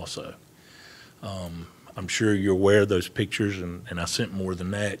neighbors also. I'm sure you're aware of those pictures, and I sent more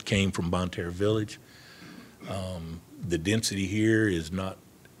than that, came from Bonterra Village. The density here is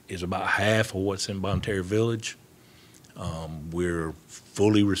about half of what's in Bonterra Village. We're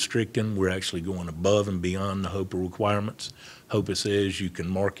fully restricting. We're actually going above and beyond the HOPA requirements. HOPA says you can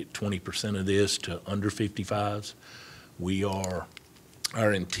market 20% of this to under 55s.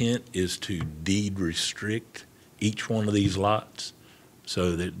 Our intent is to deed restrict each one of these lots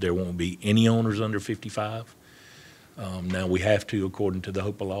so that there won't be any owners under 55. Now we have to, according to the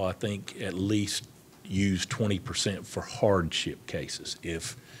HOPA law, I think at least use 20% for hardship cases.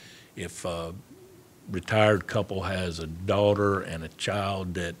 If a retired couple has a daughter and a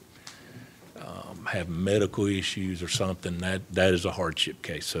child that have medical issues or something, that is a hardship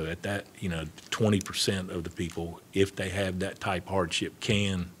case. So at that, 20% of the people, if they have that type hardship,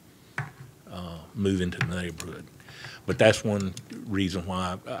 can move into the neighborhood. But that's one reason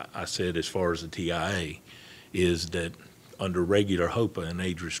why I said, as far as the TIA, is that under regular HOPA and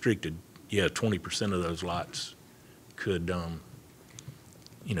age restricted, 20% of those lots could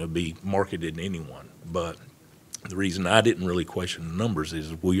be marketed to anyone. But the reason I didn't really question the numbers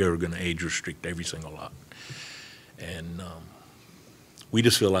is we are going to age restrict every single lot. And we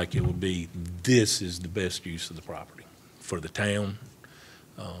just feel like it would be, this is the best use of the property for the town,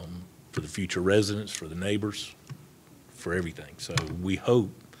 for the future residents, for the neighbors, for everything. So we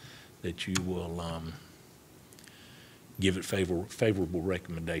hope that you will give it favorable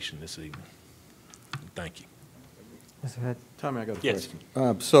recommendation this evening. Thank you. Mr. Head. Tommy, I got a Yes. question.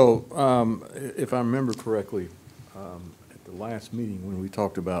 If I remember correctly, at the last meeting when we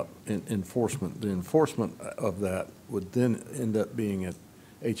talked about enforcement, the enforcement of that would then end up being at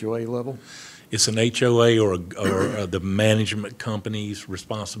HOA level? It's an HOA or the management company's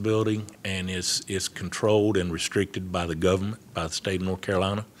responsibility, and it's controlled and restricted by the government, by the state of North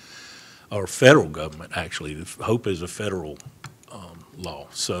Carolina, or federal government, actually. The HOPA is a federal law.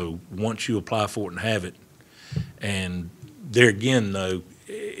 So once you apply for it and have it, and there again, though,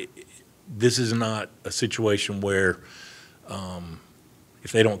 this is not a situation where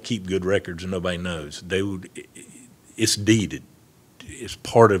if they don't keep good records and nobody knows, it's deeded. It's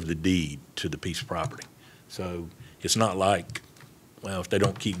part of the deed to the piece of property. So it's not like, well, if they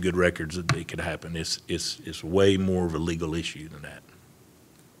don't keep good records, it could happen. It's way more of a legal issue than that.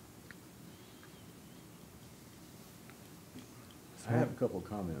 I have a couple of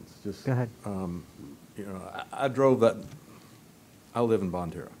comments. Just, Go ahead. I drove that. I live in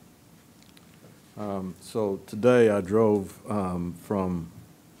Bonterra. So today I drove from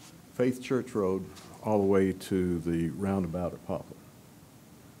Faith Church Road all the way to the roundabout at Poplar.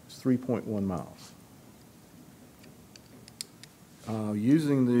 It's 3.1 miles.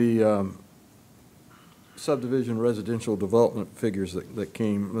 Using the subdivision residential development figures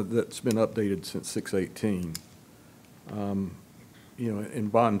that's been updated since 6/18. In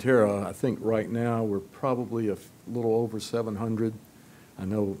Bonterra, I think right now we're probably a little over 700. I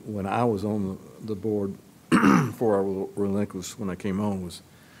know when I was on the board for our relinquish, when I came on, was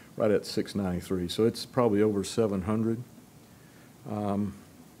right at 693. So it's probably over 700.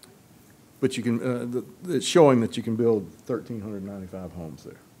 But you can, it's showing that you can build 1,395 homes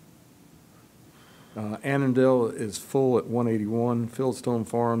there. Annandale is full at 181. Fieldstone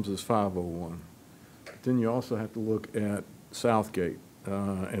Farms is 501. Then you also have to look at Southgate,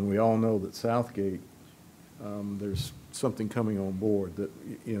 and we all know that Southgate, there's something coming on board that,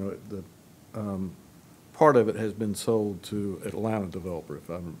 part of it has been sold to Atlanta developer, if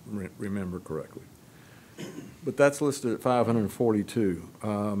I remember correctly. But that's listed at 542.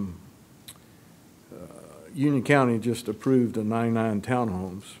 Union County just approved a 99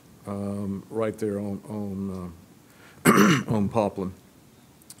 townhomes right there on on Poplin.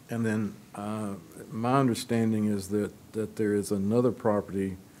 And then my understanding is that there is another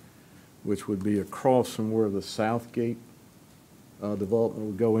property which would be across from where the Southgate development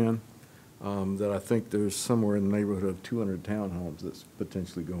would go in, that I think there's somewhere in the neighborhood of 200 townhomes that's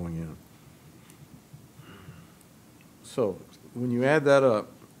potentially going in. So when you add that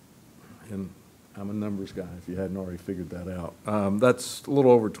up, and I'm a numbers guy if you hadn't already figured that out, that's a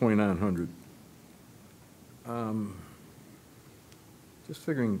little over 2,900. Just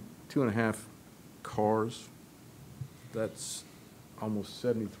figuring 2.5 cars, that's almost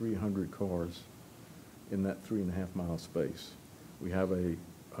 7,300 cars in that 3.5 mile space. We have a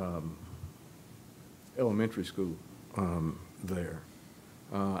elementary school there.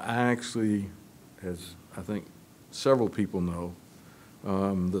 I actually, as I think several people know,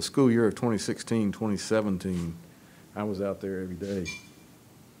 the school year of 2016, 2017, I was out there every day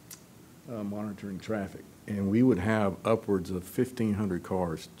monitoring traffic. And we would have upwards of 1,500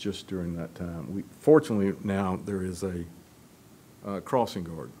 cars just during that time. Fortunately, now there is a crossing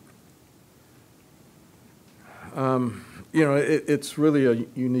guard. You know, it's really a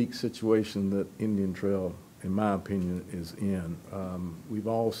unique situation that Indian Trail, in my opinion, is in. We've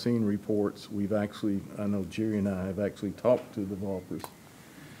all seen reports. We've actually, I know Jerry and I have actually talked to developers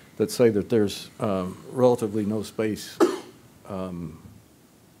that say that there's relatively no space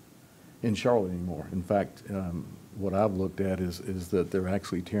in Charlotte anymore. In fact, what I've looked at is that they're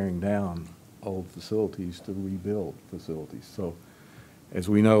actually tearing down old facilities to rebuild facilities. So as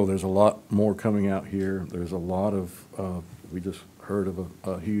we know, there's a lot more coming out here. There's a lot of, we just heard of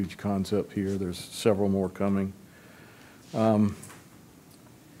a huge concept here. There's several more coming. You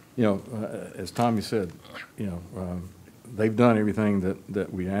know, as Tommy said, you know, they've done everything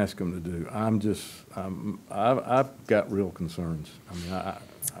that we asked them to do. I've got real concerns. I mean,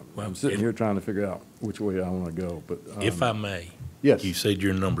 I'm sitting here trying to figure out which way I want to go, but. If I may. Yes. You said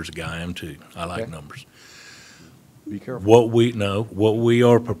you're a numbers guy, I am too. I like Okay. numbers. Be careful. What we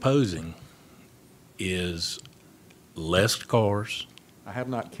are proposing is less cars. I have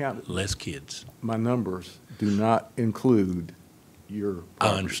not counted. Less kids. My numbers do not include your I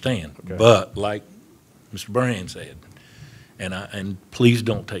property. understand, Okay. but like Mr. Brand said, and please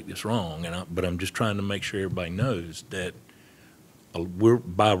don't take this wrong, but I'm just trying to make sure everybody knows that we're,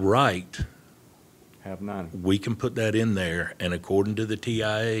 by right, Have 9. we can put that in there, and according to the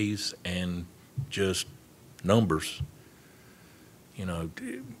TIAs and just numbers, you know,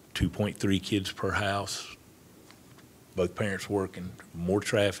 2.3 kids per house, both parents working, more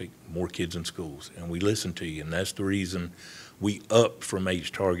traffic, more kids in schools, and we listen to you, and that's the reason we upped from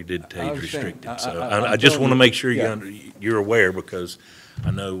age targeted to I age understand. restricted. So I'm I just telling want to you- make sure yeah. you're aware, because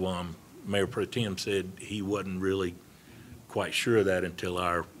I know Mayor Pro Tem said he wasn't really quite sure of that until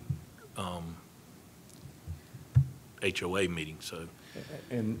our HOA meeting, so.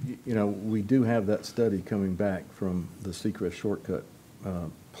 And, you know, we do have that study coming back from the Seacrest Shortcut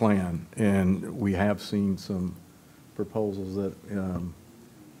plan, and we have seen some proposals that,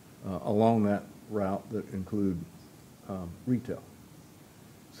 along that route that include retail.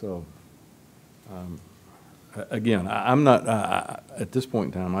 So, again, I'm not, at this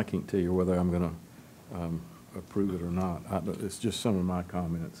point in time, I can't tell you whether I'm going to approve it or not. It's just some of my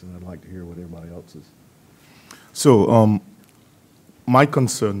comments, and I'd like to hear what everybody else's. So, my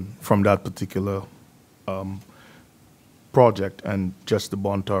concern from that particular project and just the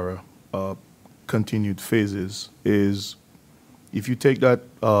Bonterra continued phases is, if you take that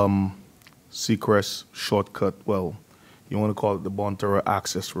Seacrest shortcut, well, you want to call it the Bonterra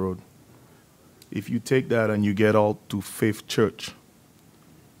access road. If you take that and you get out to Faith Church,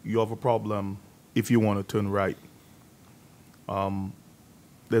 you have a problem if you want to turn right.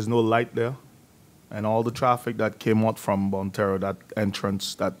 There's no light there, and all the traffic that came out from Bonterra, that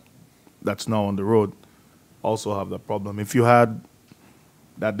entrance that's now on the road, also have that problem. If you had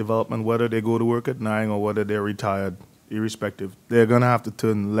that development, whether they go to work at 9 or whether they're retired, irrespective, they're going to have to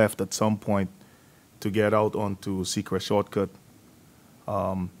turn left at some point to get out onto Seacrest Shortcut,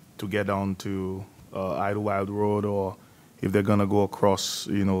 to get down to Idlewild Road, or if they're going to go across,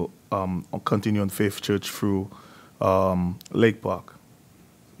 you know, continue on Faith Church through Lake Park.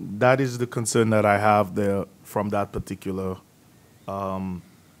 That is the concern that I have there from that particular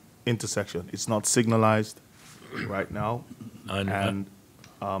intersection. It's not signalized right now. And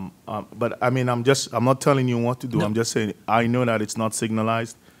but I mean, I'm not telling you what to do. No. I'm just saying I know that it's not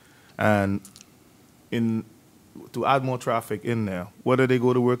signalized, and to add more traffic in there, whether they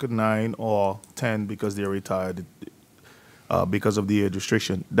go to work at 9 or 10 because they're retired, because of the age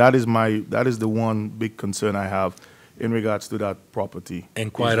restriction. That is the one big concern I have in regards to that property.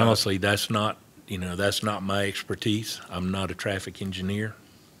 And quite honestly, that's not my expertise. I'm not a traffic engineer.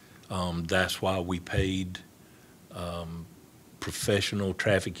 That's why we paid professional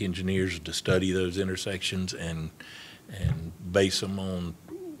traffic engineers to study those intersections and base them on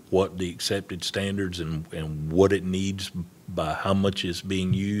what the accepted standards and what it needs by how much is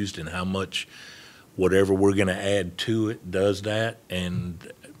being used and how much whatever we're going to add to it does that.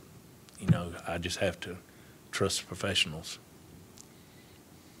 And, I just have to trust the professionals.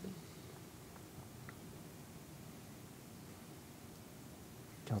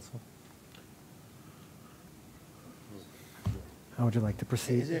 Council? How would you like to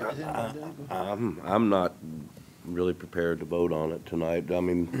proceed? I'm not really prepared to vote on it tonight. I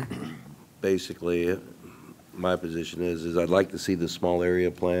mean, basically, my position is I'd like to see the small area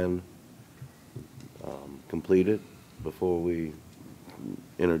plan completed before we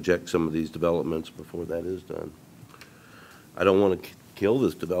interject some of these developments before that is done. I don't want to kill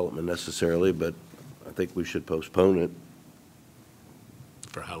this development necessarily, but I think we should postpone it.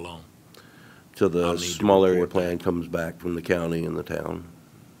 For how long? Till the small area plan comes back from the county and the town.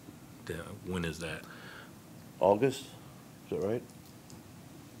 When is that? August, is that right?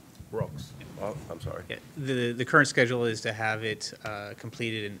 Brooks. Oh, I'm sorry. Yeah, the current schedule is to have it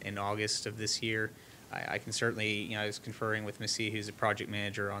completed in August of this year. I can certainly, I was conferring with Ms. C, who's the project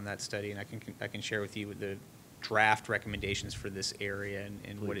manager on that study, and I can share with you the draft recommendations for this area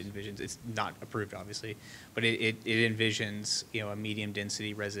and what it envisions. It's not approved, obviously, but it envisions, a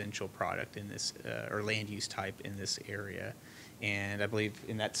medium-density residential product in this, or land use type in this area. And I believe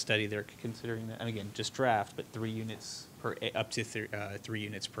in that study, they're considering that, and again, just draft, but 3 units per, up to 3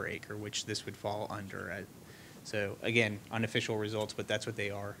 units per acre, which this would fall under. So again, unofficial results, but that's what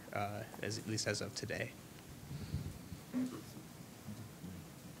they are, at least as of today.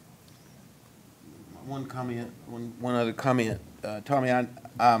 One comment, one other comment. Tommy,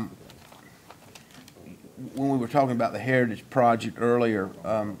 when we were talking about the Heritage Project earlier,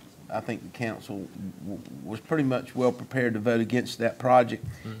 I think the council was pretty much well prepared to vote against that project.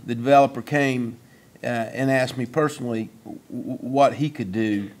 Mm-hmm. The developer came and asked me personally what he could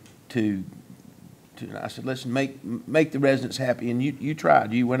do to I said, listen, make the residents happy, and you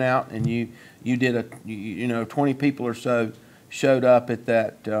tried. You went out and you did 20 people or so showed up at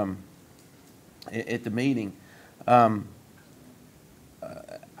that at the meeting. I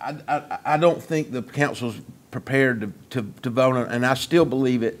don't think the council's prepared to vote on, and I still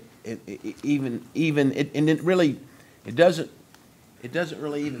believe it. And it doesn't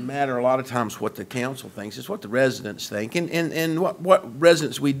really even matter a lot of times what the council thinks. It's what the residents think, and what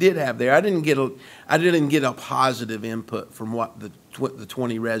residents we did have there. I didn't get a positive input from what the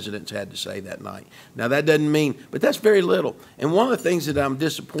 20 residents had to say that night. Now that doesn't mean, but that's very little. And one of the things that I'm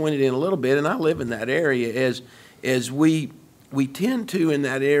disappointed in a little bit, and I live in that area, is we tend to in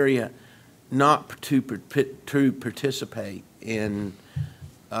that area not to participate in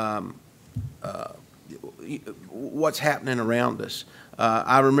what's happening around us.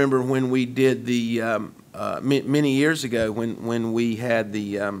 I remember when we did the many years ago when we had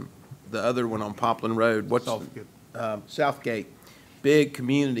the other one on Poplar Road. What's Southgate. Southgate, big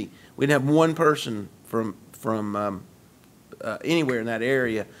community. We didn't have one person from anywhere in that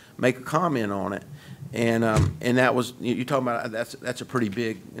area make a comment on it, and that was, you're talking about, that's a pretty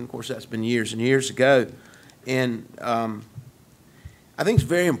big. And of course that's been years and years ago, and I think it's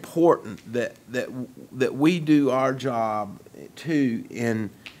very important that we do our job too in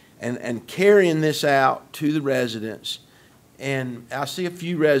carrying this out to the residents. And I see a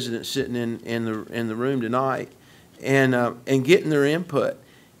few residents sitting in the room tonight, and getting their input.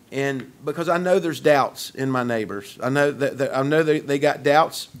 And because I know there's doubts in my neighbors, I know that they got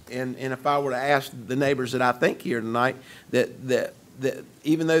doubts. And if I were to ask the neighbors that I think here tonight, that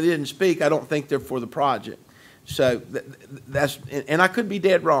even though they didn't speak, I don't think they're for the project. So that's, and I could be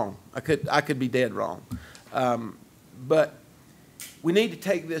dead wrong. I could be dead wrong. But we need to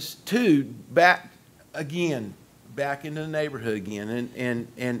take this back into the neighborhood again,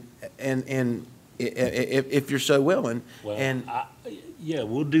 and if you're so willing. Well, yeah,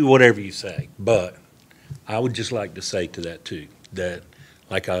 we'll do whatever you say. But I would just like to say to that too, that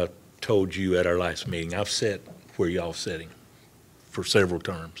like I told you at our last meeting, I've sat where y'all sitting for several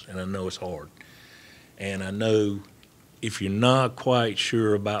terms, and I know it's hard. And I know if you're not quite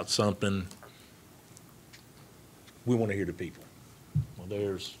sure about something, we want to hear the people. Well,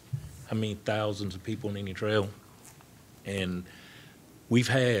 there's how many thousands of people in Indian Trail? And we've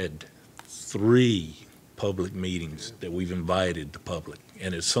had 3 public meetings that we've invited the public.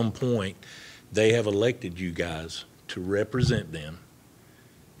 And at some point, they have elected you guys to represent them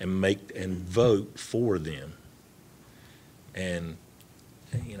and vote for them. And,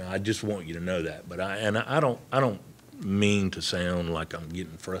 you know, I just want you to know that. But I don't mean to sound like I'm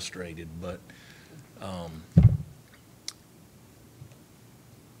getting frustrated, but I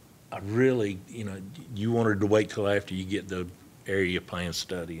really, you know, you wanted to wait till after you get the area plan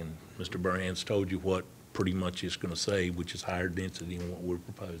study, and Mr. Burhan's told you what pretty much it's going to say, which is higher density than what we're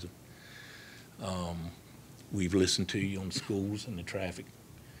proposing. We've listened to you on the schools and the traffic.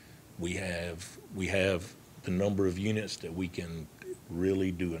 We have the number of units that we can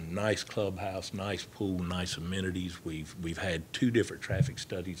really do a nice clubhouse, nice pool, nice amenities. We've had 2 different traffic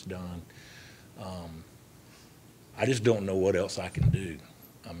studies done. I just don't know what else I can do.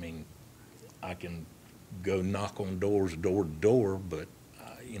 I mean, I can go knock on doors door to door, but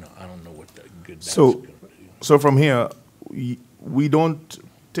you know, I don't know what the good that's So, going to do. so from here, we don't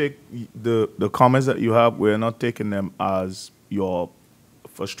take the comments that you have, we're not taking them as you're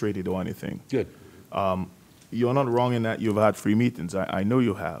frustrated or anything. Good. You're not wrong in that you've had free meetings. I know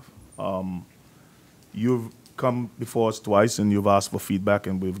you have. You've come before us twice and you've asked for feedback,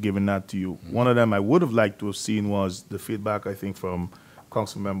 and we've given that to you. One of them I would have liked to have seen was the feedback, I think, from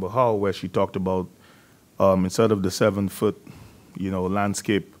Councilmember Howell, where she talked about instead of the 7-foot, you know,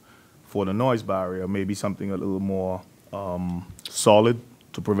 landscape for the noise barrier, maybe something a little more solid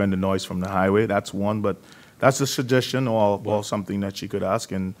to prevent the noise from the highway. That's one, but that's a suggestion or something that she could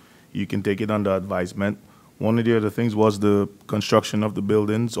ask, and you can take it under advisement. One of the other things was the construction of the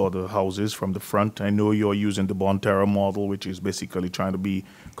buildings or the houses from the front. I know you're using the Bonterra model, which is basically trying to be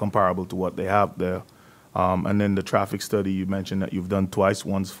comparable to what they have there. And then the traffic study you mentioned that you've done twice,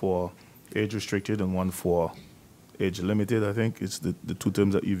 one's for age restricted and one for age limited, I think. It's the 2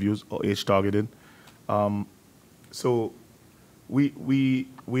 terms that you've used, or age targeted. So we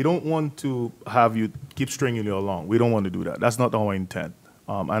don't want to have you keep stringing you along. We don't want to do that. That's not our intent.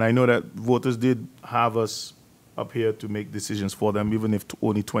 And I know that voters did have us up here to make decisions for them, even if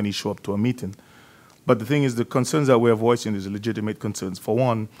only 20 show up to a meeting. But the thing is, the concerns that we're voicing is legitimate concerns. For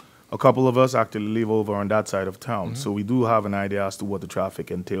one, a couple of us actually live over on that side of town, so we do have an idea as to what the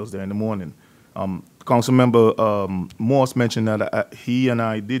traffic entails there in the morning. Councilmember Morse mentioned that he and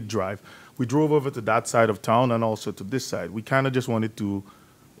I did drive. We drove over to that side of town and also to this side. We kind of just wanted to,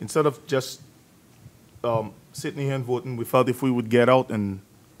 instead of just sitting here and voting, we felt if we would get out, and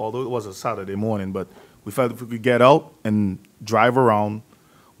although it was a Saturday morning, but we felt if we could get out and drive around,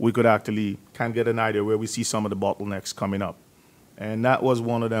 we could actually kind of get an idea where we see some of the bottlenecks coming up. And that was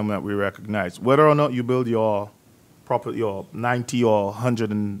one of them that we recognized. Whether or not you build your 90 or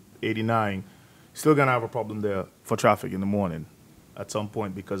 189, still gonna have a problem there for traffic in the morning at some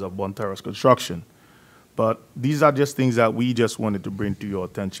point because of Bonterra's construction. But these are just things that we just wanted to bring to your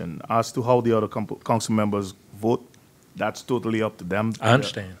attention. As to how the other council members vote, that's totally up to them. I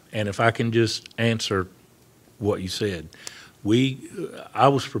understand. And if I can just answer what you said, I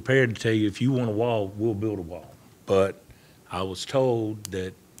was prepared to tell you, if you want a wall, we'll build a wall. But I was told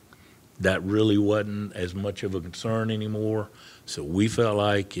that that really wasn't as much of a concern anymore. So we felt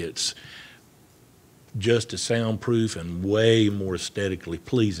like it's just as soundproof and way more aesthetically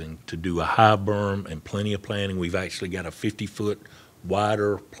pleasing to do a high berm and plenty of planting. We've actually got a 50-foot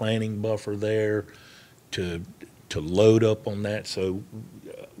wider planting buffer there to load up on that. So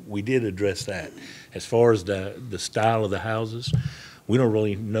we did address that. As far as the style of the houses, we don't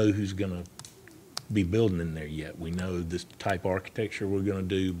really know who's going to be building in there yet. We know this type of architecture we're going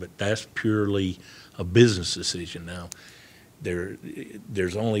to do, but that's purely a business decision now.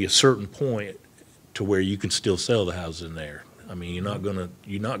 There's only a certain point to where you can still sell the houses in there. I mean, you're not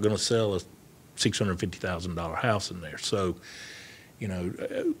gonna sell a $650,000 house in there. So, you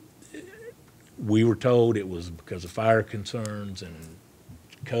know, we were told it was because of fire concerns and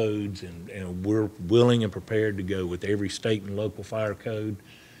codes, and we're willing and prepared to go with every state and local fire code.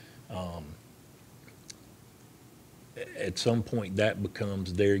 At some point, that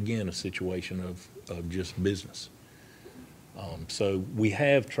becomes, there again, a situation of just business. So we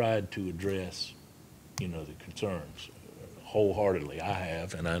have tried to address, you know, the concerns wholeheartedly. I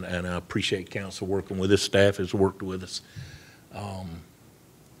have, and I appreciate council working with us. Staff has worked with us.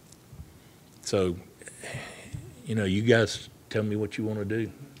 So, you know, you guys tell me what you want to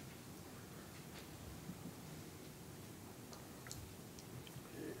do.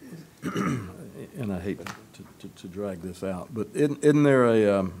 And I hate to drag this out, but isn't there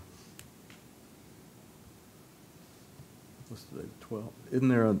a, what's today, 12th? Isn't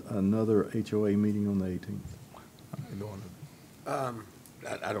there another HOA meeting on the 18th?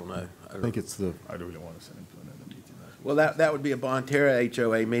 I don't know. I think it's the, I don't really want to send him to another meeting. Well, that would be a Bonterra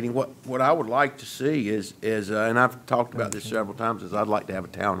HOA meeting. What I would like to see is, and I've talked about this several times, is I'd like to have a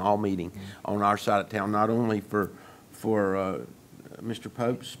town hall meeting on our side of town, not only for Mr.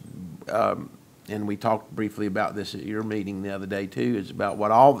 Pope's, and we talked briefly about this at your meeting the other day too, is about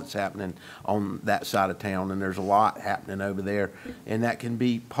what all that's happening on that side of town, and there's a lot happening over there, and that can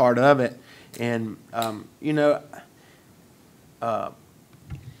be part of it. And, you know,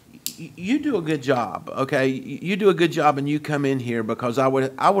 you do a good job, okay? You do a good job, and you come in here because I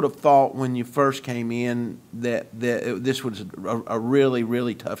would have thought when you first came in that this was a really,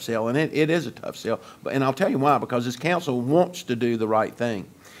 really tough sell, and it is a tough sell. And I'll tell you why, because this council wants to do the right thing,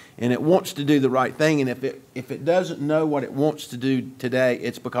 and it wants to do the right thing. And if it doesn't know what it wants to do today,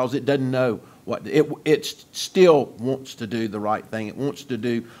 it's because it doesn't know what it still wants to do the right thing. It wants to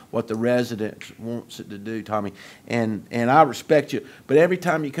do what the residents wants it to do, Tommy. And I respect you, but every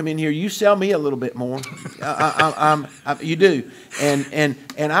time you come in here, you sell me a little bit more. You do, and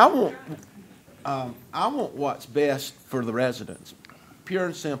I want what's best for the residents, pure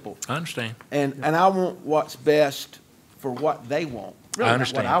and simple. I understand. And I want what's best for what they want. Really, I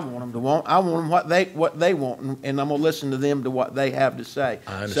understand. Not what I want them to want. I want them what they want, and I'm gonna listen to them to what they have to say.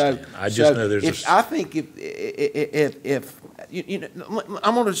 I understand. I just know there's I think if you know,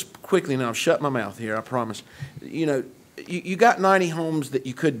 I'm gonna just quickly now shut my mouth here. I promise. You know, you got 90 homes that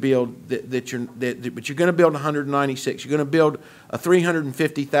you could build but you're going to build 196. You're going to build a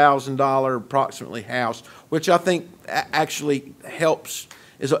 $350,000 approximately house, which I think actually helps.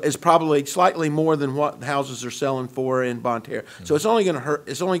 Is probably slightly more than what houses are selling for in Bonterra. So it's only going to hurt.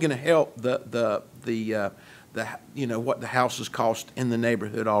 It's only going to help the you know what the houses cost in the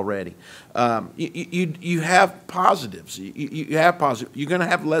neighborhood already. You have positives. You have positives. You're going to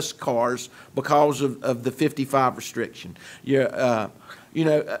have less cars because of the 55 restriction. You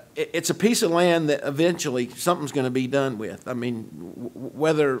know, it's a piece of land that eventually something's going to be done with. I mean,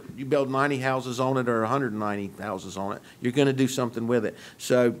 whether you build 90 houses on it or 190 houses on it, you're going to do something with it.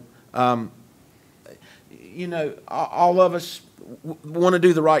 So, you know, all of us want to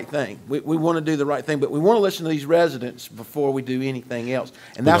do the right thing. We want to do the right thing, but we want to listen to these residents before we do anything else.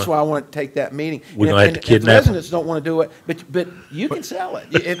 And that's why I want to take that meeting. We're going to have to kidnap if the residents don't want to do it, but you can sell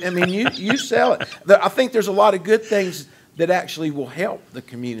it. I mean, you sell it. I think there's a lot of good things that actually will help the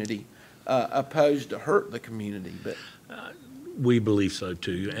community, opposed to hurt the community. But we believe so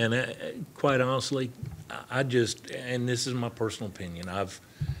too. And quite honestly, I just, and this is my personal opinion, I've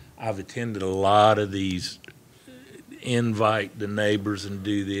attended a lot of these invite the neighbors and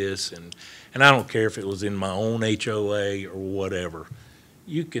do this, and I don't care if it was in my own HOA or whatever.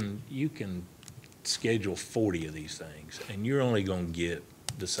 You can schedule 40 of these things, and you're only going to get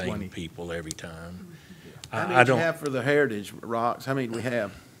the same 20 people every time. how many do you have for the Heritage Rocks? How many do we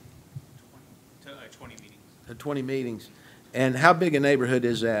have? 20 meetings. 20 meetings. And how big a neighborhood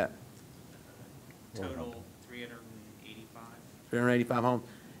is that? Total 385. 385 homes.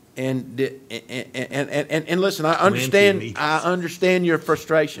 And listen, I understand your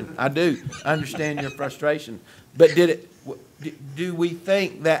frustration. I do understand your frustration. But do we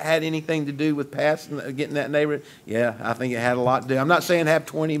think that had anything to do with getting that neighborhood? Yeah, I think it had a lot to do. I'm not saying have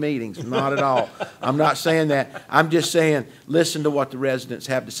 20 meetings, not at all. I'm not saying that. I'm just saying listen to what the residents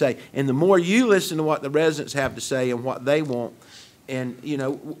have to say. And the more you listen to what the residents have to say and what they want, and you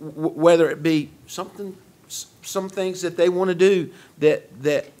know, whether it be some things that they want to do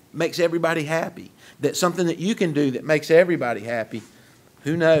that makes everybody happy, that something that you can do that makes everybody happy.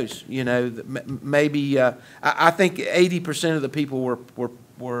 Who knows? You know, maybe I think 80% of the people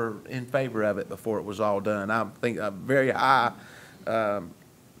were in favor of it before it was all done. I think a very high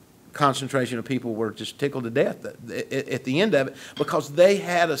concentration of people were just tickled to death at the end of it because they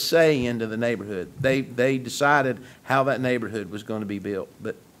had a say into the neighborhood. They decided how that neighborhood was going to be built.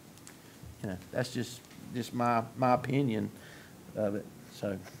 But you know, that's just my opinion of it.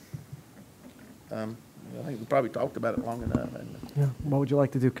 So. I think we probably talked about it long enough. Yeah. What would you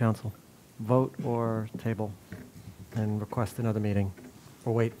like to do, council? Vote or table and request another meeting?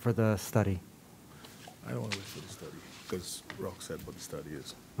 Or wait for the study? I don't want to wait for the study, because Rock said what the study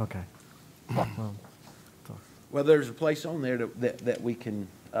is. Okay. Well, there's a place on there that we can,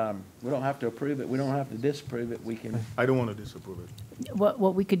 we don't have to approve it, we don't have to disapprove it, we can. I don't want to disapprove it.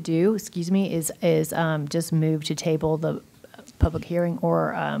 What we could do, excuse me, is just move to table the public hearing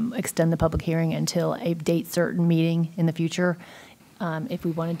or extend the public hearing until a date certain meeting in the future. If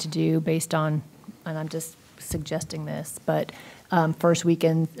we wanted to do based on, and I'm just suggesting this, but first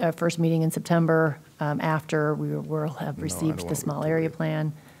meeting in September after we will have received the small area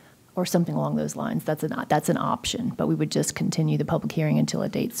plan. or something along those lines. That's an option, but we would just continue the public hearing until a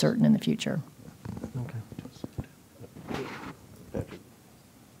date certain in the future.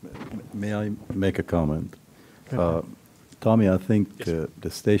 May I make a comment? Tommy, I think the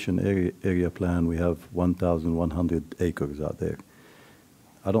station area plan, we have 1,100 acres out there.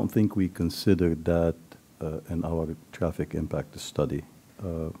 I don't think we considered that in our traffic impact study.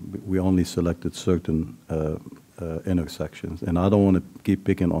 We only selected certain intersections. And I don't want to keep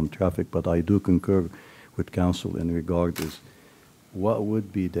picking on traffic, but I do concur with council in regard is what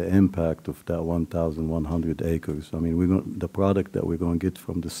would be the impact of that 1,100 acres? I mean, the product that we're going to get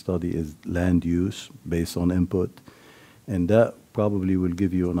from the study is land use based on input, and that probably will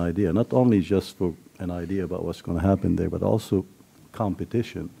give you an idea, not only just for an idea about what's going to happen there, but also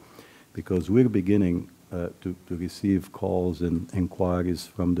competition, because we're beginning to receive calls and inquiries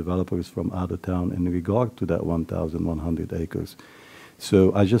from developers from out of town in regard to that 1,100 acres.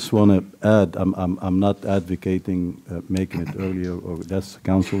 So I just want to add, I'm not advocating making it earlier, or that's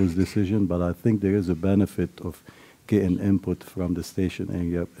council's decision, but I think there is a benefit of getting input from the station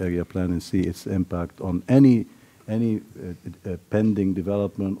area plan and see its impact on any pending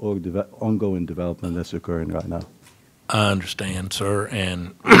development or ongoing development that's occurring right now. I understand, sir,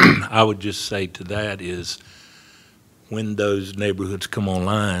 and I would just say to that is when those neighborhoods come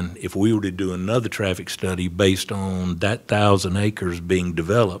online, if we were to do another traffic study based on that 1,000 acres being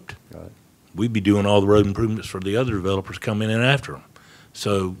developed, right, we'd be doing all the road improvements for the other developers coming in after them.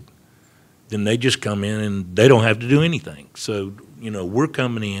 So then they just come in and they don't have to do anything. So, you know, we're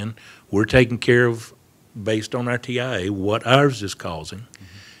coming in, we're taking care of, based on our TIA, what ours is causing. Mm-hmm.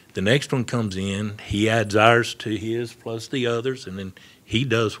 The next one comes in, he adds ours to his plus the others, and then he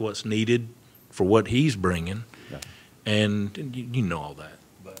does what's needed for what he's bringing. Yeah. And you know all that.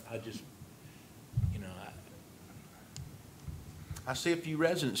 But I just, you know, I see a few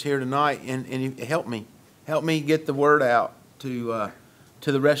residents here tonight, and help me get the word out to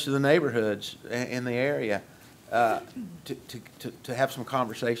the rest of the neighborhoods in the area, to have some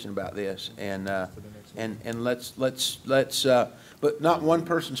conversation about this, and let's but not one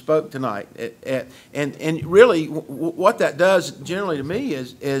person spoke tonight, and really what that does generally to me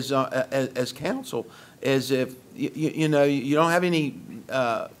is as council is if you know you don't have any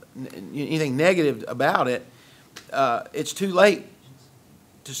anything negative about it, it's too late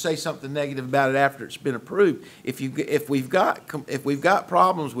to say something negative about it after it's been approved. If we've got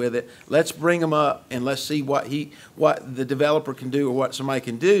problems with it, let's bring them up and let's see what the developer can do or what somebody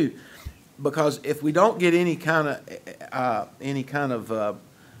can do. Because if we don't get any kind of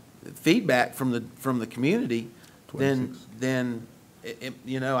feedback from the community, then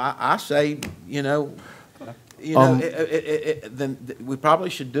you know I say then we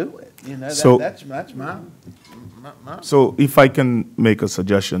probably should do it. You know, So- that's my. So if I can make a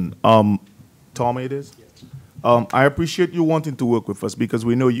suggestion, Tom, it is? I appreciate you wanting to work with us because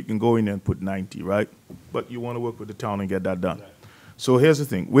we know you can go in and put 90, right? But you want to work with the town and get that done. So here's the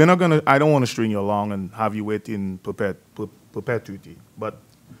thing. We're not going to, I don't want to string you along and have you wait in perpetuity. But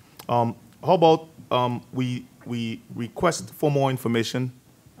how about we request for more information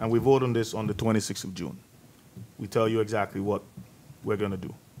and we vote on this on the 26th of June. We tell you exactly what we're going to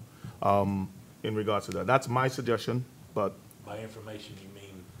do in regards to that. That's my suggestion, but. by information you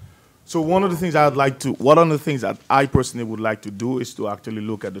mean? So one of the things that I personally would like to do is to actually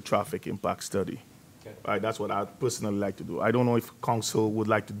look at the traffic impact study. Okay. Right, that's what I personally like to do. I don't know if council would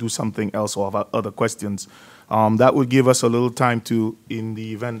like to do something else or have other questions. That would give us a little time to, in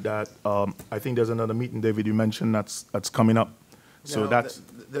the event that, I think there's another meeting, David, you mentioned that's coming up. So No, that's.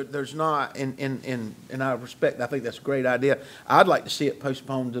 There's not, and I respect, I think that's a great idea. I'd like to see it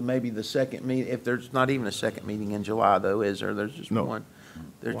postponed to maybe the second meeting, if there's not even a second meeting in July though, is there? There's just No. one.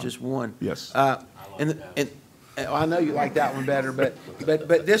 There's just one. Yes. And I know you like that one better, but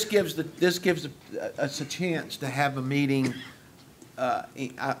this gives us a chance to have a meeting.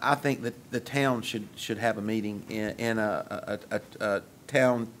 I think that the town should have a meeting in a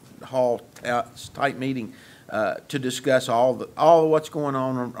town hall type meeting to discuss all what's going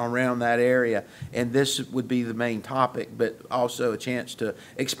on around that area, and this would be the main topic, but also a chance to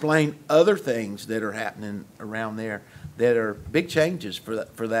explain other things that are happening around there that are big changes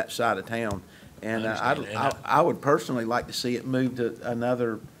for that side of town. And I would personally like to see it move to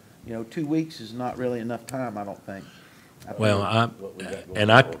another, 2 weeks is not really enough time, I don't think. Well,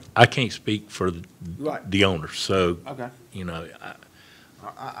 I can't speak for the owners, so, Okay.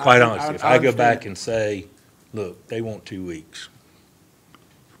 Quite honestly, if I go understand. back and say, look, they want 2 weeks,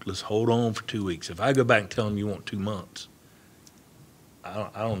 let's hold on for 2 weeks. If I go back and tell them you want 2 months, I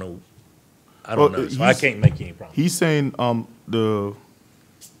don't know. I don't know, so I can't make any promise. He's saying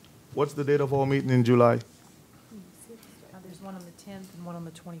What's the date of our meeting in July? There's one on the 10th and one on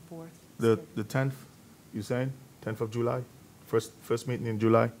the 24th. The 10th, you saying? 10th of July? First meeting in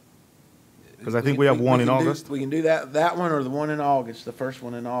July? Because I think we have one in can do- August. We can do that one or the one in August, the first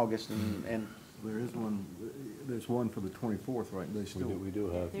one in August, and There is one, there's one for the 24th, right? They still. We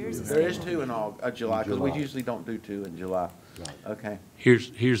do have. There is a there is schedule. two in July, because we July. usually don't do two in July. Okay.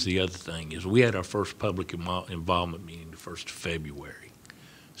 Here's the other thing, is we had our first public involvement meeting the 1st of February.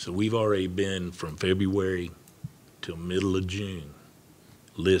 So we've already been from February till middle of June,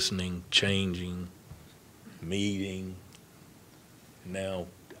 listening, changing, meeting. Now,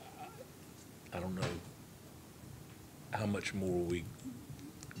 I don't know how much more we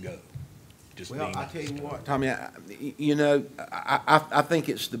go. Just Well, being- I tell you what, Tommy, I think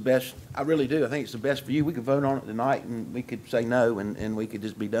it's the best, I really do. I think it's the best for you. We could vote on it tonight, and we could say no, and we could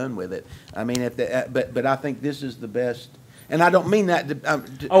just be done with it. I mean, but I think this is the best, and I don't mean that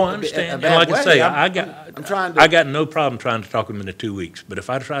to. Oh, I understand. a And bad like I way. say, I'm trying to. I got no problem trying to talk them into 2 weeks, but if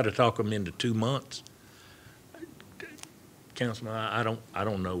I try to talk them into 2 months, Councilman, I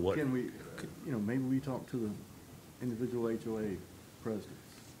don't know what. Can we, you know, maybe we talk to the individual HOA presidents.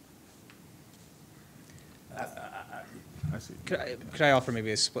 I see. Could I offer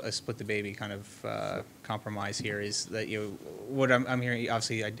maybe a split the baby kind of compromise here, is that, you know, what I'm hearing,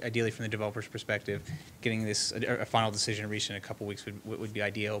 obviously, ideally from the developer's perspective, getting this, a final decision reached in a couple weeks would be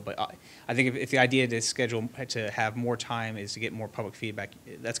ideal, but I think if the idea to schedule, to have more time is to get more public feedback,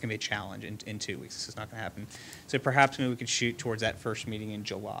 that's going to be a challenge in 2 weeks. This is not going to happen. So perhaps maybe we could shoot towards that first meeting in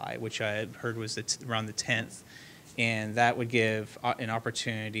July, which I had heard was around the 10th. And that would give an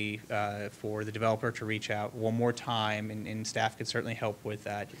opportunity for the developer to reach out one more time, and staff could certainly help with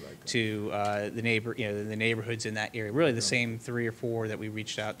that, to the neighborhoods in that area. Really the same 3 or 4 that we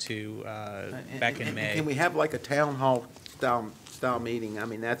reached out to back in May. Can we have like a town hall style meeting? I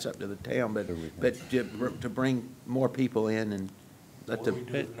mean, that's up to the town, but to bring more people in and let the. What do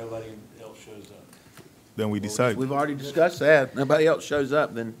we do if nobody else shows up? Then we decide. We've already discussed that. Nobody else shows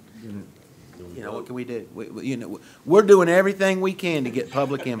up, then, you know, what can we do? You know, we're doing everything we can to get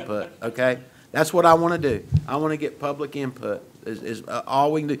public input, okay? That's what I want to do. I want to get public input, is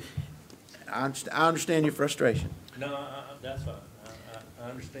all we can do. I understand your frustration. No, that's fine. I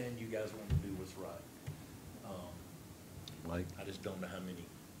understand you guys want to do what's right. I just don't know how many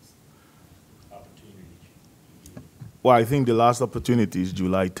opportunities you get. Well, I think the last opportunity is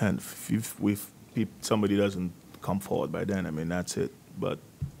July 10th. If somebody doesn't come forward by then, I mean, that's it. But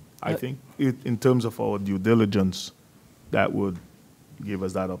I think in terms of our due diligence, that would give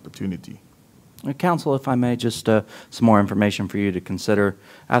us that opportunity. Council, if I may, just some more information for you to consider.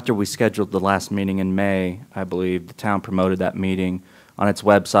 After we scheduled the last meeting in May, I believe the town promoted that meeting on its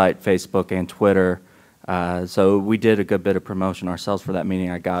website, Facebook, and Twitter. So we did a good bit of promotion ourselves for that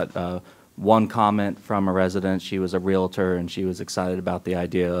meeting. I got one comment from a resident. She was a realtor, and she was excited about the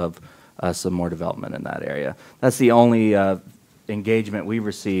idea of some more development in that area. That's the only engagement we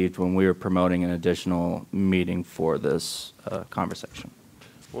received when we were promoting an additional meeting for this conversation.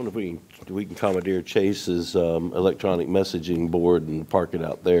 I wonder if we can commandeer Chase's electronic messaging board and park it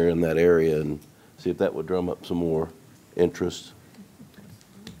out there in that area and see if that would drum up some more interest.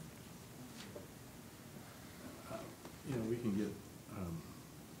 You know, we can get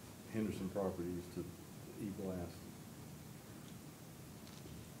Henderson Properties to e-blast.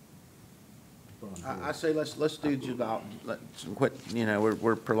 I say let's do July, let's quit, you know,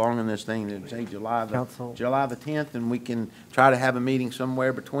 we're prolonging this thing to say July the Council. 10th, and we can try to have a meeting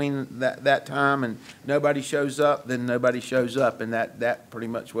somewhere between that time, and nobody shows up, then nobody shows up, and that pretty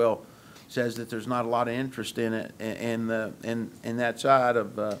much well says that there's not a lot of interest in it, in that side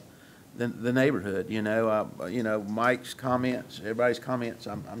of the neighborhood, you know, Mike's comments, everybody's comments,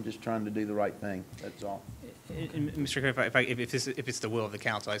 I'm just trying to do the right thing, that's all. And Mr. Kerr, if it's the will of the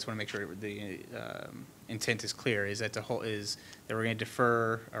council, I just want to make sure the intent is clear, is that that we're going to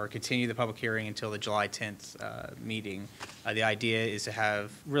defer or continue the public hearing until the July 10th meeting. The idea is to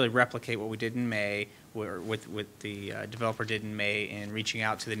really replicate what we did in May, with the developer did in May, in reaching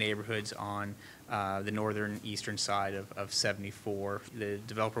out to the neighborhoods on the northern eastern side of 74. The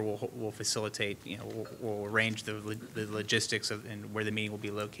developer will facilitate, you know, will arrange the logistics and where the meeting will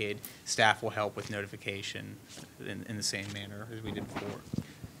be located. Staff will help with notification in the same manner as we did before.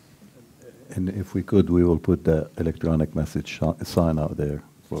 And if we could, we will put the electronic message sign out there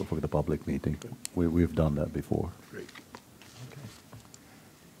for the public meeting. We've done that before. Great.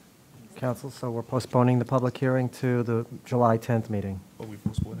 Council, so we're postponing the public hearing to the July 10th meeting. Oh, we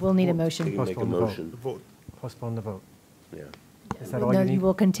postponed it. We'll need a motion. Can you make a Postpone the vote. motion? Vote. Postpone the vote. Yeah. Yes. Is that all No, you need? you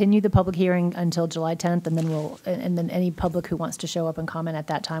will continue the public hearing until July 10th, and then and then any public who wants to show up and comment at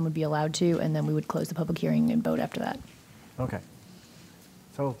that time would be allowed to, and then we would close the public hearing and vote after that. Okay.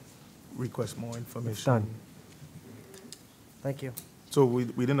 So, Request more information. it's done. Thank you. So we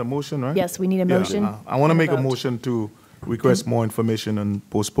did a motion, right? Yes, we need a Yeah, motion I want to and a make a vote. motion to request more information and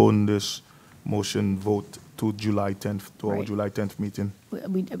postpone this motion vote to July 10th, to our Right. July 10th meeting,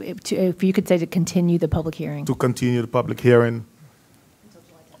 If you could say to continue the public hearing. to continue the public hearing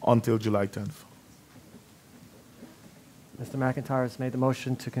until July 10th. Mr. McIntyre has made the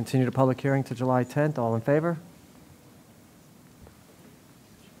motion to continue the public hearing to July 10th. All in favor?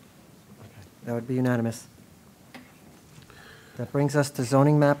 Okay, that would be unanimous. That brings us to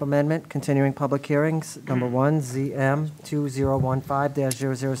zoning map amendment, continuing public hearings. Number one, ZM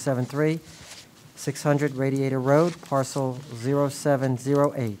 2015-0073, 600 Radiator Road, parcel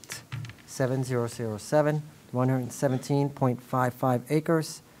 0708, 7007, 117.55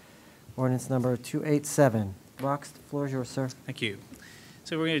 acres. Ordinance number 287. Rox, the floor is yours, sir. Thank you.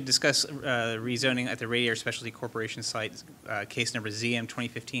 So we're going to discuss rezoning at the Radiator Specialty Corporation site, case number ZM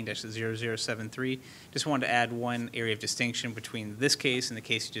 2015-0073. Just wanted to add one area of distinction between this case and the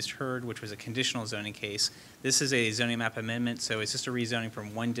case you just heard, which was a conditional zoning case. This is a zoning map amendment, so it's just a rezoning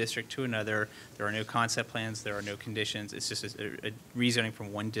from one district to another. There are no concept plans, there are no conditions. It's just a rezoning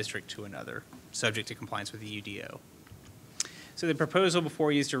from one district to another, subject to compliance with the UDO. So the proposal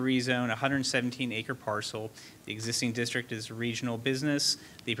before you is to rezone a 117-acre parcel. The existing district is regional business.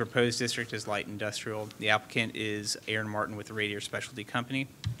 The proposed district is light industrial. The applicant is Aaron Martin with the Radiator Specialty Company.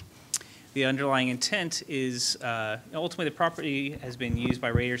 The underlying intent is ultimately the property has been used by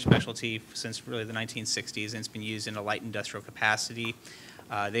Radiator Specialty since really the 1960s, and it's been used in a light industrial capacity.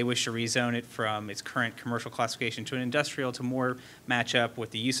 They wish to rezone it from its current commercial classification to an industrial to more match up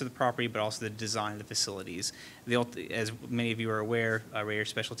with the use of the property, but also the design of the facilities. As many of you are aware, Radiator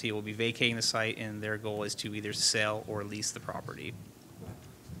Specialty will be vacating the site, and their goal is to either sell or lease the property.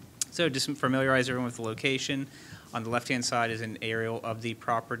 So just to familiarize everyone with the location, on the left-hand side is an aerial of the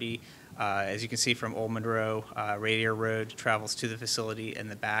property. As you can see from Old Monroe, Radiator Road travels to the facility in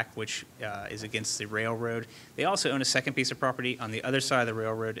the back, which is against the railroad. They also own a second piece of property on the other side of the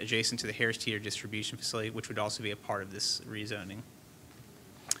railroad adjacent to the Harris Teeter distribution facility, which would also be a part of this rezoning.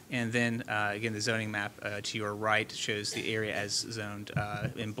 And then, again, the zoning map to your right shows the area as zoned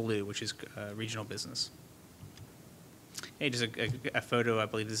in blue, which is regional business. Hey, just a photo, I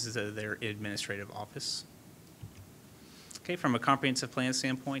believe this is their administrative office. Okay, from a comprehensive plan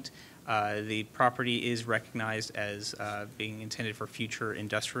standpoint, the property is recognized as being intended for future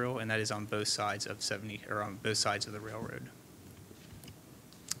industrial, and that is on both sides of on both sides of the railroad.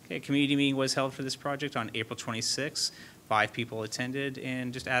 Okay, a community meeting was held for this project on April 26th. 5 people attended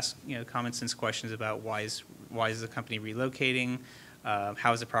and just asked, common sense questions about why is the company relocating,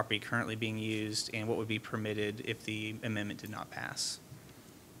 how is the property currently being used, and what would be permitted if the amendment did not pass.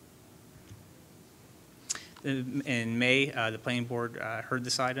 In May, the planning board heard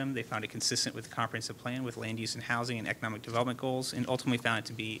this item. They found it consistent with the comprehensive plan with land use and housing and economic development goals, and ultimately found it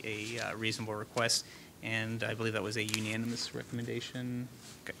to be a reasonable request, and I believe that was a unanimous recommendation.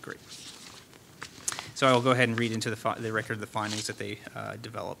 Okay, great. So I will go ahead and read into the record of the findings that they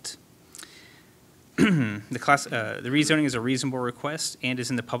developed. The rezoning is a reasonable request and is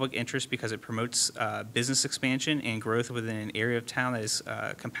in the public interest because it promotes business expansion and growth within an area of town that is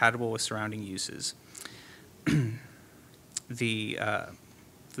compatible with surrounding uses. They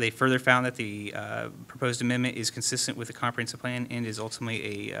further found that the proposed amendment is consistent with the comprehensive plan and is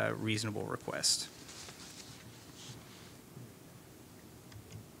ultimately a reasonable request.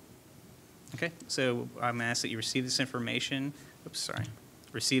 Okay, so I'm going to ask that you receive this information.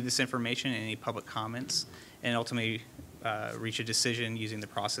 Receive this information and any public comments, and ultimately reach a decision using the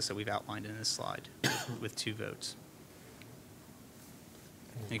process that we've outlined in this slide with 2 votes.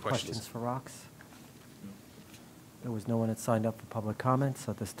 Any questions? For Rox? There was no one that signed up for public comments.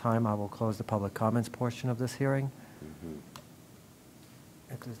 At this time, I will close the public comments portion of this hearing.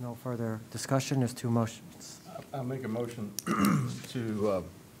 If there's no further discussion, there's 2 motions. I make a motion to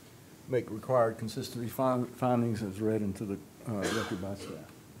make required consistency findings as read into the record by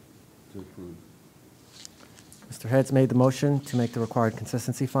staff to approve. Mr. Heads made the motion to make the required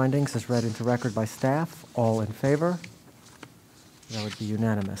consistency findings as read into record by staff. All in favor? That would be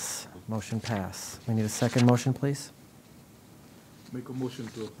unanimous. Motion pass. We need a second motion, please. Make a motion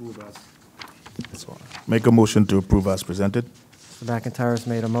to approve Make a motion to approve as presented. Mr. McIntyre has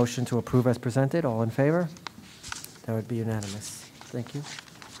made a motion to approve as presented. All in favor? That would be unanimous. Thank you.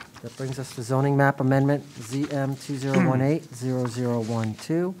 That brings us to zoning map amendment ZM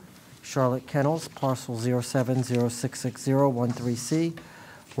 2018-0012, Charlotte Kennels, parcel 07066013C,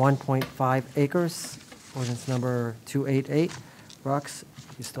 1.5 acres, ordinance number 288. Rox,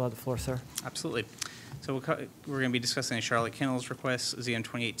 you still have the floor, sir. Absolutely. So we're going to be discussing the Charlotte Kennels request, ZN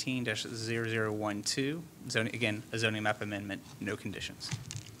 2018-0012. Again, a zoning map amendment, no conditions.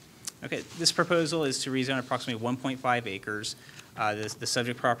 Okay, this proposal is to rezone approximately 1.5 acres. The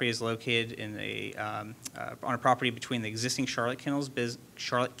subject property is located in on a property between the existing Charlotte Kennels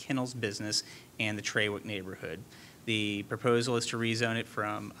business and the Trawick neighborhood. The proposal is to rezone it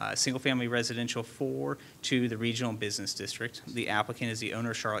from single-family residential 4 to the regional business district. The applicant is the owner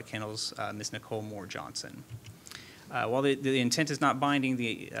of Charlotte Kennels, Ms. Nicole Moore Johnson. While the intent is not binding,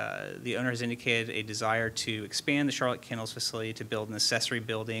 the owner has indicated a desire to expand the Charlotte Kennels facility to build an accessory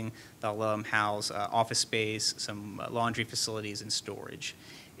building that will house office space, some laundry facilities, and storage.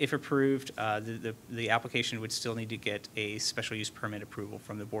 If approved, the application would still need to get a special use permit approval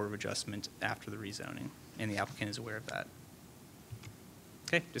from the Board of Adjustment after the rezoning, and the applicant is aware of that.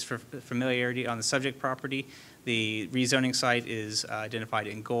 Okay, just for familiarity on the subject property, the rezoning site is identified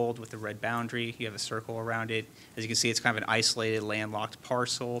in gold with the red boundary. You have a circle around it. As you can see, it's kind of an isolated landlocked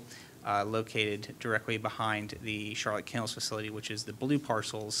parcel located directly behind the Charlotte Kennels facility, which is the blue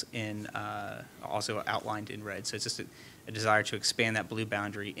parcels also outlined in red. So it's just a desire to expand that blue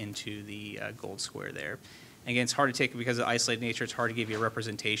boundary into the gold square there. Again, it's hard to take because of the isolated nature. It's hard to give you a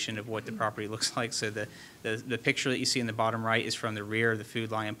representation of what the property looks like. So the picture that you see in the bottom right is from the rear of the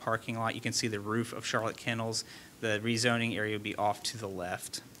Food Lion parking lot. You can see the roof of Charlotte Kennels. The rezoning area would be off to the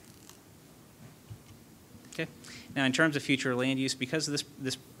left. Okay. Now, in terms of future land use, because of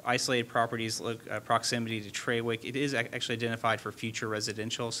this isolated property's proximity to Trawick, it is actually identified for future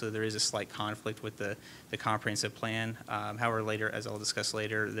residential, so there is a slight conflict with the comprehensive plan. However, later, as I'll discuss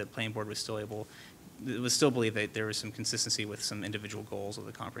later, the planning board was still believe that there was some consistency with some individual goals of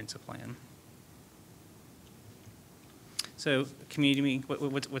the comprehensive plan. So, community meeting.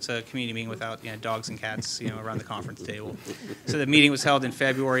 What's a community meeting without dogs and cats around the conference table? So the meeting was held in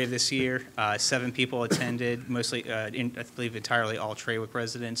February of this year. 7 people attended, mostly, I believe, entirely all Trawick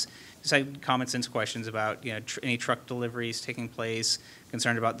residents. Just had common sense questions about any truck deliveries taking place,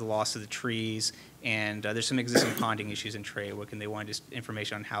 concerned about the loss of the trees, and there's some existing ponding issues in Trawick, and they wanted just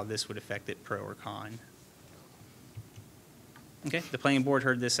information on how this would affect it, pro or con. Okay, the planning board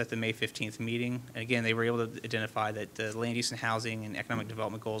heard this at the May 15th meeting. Again, they were able to identify that the land use and housing and economic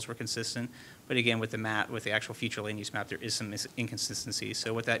development goals were consistent. But again, with the map, with the actual future land use map, there is some inconsistency.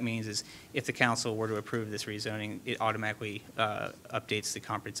 So what that means is if the council were to approve this rezoning, it automatically updates the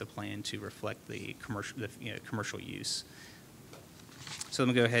comprehensive plan to reflect the commercial use. So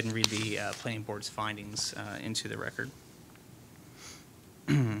let me go ahead and read the planning board's findings into the record.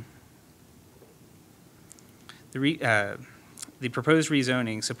 The proposed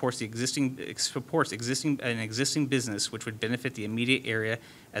rezoning supports an existing business which would benefit the immediate area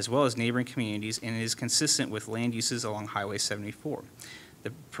as well as neighboring communities, and is consistent with land uses along Highway 74. The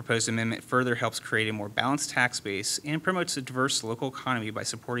proposed amendment further helps create a more balanced tax base and promotes a diverse local economy by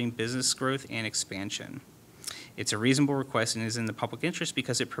supporting business growth and expansion. It's a reasonable request and is in the public interest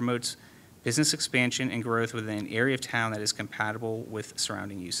because it promotes business expansion and growth within an area of town that is compatible with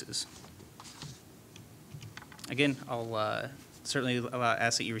surrounding uses. Again, I'll certainly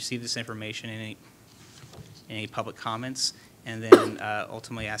ask that you receive this information in any public comments, and then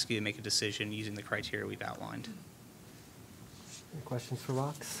ultimately ask you to make a decision using the criteria we've outlined. Any questions for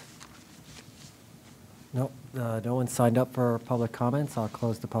Rox? Nope, no one signed up for public comments. I'll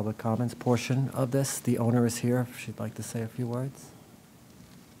close the public comments portion of this. The owner is here if she'd like to say a few words.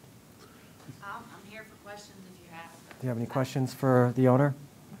 I'm here for questions if you have. Do you have any questions for the owner?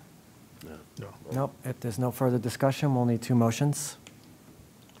 No. Nope. If there's no further discussion, we'll need 2 motions.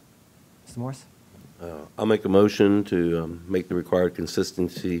 Mr. Morse? I'll make a motion to make the required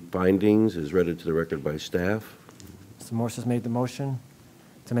consistency findings as read into the record by staff. Mr. Morse has made the motion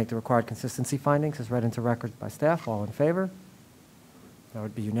to make the required consistency findings as read into record by staff. All in favor? That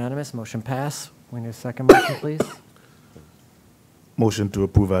would be unanimous. Motion pass. We need a second motion, please. Motion to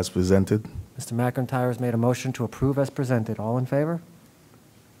approve as presented. Mr. McIntyre has made a motion to approve as presented. All in favor?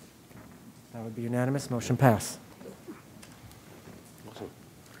 That would be unanimous. Motion pass.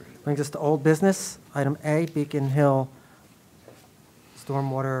 Brings us to old business. Item A, Beacon Hill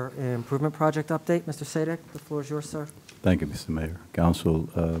Stormwater Improvement Project update. Mr. Sadek, the floor is yours, sir. Thank you, Mr. Mayor. Council,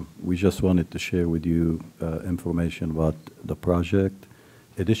 we just wanted to share with you information about the project,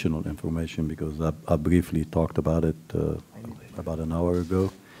 additional information, because I briefly talked about it about an hour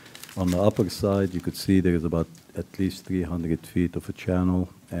ago. On the upper side, you could see there is about at least 300 feet of a channel,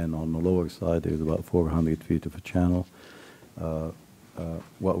 and on the lower side, there is about 400 feet of a channel.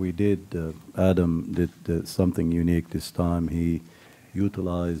 what we did, Adam did something unique this time. He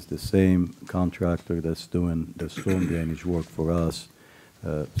utilized the same contractor that's doing the storm drainage work for us,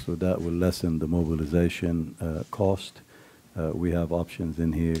 so that will lessen the mobilization cost. We have options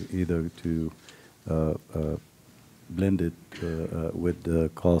in here either to blend it with the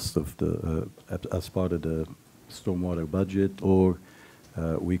cost of the, as part of the stormwater budget, or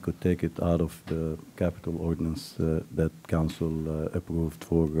we could take it out of the capital ordinance that council approved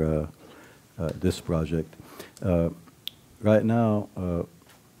for this project. Right now,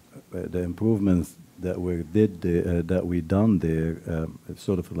 the improvements that we done there, it's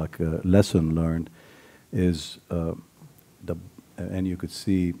sort of like a lesson learned, is and you could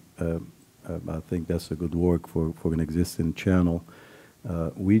see, I think that's a good work for an existing channel.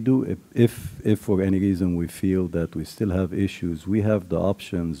 We do, if for any reason we feel that we still have issues, we have the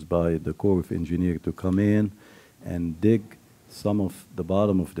options by the Corps of Engineers to come in and dig some of the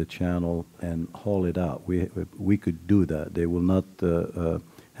bottom of the channel and haul it out. We could do that. They will not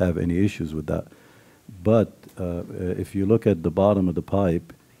have any issues with that. But if you look at the bottom of the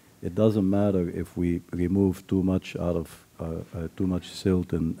pipe, it doesn't matter if we remove too much out of too much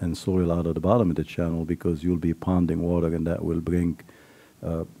silt and soil out of the bottom of the channel, because you'll be ponding water, and that will bring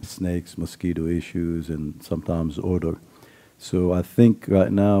snakes, mosquito issues, and sometimes odor. So I think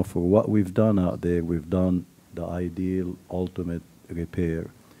right now, for what we've done out there, we've done the ideal ultimate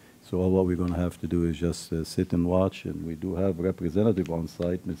repair. So all what we're going to have to do is just sit and watch, and we do have a representative on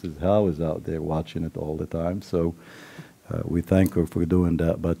site. Mrs. Howe is out there watching it all the time, so we thank her for doing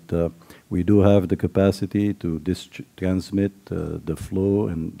that. But we do have the capacity to transmit the flow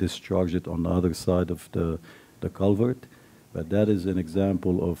and discharge it on the other side of the culvert. But that is an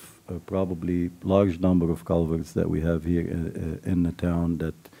example of probably large number of culverts that we have here in the town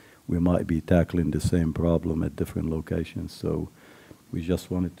that we might be tackling the same problem at different locations. So we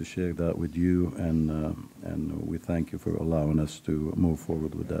just wanted to share that with you, and we thank you for allowing us to move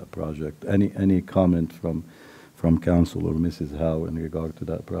forward with that project. Any comment from council or Mrs. Howe in regard to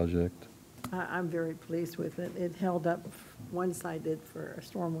that project? I'm very pleased with it. It held up, one side did, for a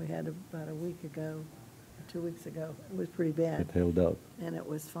storm we had about a week ago, 2 weeks ago. It was pretty bad. It held up. And it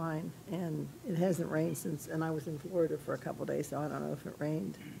was fine. And it hasn't rained since, and I was in Florida for a couple of days, so I don't know if it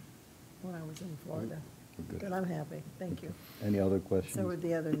rained when I was in Florida. Good. But I'm happy. Thank you. Any other questions? So were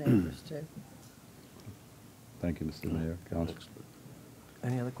the other neighbors, too. Thank you, Mr. Mayor. Council.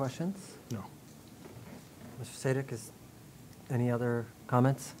 Any other questions? No. Mr. Sadik, any other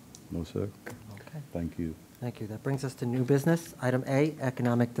comments? No, sir. Okay. Thank you. Thank you. That brings us to new business. Item A,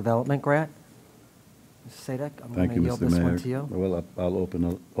 Economic Development Grant. Mr. Sadik, I'm going Thank to you, yield Mr. this Mayor. one to you. Well, I'll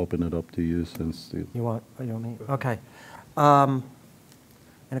open it up to you since you. You want me? Okay.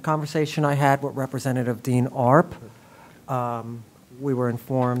 In a conversation I had with Representative Dean Arp, I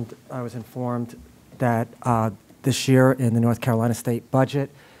was informed that this year in the North Carolina State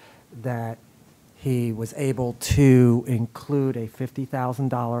budget, that he was able to include a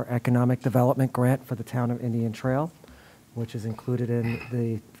 $50,000 economic development grant for the town of Indian Trail, which is included in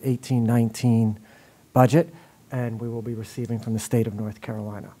the 18-19 budget, and we will be receiving from the state of North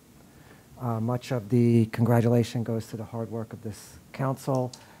Carolina. Much of the congratulation goes to the hard work of this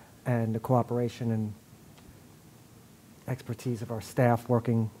council and the cooperation and expertise of our staff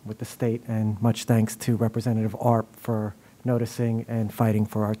working with the state, and much thanks to Representative Arp for noticing and fighting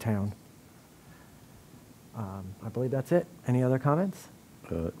for our town. I believe that's it. Any other comments?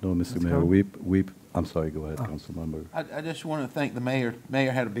 No, Mr. Let's Mayor, go. I'm sorry, go ahead, Council Member. I just want to thank the mayor.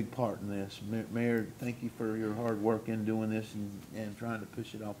 Mayor had a big part in this. Mayor, thank you for your hard work in doing this and trying to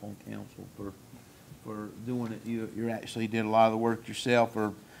push it off on council for doing it. You actually did a lot of the work yourself,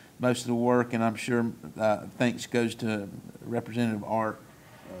 or most of the work, and I'm sure thanks goes to Representative Art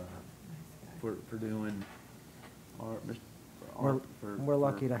for doing Art. We're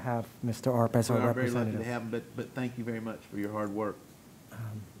lucky to have Mr. Arp as our We are very representative. lucky to have him, but thank you very much for your hard work.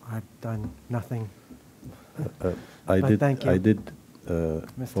 I've done nothing. I But thank you. did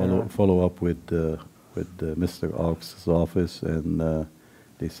Mr. follow up with Mr. Ark's office, and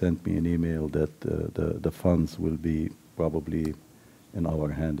they sent me an email that the funds will be probably in our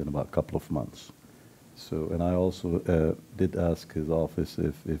hand in about a couple of months. So, and I also did ask his office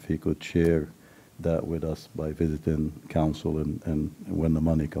if he could share that with us by visiting council, and when the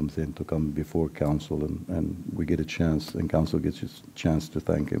money comes in, to come before council, and we get a chance, and council gets a chance to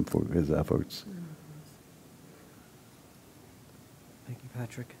thank him for his efforts. Thank you,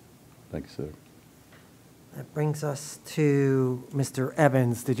 Patrick. Thank you, sir. That brings us to Mr.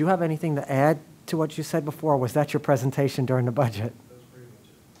 Evans. Did you have anything to add to what you said before? Or was that your presentation during the budget? That was pretty much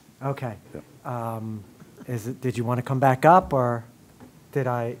it. Okay. Yep. Did you want to come back up, or? Did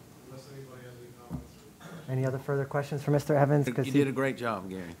I? Any other further questions for Mr. Evans? 'Cause You did a great job,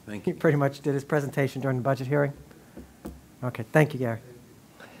 Gary. Thank He you. pretty much did his presentation during the budget hearing. Okay, thank you, Gary.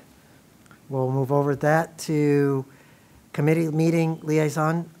 We'll move over that to committee meeting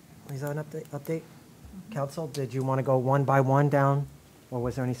liaison update. Council, did you want to go one by one down, or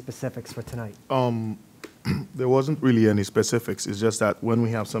was there any specifics for tonight? There wasn't really any specifics. It's just that when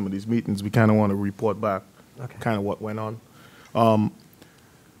we have some of these meetings, we kind of want to report back kind of what went on.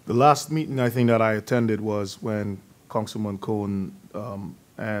 The last meeting I think that I attended was when Councilman Cohen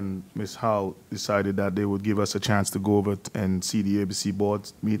and Ms. Howe decided that they would give us a chance to go over and see the ABC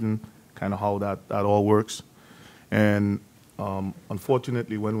board meeting, kind of how that all works. And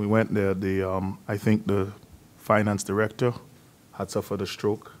unfortunately, when we went there, I think the finance director had suffered a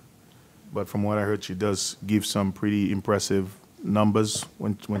stroke. But from what I heard, she does give some pretty impressive numbers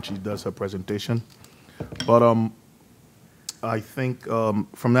when she does her presentation. But I think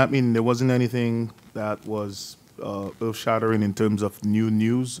from that meeting, there wasn't anything that was earth-shattering in terms of new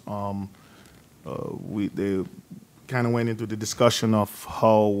news. They kind of went into the discussion of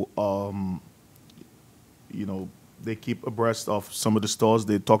how, they keep abreast of some of the stores.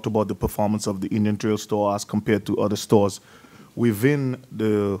 They talked about the performance of the Indian Trail store as compared to other stores within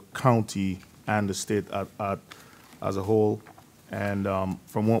the county and the state as a whole. And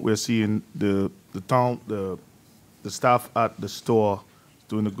from what we're seeing, the staff at the store is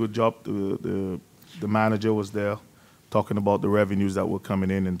doing a good job. The manager was there talking about the revenues that were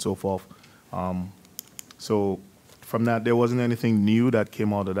coming in and so forth. So from that, there wasn't anything new that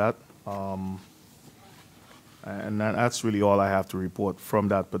came out of that. And that's really all I have to report from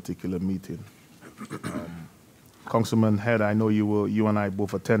that particular meeting. Councilman Head, I know you and I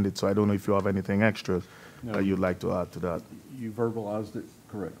both attended, so I don't know if you have anything extra that you'd like to add to that. You verbalized it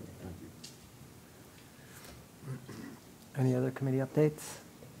correctly. Thank you. Any other committee updates?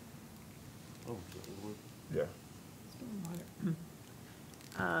 Yeah.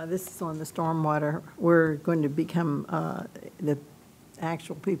 This is on the stormwater. We're going to become, the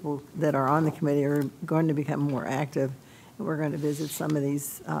actual people that are on the committee are going to become more active. And we're going to visit some of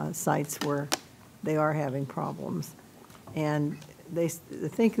these sites where they are having problems. And I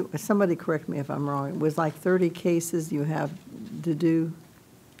think, somebody correct me if I'm wrong, it was like 30 cases you have to do.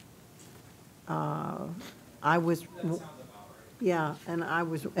 Yeah, and I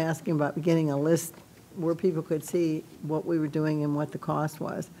was asking about getting a list where people could see what we were doing and what the cost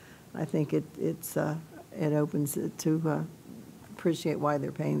was. I think it opens it to appreciate why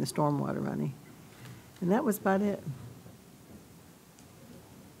they're paying the stormwater money. And that was about it.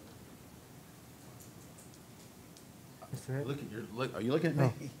 Are you looking at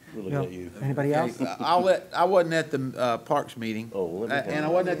me? We're looking at you. Anybody else? I wasn't at the Parks meeting. And I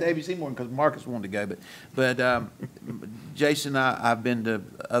wasn't at the ABC meeting because Marcus wanted to go. But Jason, I've been to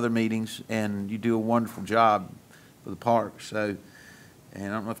other meetings, and you do a wonderful job for the parks. So, and I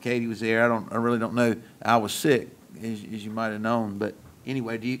don't know if Katie was there. I really don't know. I was sick, as you might have known. But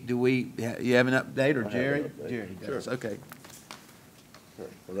anyway, you have an update, or Jerry? Jerry does. Sure. Okay. Sure.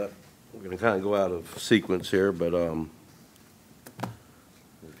 Well, we're going to kind of go out of sequence here, but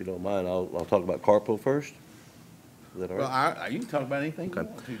if you don't mind, I'll talk about Carpo first. Is that all right? Well, you can talk about anything you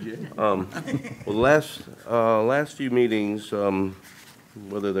want to, Jerry. Well, the last few meetings,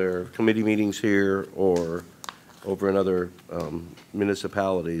 whether they're committee meetings here or over in other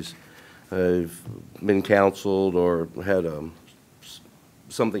municipalities, have been canceled or had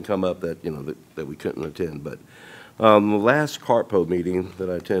something come up that that we couldn't attend. But the last Carpo meeting that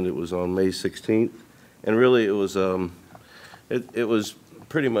I attended was on May 16th, and really it was it was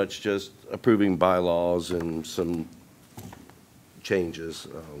pretty much just approving bylaws and some changes,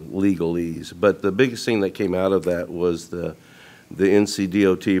 legalese. But the biggest thing that came out of that was the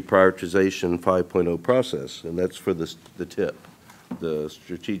NCDOT prioritization 5.0 process, and that's for the TIP, the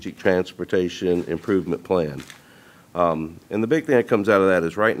Strategic Transportation Improvement Plan. And the big thing that comes out of that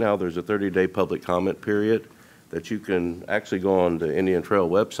is right now there's a 30-day public comment period that you can actually go on the Indian Trail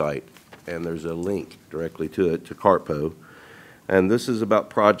website, and there's a link directly to it, to CARPO. And this is about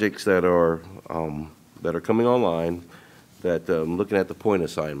projects that are coming online, that looking at the point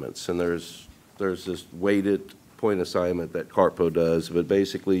assignments. And there's this weighted point assignment that CARPO does, but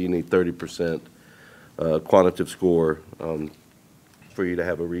basically you need 30% quantitative score for you to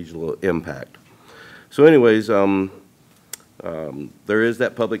have a regional impact. So anyways, there is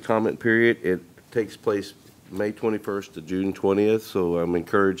that public comment period. It takes place May 21st to June 20th, so I'm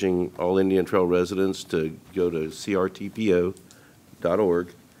encouraging all Indian Trail residents to go to crtpo.org,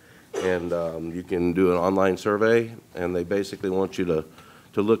 and you can do an online survey, and they basically want you to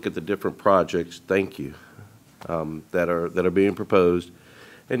look at the different projects, that are being proposed,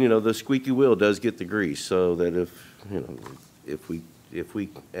 And, you know, the squeaky wheel does get the grease, so that if, you know, if we,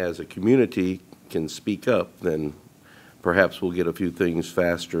 as a community, can speak up, then perhaps we'll get a few things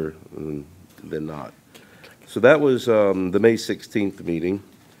faster than not. So that was the May 16th meeting.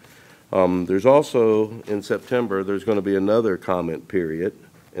 There's also, in September, there's going to be another comment period,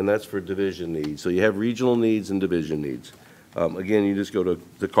 and that's for division needs. So you have regional needs and division needs. Again, you just go to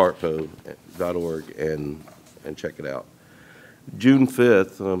thecartpo.org and check it out. June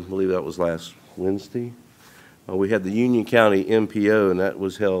 5th, I believe that was last Wednesday, we had the Union County MPO, and that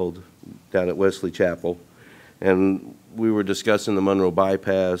was held down at Wesley Chapel. And we were discussing the Monroe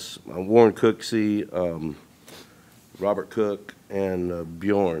Bypass. Warren Cooksey, Robert Cook, and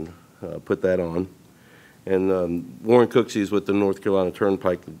Bjorn put that on. And Warren Cooksey is with the North Carolina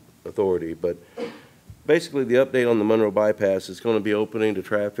Turnpike Authority. But basically, the update on the Monroe Bypass is going to be opening to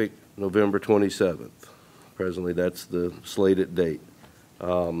traffic November 27th. Presently, that's the slated date.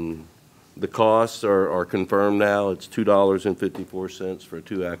 The costs are confirmed now. It's $2.54 for a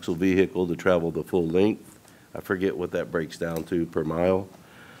two-axle vehicle to travel the full length. I forget what that breaks down to per mile.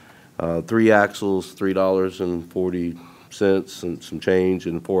 Three axles, $3.40 and some change,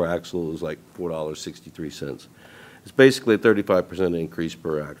 and four axles is like $4.63. It's basically a 35% increase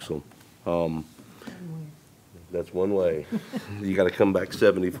per axle. That's one way. You got to come back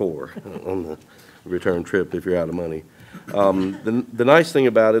 74 on the return trip if you're out of money. The nice thing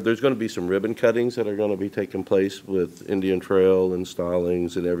about it, there's going to be some ribbon cuttings that are going to be taking place with Indian Trail and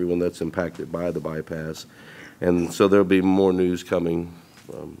Stallings and everyone that's impacted by the bypass. And so there'll be more news coming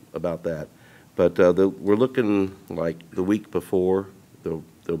about that. But we're looking like the week before,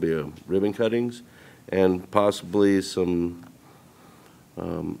 there'll be ribbon cuttings and possibly some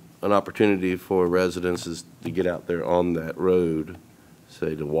an opportunity for residents to get out there on that road,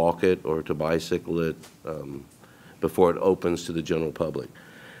 say to walk it or to bicycle it before it opens to the general public.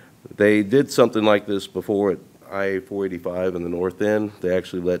 They did something like this before at I-485 in the north end. They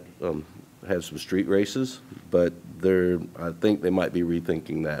actually had some street races, but I think they might be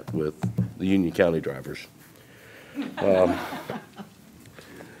rethinking that with the Union County drivers.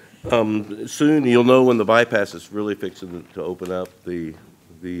 Soon you'll know when the bypass is really fixing to open up. The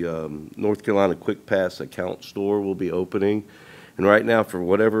North Carolina Quick Pass account store will be opening, and right now, for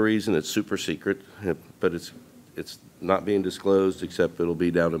whatever reason, it's super secret, but it's not being disclosed, except it'll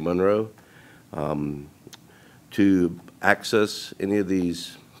be down in Monroe. To access any of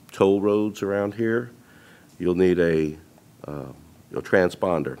these toll roads around here, you'll need a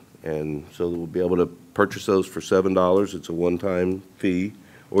transponder, and so we'll be able to purchase those for $7. It's a one-time fee,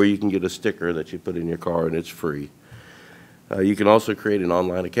 or you can get a sticker that you put in your car, and it's free. You can also create an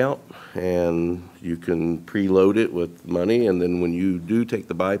online account, and you can preload it with money, and then when you do take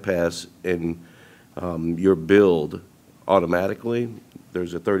the bypass and you're billed automatically,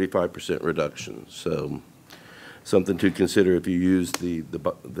 there's a 35% reduction. So something to consider if you use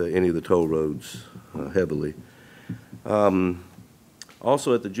any of the toll roads heavily.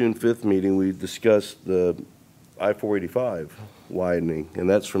 Also at the June 5th meeting, we discussed the I-485 widening, and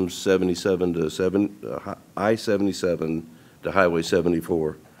that's from I-77 to Highway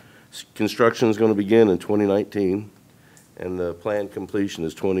 74. Construction is going to begin in 2019, and the planned completion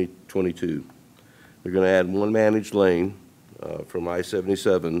is 2022. They're going to add one managed lane from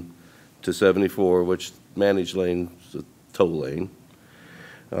I-77 to 74, which managed lane is a toll lane.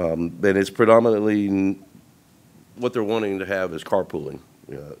 And it's predominantly what they're wanting to have is carpooling,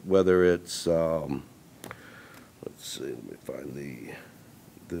 whether it's, let's see, let me find the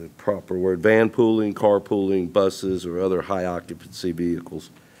proper word, van pooling, carpooling, buses, or other high occupancy vehicles.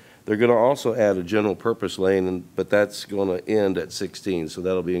 They're going to also add a general purpose lane, but that's going to end at 16, so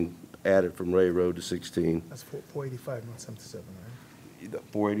that'll be added from Ray Road to 16. That's 485, not 77, right?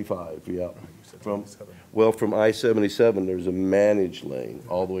 485, yeah. You said 77. Well, from I-77, there's a managed lane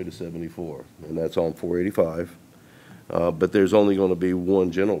all the way to 74, and that's on 485. But there's only going to be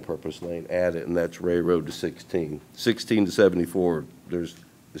one general purpose lane added, and that's Ray Road to 16. 16 to 74,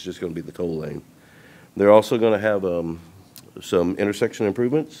 it's just going to be the toll lane. They're also going to have some intersection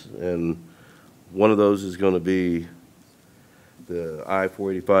improvements, and one of those is going to be the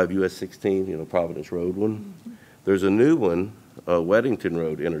I-485 US 16, Providence Road one. There's a new one, Weddington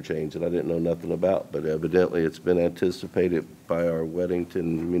Road interchange, that I didn't know nothing about, but evidently it's been anticipated by our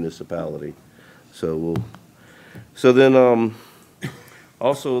Weddington municipality. So then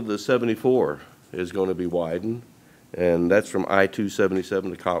also the 74 is going to be widened, and that's from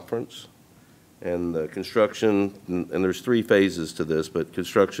I-277 to Conference. And the construction, and there's 3 phases to this, but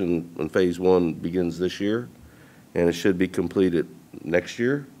construction in phase 1 begins this year, and it should be completed next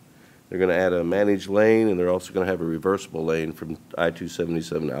year. They're going to add a managed lane, and they're also going to have a reversible lane from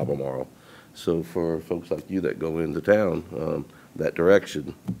I-277 to Albemarle. So for folks like you that go into town that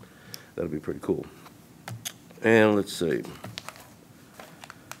direction, that'll be pretty cool. And let's see.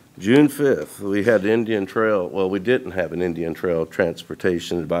 June 5th, we had the Indian Trail, well, we didn't have an Indian Trail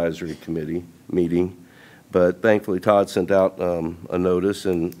Transportation Advisory Committee meeting, but thankfully Todd sent out a notice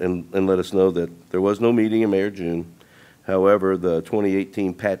and let us know that there was no meeting in May or June. However, the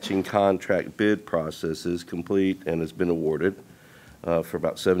 2018 patching contract bid process is complete and has been awarded for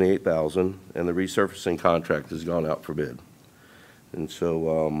about $78,000, and the resurfacing contract has gone out for bid. And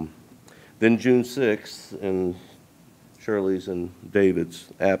so then June 6th, in Shirley's and David's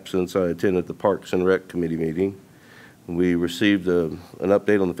absence, I attended the Parks and Rec Committee meeting. We received an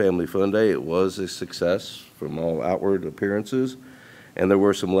update on the Family Fun Day. It was a success from all outward appearances, and there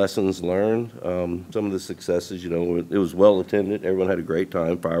were some lessons learned. Some of the successes, you know, it was well attended. Everyone had a great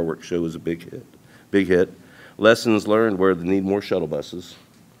time. Fireworks show was a big hit. Lessons learned were they need more shuttle buses,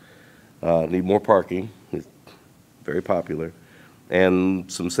 need more parking, very popular. And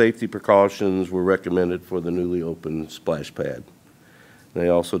some safety precautions were recommended for the newly opened splash pad. They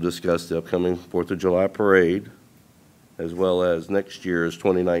also discussed the upcoming 4th of July parade, as well as next year's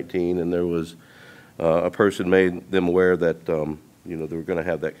 2019, and there was a person made them aware that you know, they were going to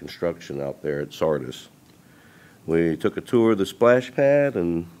have that construction out there at Sardis. We took a tour of the splash pad,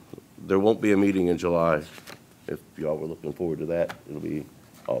 and there won't be a meeting in July. If y'all were looking forward to that, it'll be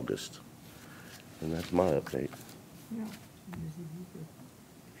August. And that's my update. Yeah.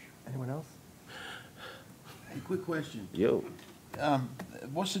 Anyone else? Hey, quick question. Yo.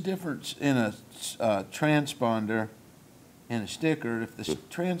 What's the difference in a transponder and a sticker? If the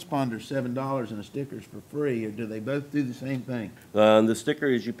transponder's $7 and the sticker's for free, or do they both do the same thing? The sticker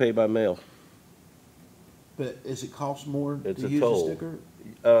is you pay by mail. But does it cost more It's to a use toll. a sticker?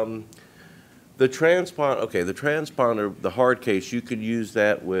 The transponder, the hard case, you could use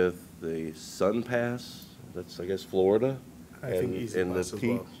that with the Sun Pass. That's, I guess, Florida. I think and, Easy and Pass the as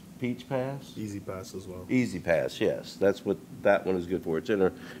well. Peach Pass. Easy Pass as well. Easy Pass, yes. That's what that one is good for. It's in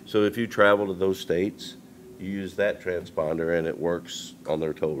there. So if you travel to those states, you use that transponder and it works on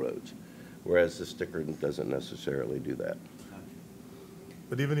their toll roads, whereas the sticker doesn't necessarily do that.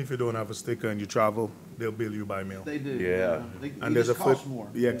 But even if you don't have a sticker and you travel, they'll bill you by mail. They do. Yeah. And there's a cost more.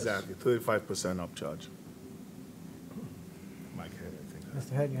 Yeah, Yes. exactly. 35% upcharge. Mike Head, I think.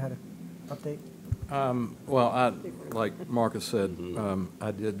 Mr. Head, you had an update? Well, like Marcus said,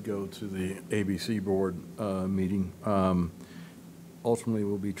 I did go to the ABC board meeting. Ultimately,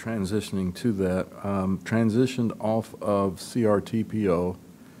 we'll be transitioning to that. Transitioned off of CRTPO,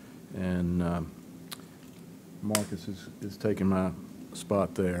 and Marcus is taking my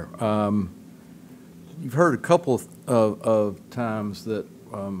spot there. You've heard a couple of times that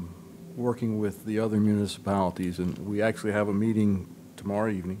working with the other municipalities, and we actually have a meeting tomorrow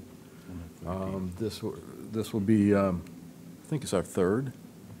evening. This will be, I think it's our third.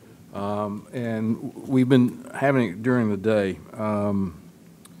 And we've been having it during the day. And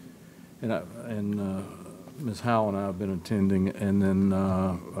Ms. Howell and I have been attending, and then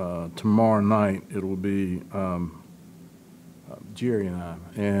tomorrow night it'll be Jerry and I.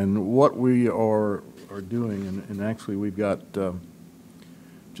 And what we are doing, and actually we've got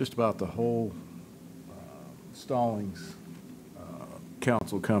just about the whole Stallings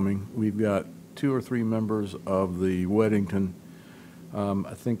council coming. We've got 2 or 3 members of the Weddington.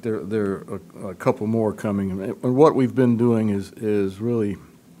 I think there are a couple more coming. And what we've been doing is really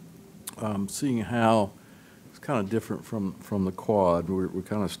seeing how it's kind of different from the quad. We're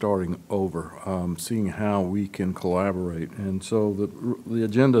kind of starting over, seeing how we can collaborate. And so the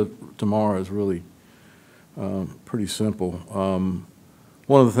agenda tomorrow is really pretty simple.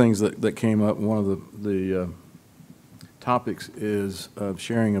 One of the things that came up, one of the topics is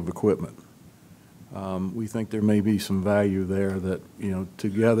sharing of equipment. We think there may be some value there that, you know,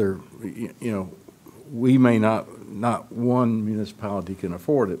 together, you know, we may not one municipality can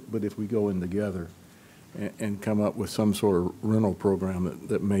afford it, but if we go in together and come up with some sort of rental program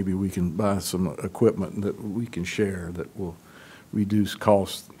that maybe we can buy some equipment that we can share that will reduce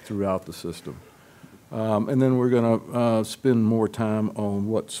costs throughout the system. And then we're going to spend more time on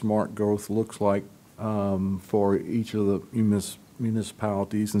what smart growth looks like for each of the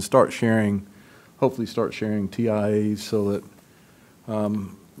municipalities, and hopefully start sharing TIAs so that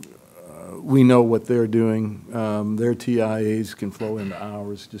we know what they're doing. Their TIAs can flow into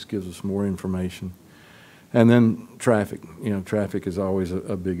ours, just gives us more information. And then traffic, traffic is always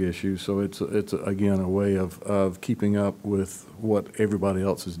a big issue. So it's again a way of keeping up with what everybody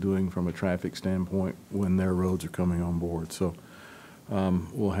else is doing from a traffic standpoint when their roads are coming on board. So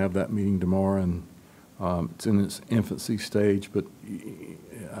We'll have that meeting tomorrow, and it's in its infancy stage, but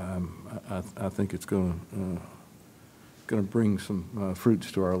I think it's going to bring some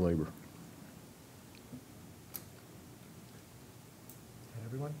fruits to our labor.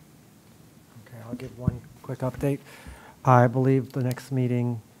 Everyone? Okay, I'll give one quick update. I believe the next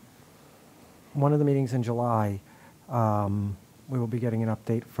meeting, one of the meetings in July, we will be getting an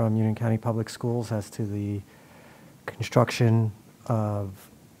update from Union County Public Schools as to the construction of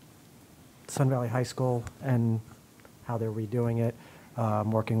Sun Valley High School and how they're redoing it.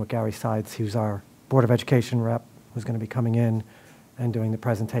 I'm working with Gary Sides, who's our Board of Education rep, who's going to be coming in and doing the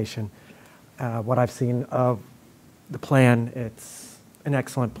presentation. What I've seen of the plan, it's an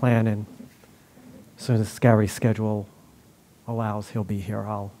excellent plan, and as soon as Gary's schedule allows, he'll be here.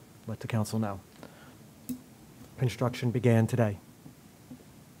 I'll let the council know. Construction began today.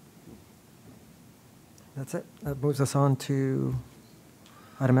 That's it. That moves us on to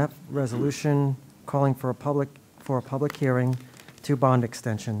item F, resolution calling for a public hearing, 2 bond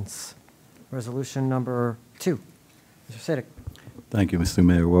extensions. Resolution number 2. Mr. Sadik. Thank you, Mr.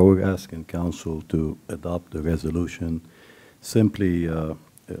 Mayor. Well, we're asking council to adopt the resolution. Simply,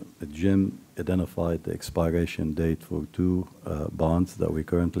 Jim identified the expiration date for 2 bonds that we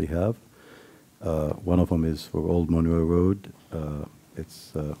currently have. One of them is for Old Monroe Road.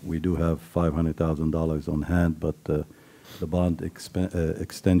 We do have $500,000 on hand, but the bond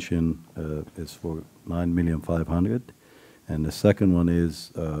extension is for $9,500,000, and the second one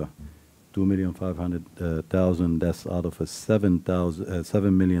is $2,500,000. That's out of a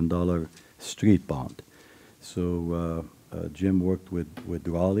 $7 million street bond. So Jim worked with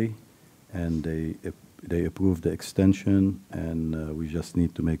Raleigh, and they approved the extension, and we just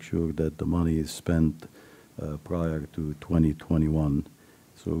need to make sure that the money is spent prior to 2021.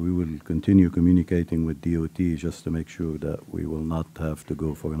 So we will continue communicating with DOT just to make sure that we will not have to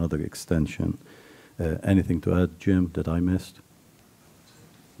go for another extension. Anything to add, Jim, that I missed?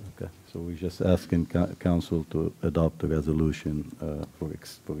 Okay, so we're just asking council to adopt the resolution for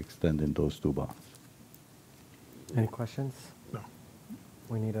extending those 2 bonds. Any questions? No.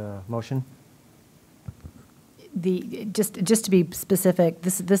 We need a motion. Just to be specific,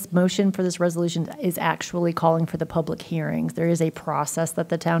 this motion for this resolution is actually calling for the public hearings. There is a process that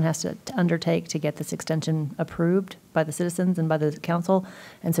the town has to undertake to get this extension approved by the citizens and by the council.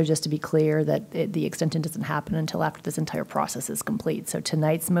 And so just to be clear that the extension doesn't happen until after this entire process is complete. So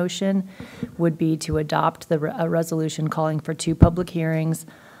tonight's motion would be to adopt a resolution calling for 2 public hearings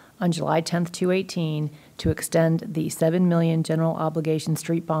on July 10th, 2018, to extend the $7 million general obligation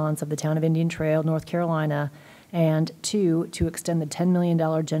street bonds of the town of Indian Trail, North Carolina, and 2, to extend the $10 million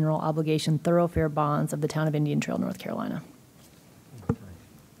general obligation thoroughfare bonds of the town of Indian Trail, North Carolina.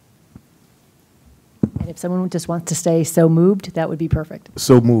 And if someone just wants to say so moved, that would be perfect.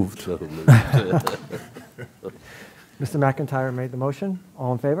 So moved. Mr. McIntyre made the motion.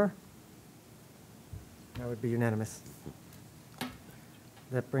 All in favor? That would be unanimous.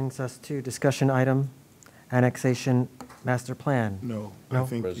 That brings us to discussion item, annexation master plan. No, No? I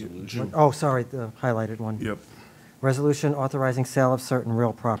think Resolution. Oh, sorry, the highlighted one. Yep. Resolution authorizing sale of certain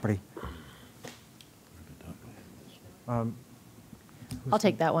real property. I'll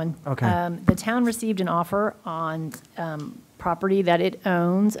take that one. Okay. The town received an offer on property that it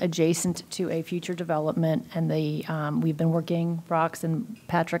owns adjacent to a future development, and we've been working, Rox and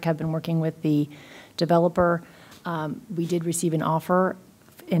Patrick have been working with the developer. We did receive an offer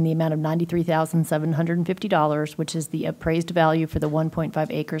in the amount of $93,750, which is the appraised value for the 1.5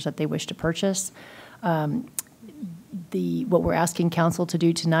 acres that they wish to purchase. What we're asking council to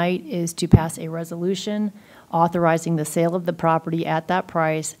do tonight is to pass a resolution authorizing the sale of the property at that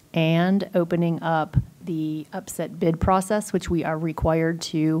price and opening up the upset bid process, which we are required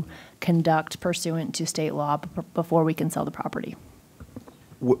to conduct pursuant to state law before we can sell the property.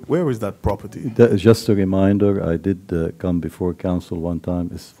 Where is that property? Just a reminder, I did come before council one time.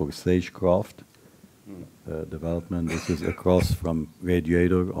 It's for Sagecroft development. This is across from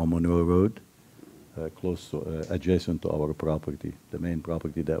Radiator on Monroe Road, close to, adjacent to our property, the main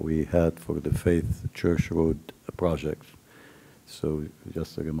property that we had for the Faith Church Road project. So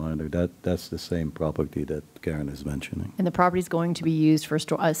just a reminder, that's the same property that Karen is mentioning. And the property is going to be used for a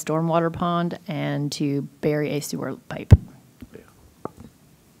stormwater pond and to bury a sewer pipe.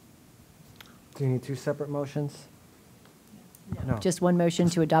 Do you need 2 separate motions? No. Just one motion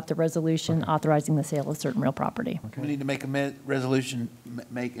to adopt the resolution authorizing the sale of certain real property. We need to make a resolution,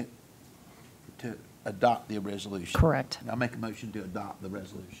 make it to adopt the resolution. Correct. I'll make a motion to adopt the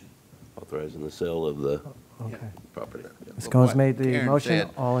resolution. Authorizing the sale of the Okay. property. Ms. Combs made the Karen motion. said.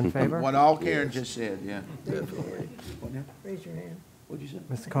 All in favor? What all Karen just said, yeah. Definitely. Raise your hand. What'd you say?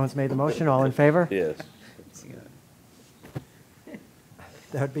 Mr. Combs made the motion. All in favor? Yes.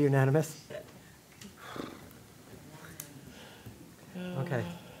 That would be unanimous. Okay.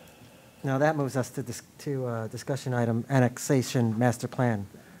 Now that moves us to discussion item annexation master plan,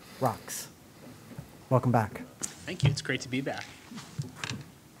 ROCS. Welcome back. Thank you. It's great to be back.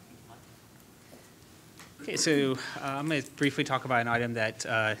 Okay, so I'm going to briefly talk about an item that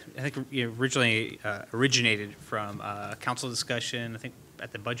I think originally originated from council discussion, I think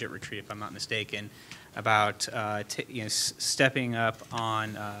at the budget retreat, if I'm not mistaken, about stepping up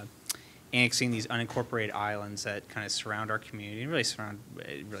on annexing these unincorporated islands that kind of surround our community, and really surround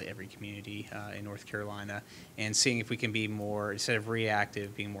really every community in North Carolina, and seeing if we can be more, instead of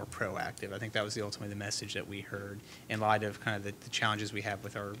reactive, being more proactive. I think that was ultimately the message that we heard in light of kind of the challenges we have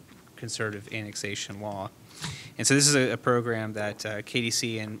with our conservative annexation law. And so this is a program that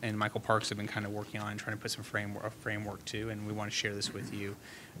KDC and Michael Parks have been kind of working on, trying to put some framework to, and we want to share this with you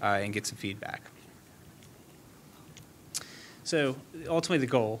and get some feedback. So ultimately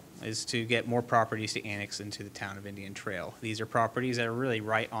the goal is to get more properties to annex into the town of Indian Trail. These are properties that are really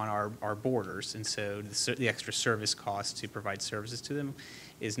right on our borders, and so the extra service cost to provide services to them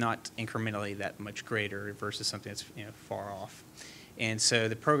is not incrementally that much greater versus something that's far off. And so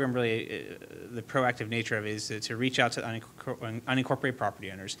the program really, the proactive nature of it is to reach out to unincorporated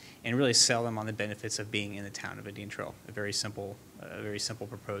property owners and really sell them on the benefits of being in the town of Indian Trail. A very simple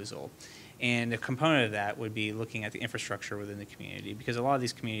proposal. And a component of that would be looking at the infrastructure within the community, because a lot of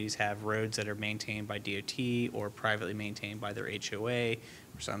these communities have roads that are maintained by DOT or privately maintained by their HOA,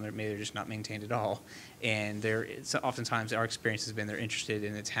 or some maybe they're just not maintained at all. And oftentimes our experience has been they're interested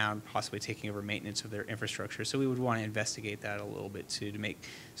in the town possibly taking over maintenance of their infrastructure. So we would want to investigate that a little bit too,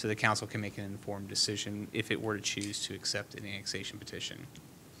 so the council can make an informed decision if it were to choose to accept an annexation petition.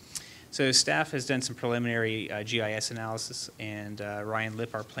 So staff has done some preliminary GIS analysis, and Ryan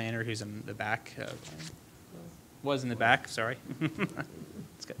Lipp, our planner, who's in the back, was in the back, sorry.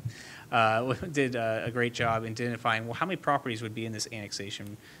 That's good. Did a great job identifying, well, how many properties would be in this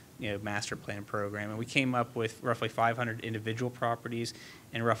annexation master plan program, and we came up with roughly 500 individual properties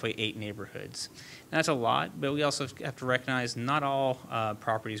and roughly 8 neighborhoods. And that's a lot, but we also have to recognize not all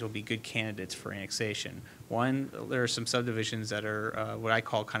properties will be good candidates for annexation. One, there are some subdivisions that are what I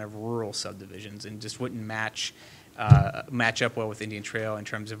call kind of rural subdivisions and just wouldn't match up well with Indian Trail in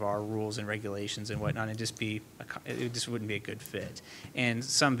terms of our rules and regulations and whatnot, and it just wouldn't be a good fit. And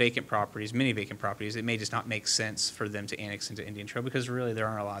some vacant properties, many vacant properties, it may just not make sense for them to annex into Indian Trail, because really there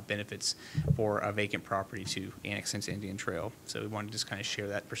aren't a lot of benefits for a vacant property to annex into Indian Trail. So we want to just kind of share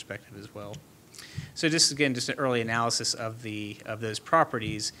that perspective as well. So just again, just an early analysis of those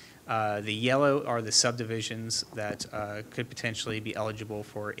properties. The yellow are the subdivisions that could potentially be eligible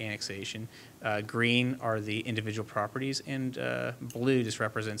for annexation. Green are the individual properties, and blue just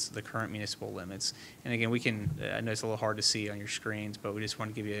represents the current municipal limits. And again, I know it's a little hard to see on your screens, but we just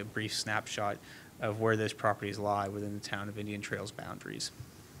want to give you a brief snapshot of where those properties lie within the town of Indian Trail's boundaries.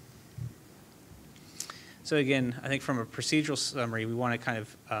 So again, I think from a procedural summary, we want to kind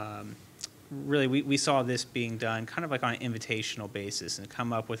of really, we saw this being done kind of like on an invitational basis, and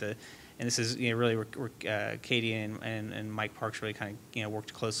come up with and this is really where Katie and Mike Parks really kind of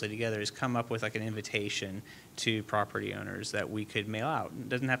worked closely together, is come up with like an invitation to property owners that we could mail out. It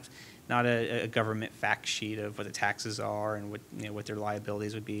doesn't have not a government fact sheet of what the taxes are and what their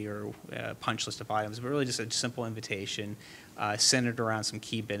liabilities would be, or a punch list of items, but really just a simple invitation centered around some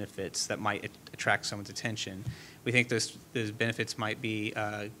key benefits that might attract someone's attention. We think those benefits might be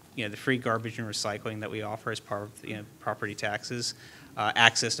the free garbage and recycling that we offer as part of property taxes,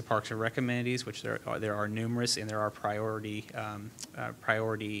 access to parks and rec amenities, which there are numerous, and there are priority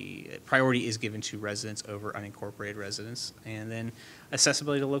is given to residents over unincorporated residents, and then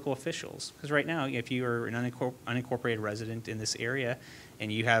accessibility to local officials. Because right now, if you are an unincorporated resident in this area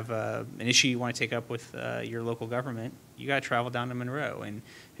and you have an issue you want to take up with your local government, you got to travel down to Monroe. And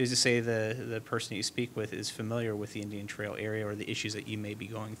who's to say the person that you speak with is familiar with the Indian Trail area or the issues that you may be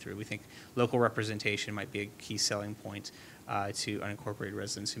going through? We think local representation might be a key selling point to unincorporated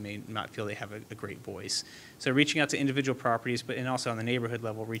residents who may not feel they have a great voice. So reaching out to individual properties, and also on the neighborhood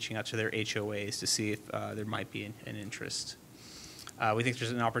level, reaching out to their HOAs to see if there might be an interest. We think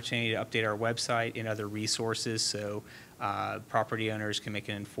there's an opportunity to update our website and other resources so property owners can make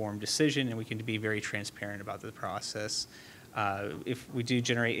an informed decision, and we can be very transparent about the process. If we do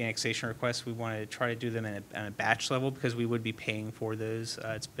generate annexation requests, we want to try to do them on a batch level, because we would be paying for those.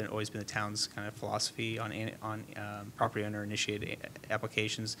 It's always been the town's kind of philosophy on property owner initiated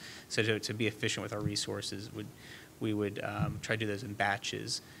applications. So to be efficient with our resources, we would try to do those in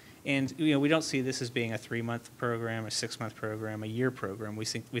batches. And, you know, we don't see this as being a 3-month program, a 6-month program, a year program. We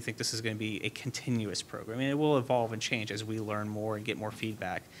think this is going to be a continuous program, and it will evolve and change as we learn more and get more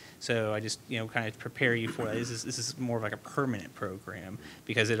feedback. So I just, you know, kind of prepare you for that. This is more of like a permanent program,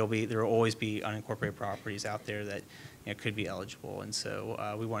 because there will always be unincorporated properties out there that, you know, could be eligible. And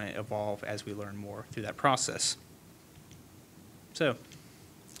so we want to evolve as we learn more through that process. So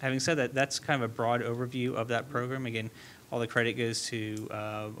having said that, that's kind of a broad overview of that program. Again, all the credit goes to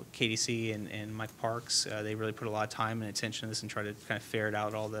KDC and Mike Parks. They really put a lot of time and attention to this and try to kind of ferret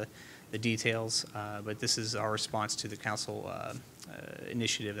out all the details. But this is our response to the council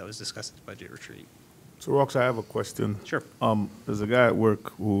initiative that was discussed at the budget retreat. So, Rox, I have a question. Sure. There's a guy at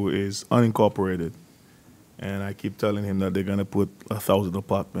work who is unincorporated, and I keep telling him that they're going to put 1,000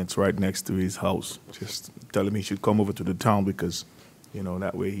 apartments right next to his house. Just tell him he should come over to the town because, you know,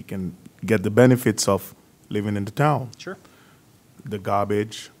 that way he can get the benefits of living in the town. Sure. The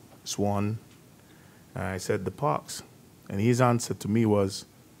garbage is one. I said the parks. And his answer to me was,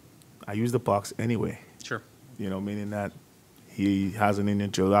 I use the parks anyway. Sure. You know, meaning that he has an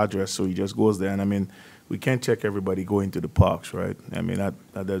Indian Trail address, so he just goes there. And I mean, we can't check everybody going to the parks, right? I mean, that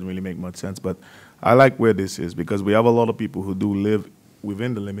doesn't really make much sense. But I like where this is because we have a lot of people who do live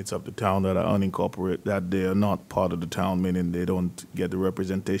within the limits of the town that are unincorporated, that they are not part of the town, meaning they don't get the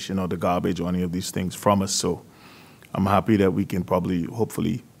representation or the garbage or any of these things from us. So I'm happy that we can probably,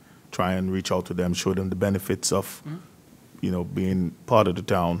 hopefully, try and reach out to them, show them the benefits of, you know, being part of the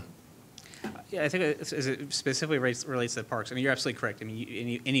town. Yeah, I think as it specifically relates to the parks, I mean, you're absolutely correct. I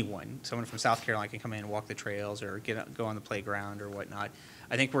mean, anyone, someone from South Carolina can come in and walk the trails or go on the playground or whatnot.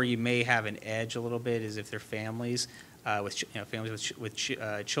 I think where you may have an edge a little bit is if they're families. Families with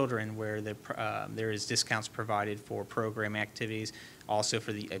children, where there is discounts provided for program activities. Also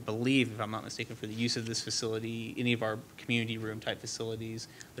for I believe, if I'm not mistaken, for the use of this facility, any of our community room type facilities,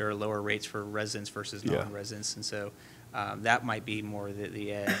 there are lower rates for residents versus non-residents, and so that might be more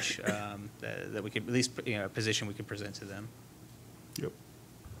the edge that we could, at least, you know, a position we could present to them. Yep.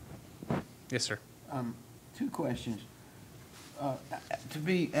 Yes, sir. 2 questions. To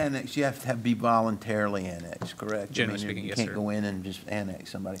be annexed, you have to be voluntarily annexed, correct? Generally speaking, yes, You sir. can't go in and just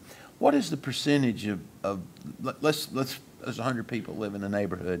annex somebody. What is the percentage of let's there's 100 people live in a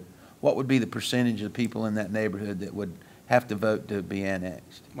neighborhood. What would be the percentage of people in that neighborhood that would have to vote to be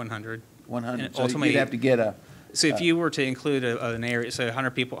annexed? 100. 100. So Ultimately, you'd have to get a. So if you were to include an area, so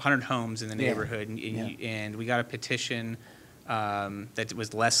 100 people, 100 homes in the Yeah. neighborhood, and we got a petition that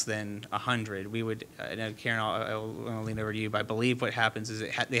was less than 100, we would, Karen, I'll lean over to you, but I believe what happens is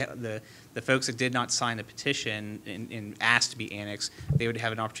the folks that did not sign the petition and asked to be annexed, they would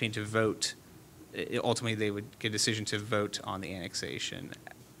have an opportunity to vote. Ultimately, they would get a decision to vote on the annexation.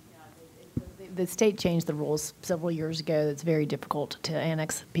 The state changed the rules several years ago. It's very difficult to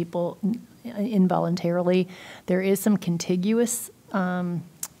annex people involuntarily. There is some contiguous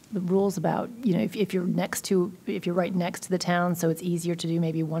the rules about, you know, if you're right next to the town, so it's easier to do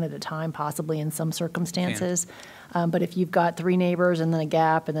maybe one at a time, possibly in some circumstances. But if you've got 3 neighbors and then a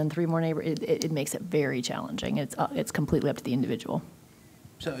gap and then 3 more neighbors, it makes it very challenging. It's completely up to the individual.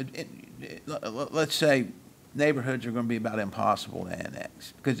 So let's say neighborhoods are going to be about impossible to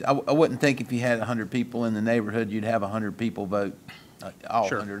annex. Because I wouldn't think if you had 100 people in the neighborhood, you'd have 100 people vote, all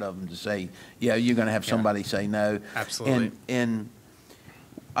 100 of them to say, yeah, you're going to have somebody say no. Absolutely. And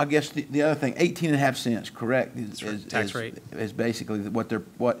I guess the other thing, 18.5 cents, correct? Tax rate. Is basically what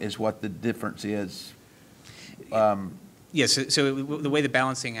the difference is. Yes, so the way the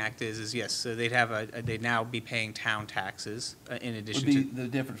balancing act is yes, so they'd now be paying town taxes in addition to. The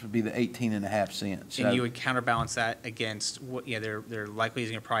difference would be the 18.5 cents. And you would counterbalance that against they're likely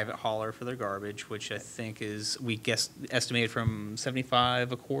using a private hauler for their garbage, which I think is, estimated from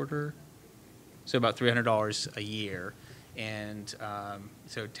 75 a quarter, so about $300 a year. And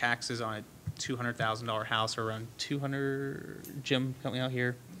so taxes on a $200,000 house are around 200. Jim, help me out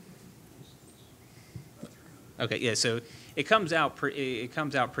here. Okay, yeah. So it comes out pretty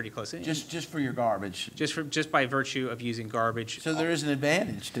close. Just for your garbage. Just by virtue of using garbage. So there is an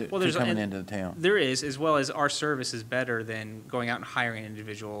advantage to coming into the town. There is, as well as our service is better than going out and hiring an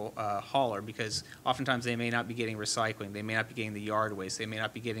individual hauler, because oftentimes they may not be getting recycling, they may not be getting the yard waste, they may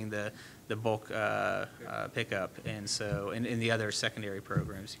not be getting the bulk pickup, and so in the other secondary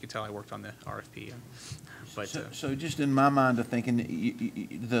programs. You can tell I worked on the RFP. But, so just in my mind of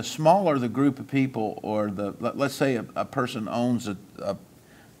thinking, the smaller the group of people, or let's say a person owns a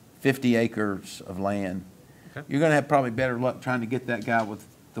 50 acres of land, you're going to have probably better luck trying to get that guy with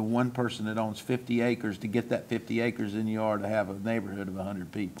the one person that owns 50 acres to get that 50 acres in you are to have a neighborhood of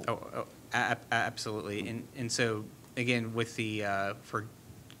 100 people. Absolutely. And so again, with the for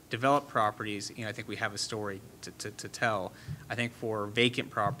developed properties, I think we have a story to tell. I think for vacant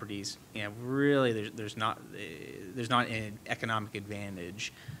properties, really there's not an economic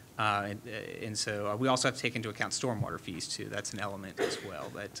advantage. And so we also have to take into account stormwater fees too. That's an element as well.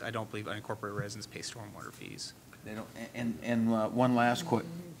 But I don't believe unincorporated residents pay stormwater fees. They don't, and one last quick.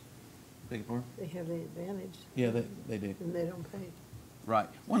 Beg your pardon? They have the advantage. Yeah, they do. And they don't pay. Right.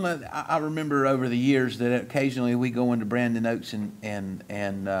 I remember over the years that occasionally we go into Brandon Oaks and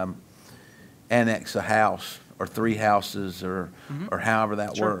annex a house or 3 houses or however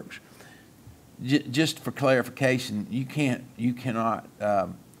that Sure. works. Just for clarification, you can't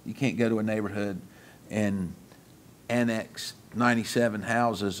go to a neighborhood and annex 97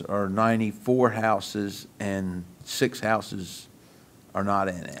 houses or 94 houses and 6 houses are not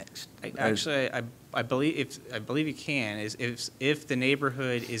annexed. I believe you can, is if the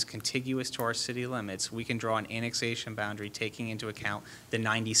neighborhood is contiguous to our city limits, we can draw an annexation boundary taking into account the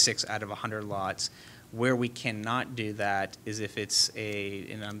 96 out of 100 lots. Where we cannot do that is if it's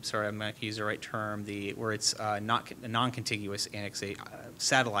and I'm sorry, I'm not going to use the right term, where it's not a non-contiguous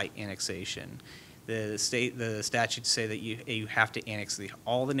satellite annexation. The statutes say that you have to annex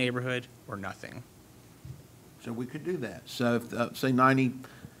all the neighborhood or nothing. So we could do that. So if, say 90,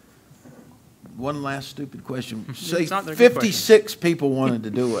 one last stupid question. Say It's not a good 56 people wanted to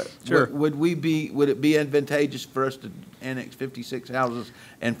do it. Sure. Would it be advantageous for us to annex 56 houses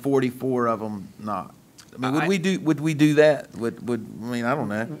and 44 of them not? I mean, would we do that? I don't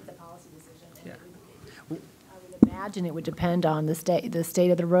know. Imagine it would depend on the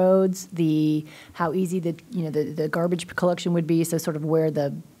state of the roads, how easy the garbage collection would be, so sort of where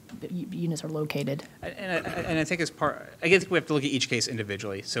the units are located. And I think I guess we have to look at each case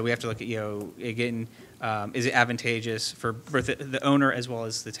individually. So we have to look at, again, is it advantageous for both the owner as well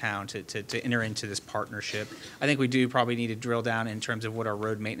as the town to enter into this partnership? I think we do probably need to drill down in terms of what our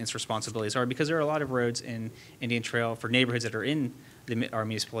road maintenance responsibilities are, because there are a lot of roads in Indian Trail for neighborhoods that are in our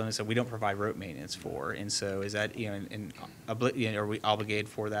municipal limits that we don't provide road maintenance for. And so is that, are we obligated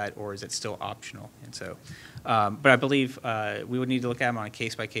for that, or is it still optional? And so, but I believe we would need to look at them on a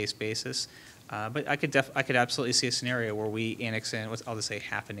case-by-case basis. But I could absolutely see a scenario where we annex in, I'll just say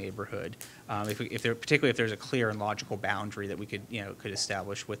half a neighborhood, particularly if there's a clear and logical boundary that we could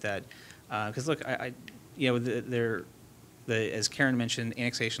establish with that. Because look, as Karen mentioned,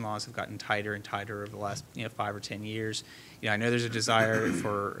 annexation laws have gotten tighter and tighter over the last 5 or 10 years. I know there's a desire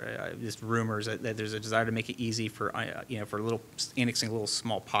for just rumors that there's a desire to make it easy for annexing little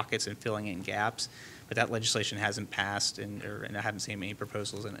small pockets and filling in gaps. But that legislation hasn't passed, and I haven't seen any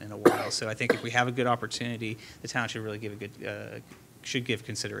proposals in a while. So I think if we have a good opportunity, the town should really give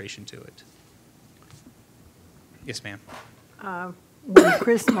consideration to it. Yes, ma'am. When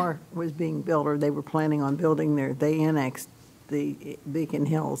Chrismar was being built, or they were planning on building there, they annexed the Beacon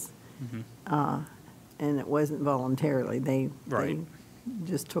Hills. And it wasn't voluntarily. They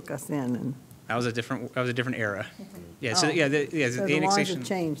just took us in and. That was a different era. Yeah. So So the the laws annexation have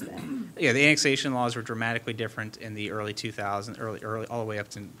changed then. Yeah, the annexation laws were dramatically different in the early 2000s, early all the way up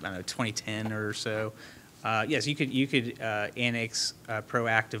to 2010 or so. Yes, you could annex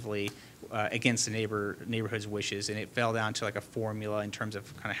proactively against the neighborhood's wishes, and it fell down to like a formula in terms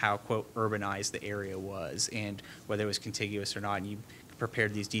of kind of how, quote, urbanized the area was and whether it was contiguous or not. And you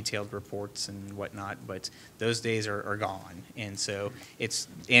prepared these detailed reports and whatnot, but those days are gone. And so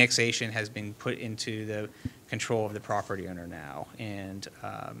annexation has been put into the control of the property owner now, and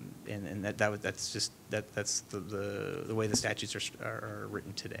that's the way the statutes are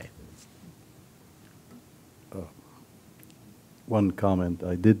written today. One comment.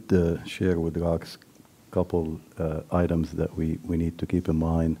 I did share with Rox a couple items that we need to keep in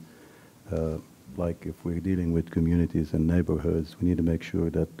mind. Like if we're dealing with communities and neighborhoods, we need to make sure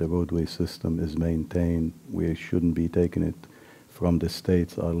that the roadway system is maintained. We shouldn't be taking it from the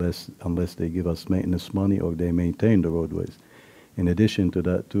states unless they give us maintenance money or they maintain the roadways. In addition to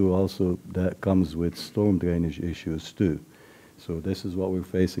that too, also that comes with storm drainage issues too. So this is what we're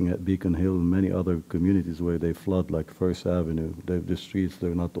facing at Beacon Hill and many other communities where they flood, like First Avenue. The streets,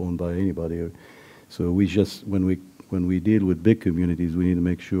 they're not owned by anybody. So we just, when we deal with big communities, we need to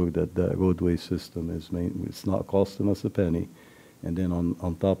make sure that the roadway system is it's not costing us a penny. And then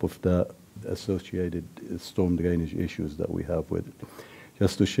on top of that, associated storm drainage issues that we have with it.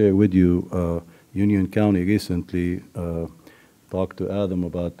 Just to share with you, Union County recently talked to Adam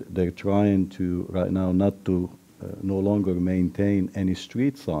about they're trying to, right now, no longer maintain any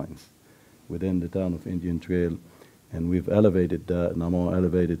street signs within the town of Indian Trail. And we've elevated that, and I'm going to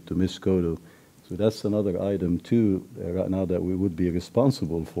elevate it to Miscoto. So that's another item too, right now, that we would be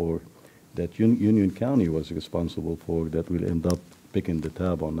responsible for, that Union County was responsible for, that will end up picking the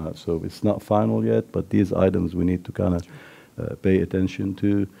tab on that. So it's not final yet, but these items we need to kind of pay attention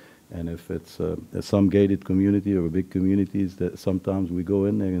to. And if it's some gated community or big communities, that sometimes we go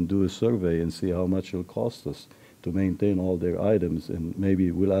in there and do a survey and see how much it'll cost us to maintain all their items, and maybe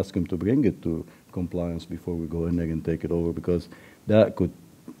we'll ask them to bring it to compliance before we go in there and take it over, because that could,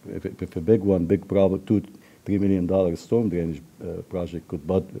 if a big one, big problem, $2-3 million storm drainage project could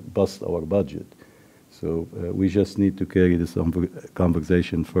bust our budget. So we just need to carry this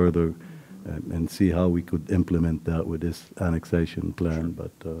conversation further and see how we could implement that with this annexation plan.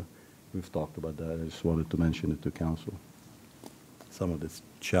 But we've talked about that. I just wanted to mention it to council. Some of the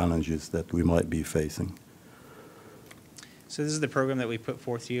challenges that we might be facing. So this is the program that we put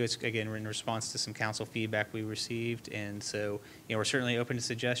forth to you. It's, again, in response to some council feedback we received. And so, we're certainly open to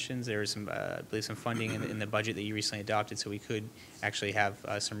suggestions. There is some, I believe, some funding in the budget that you recently adopted, so we could actually have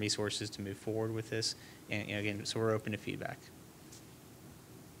some resources to move forward with this. And, again, so we're open to feedback.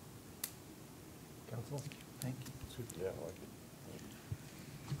 Council? Thank you. Yeah, I like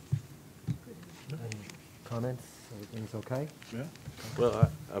it. Any comments? Everything's okay? Yeah. Well,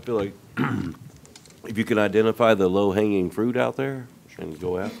 I feel like if you can identify the low-hanging fruit out there and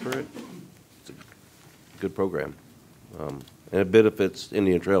go after it, it's a good program. And it benefits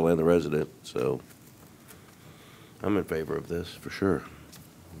Indian Trail and the resident, so I'm in favor of this for sure.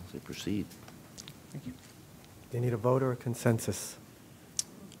 Let's say proceed. Thank you. Do you need a vote or a consensus?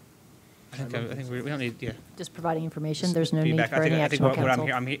 I think we don't need, yeah. Just providing information, there's no need Feedback. for any I think action what of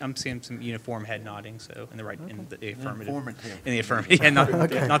council. I'm seeing some uniform head nodding, so in the right, in the affirmative. Informative. In the affirmative, yeah, not,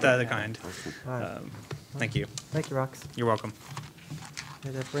 Okay. not the other kind. All right. Thank you. Thank you, Rox. You're welcome.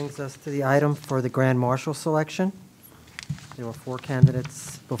 And that brings us to the item for the Grand Marshal selection. There were 4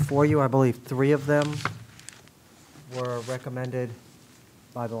 candidates before you. I believe 3 of them were recommended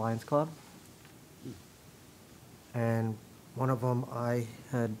by the Lions Club. And one of them I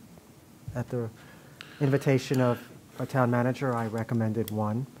had, at the invitation of our town manager, I recommended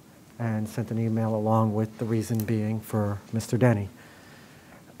one and sent an email along with the reason being for Mr. Denny.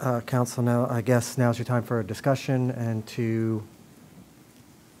 Council, now, I guess now's your time for a discussion and to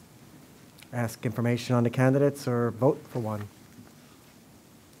ask information on the candidates or vote for one.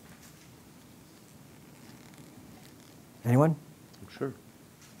 Anyone? Sure.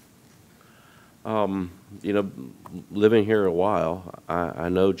 Living here a while, I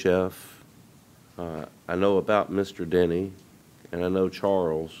know Jeff, I know about Mr. Denny, and I know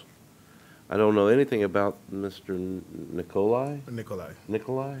Charles. I don't know anything about Mr. Nikolai.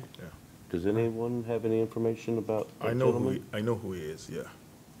 Nikolai? Yeah. Does anyone have any information about that I know who gentleman? he is, yeah.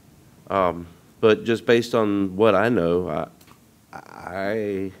 But just based on what I know,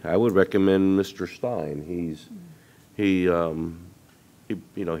 I would recommend Mr. Stein. He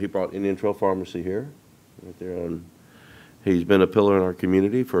brought Indian Trail Pharmacy here, right there on. He's been a pillar in our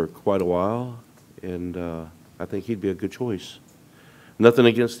community for quite a while, and I think he'd be a good choice. Nothing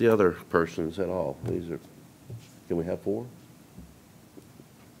against the other persons at all. These are. Can we have 4?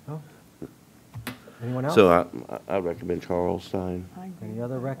 Oh. Anyone else? So I recommend Charles Stein. Any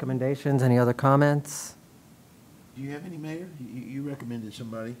other recommendations? Any other comments? Do you have any, Mayor? You recommended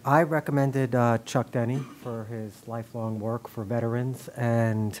somebody. I recommended Chuck Denny for his lifelong work for veterans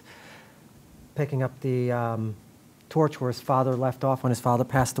and picking up the torch where his father left off when his father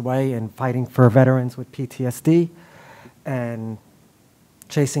passed away and fighting for veterans with PTSD and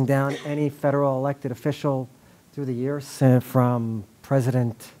chasing down any federal elected official through the years, from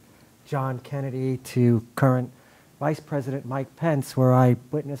President John Kennedy to current Vice President Mike Pence, where I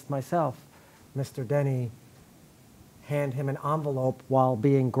witnessed myself Mr. Denny hand him an envelope while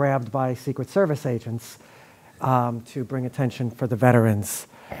being grabbed by Secret Service agents to bring attention for the veterans.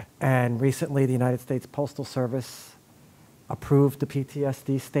 And recently, the United States Postal Service approved the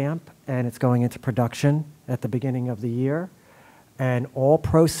PTSD stamp, and it's going into production at the beginning of the year. And all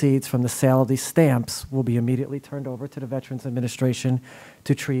proceeds from the sale of these stamps will be immediately turned over to the Veterans Administration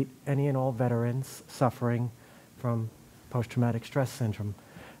to treat any and all veterans suffering from post-traumatic stress syndrome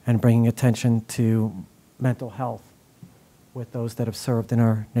and bringing attention to mental health with those that have served in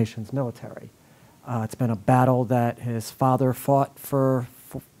our nation's military. It's been a battle that his father fought for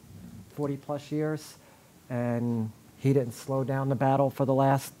 40-plus years, and he didn't slow down the battle for the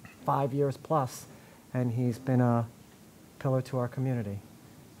last 5 years plus, and he's been a pillar to our community.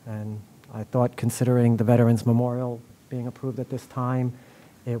 And I thought, considering the Veterans Memorial being approved at this time,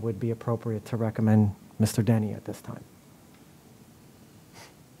 it would be appropriate to recommend Mr. Denny at this time.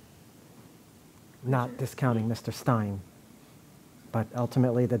 Not discounting Mr. Stein, but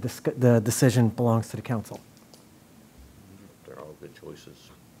ultimately the decision belongs to the council. They're all good choices.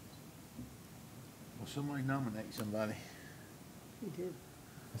 Will somebody nominate somebody? He did.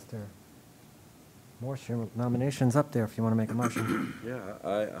 Mr. Morse, your nomination's up there if you want to make a motion. Yeah,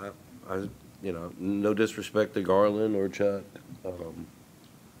 I, you know, no disrespect to Garland or Chuck. I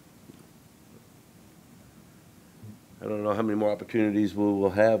don't know how many more opportunities we will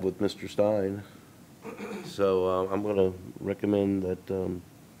have with Mr. Stein. So I'm going to recommend that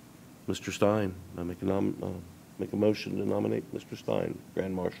Mr. Stein, I make a motion to nominate Mr. Stein,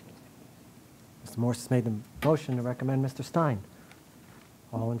 Grand Marshal. Mr. Morse has made the motion to recommend Mr. Stein.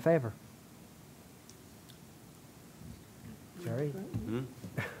 All in favor? Jerry? Hmm?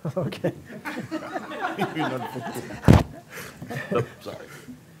 Okay. Oh, sorry.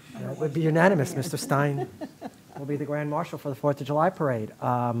 That would be unanimous. Mr. Stein will be the Grand Marshal for the 4th of July Parade.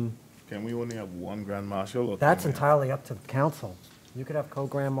 Can we only have one Grand Marshal? Or That's can we have- entirely up to the council. You could have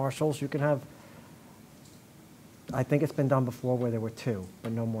co-Grand Marshals, you can have, I think it's been done before where there were 2,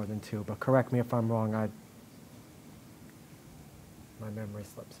 but no more than 2. But correct me if I'm wrong, my memory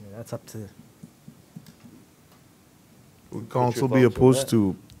slips me. That's up to, Would council be opposed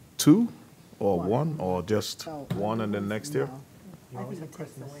to 2 or 1 or just 1 and then next year? I think it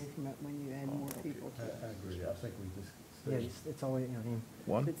takes away from it when you add more people to it. I agree. I think we just. yeah, it's always, I mean,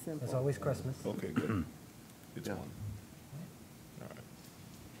 1? It's simple. it's always Christmas. Okay, good. It's Yeah. 1. All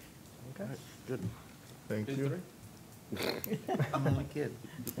right. Okay. Good. Thank you. I'm only kidding.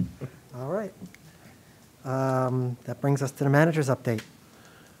 All right. That brings us to the manager's update.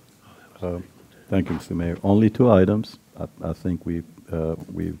 Thank you, Mr. Mayor. Only 2 items. I think we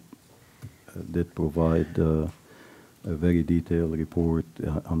did provide a very detailed report,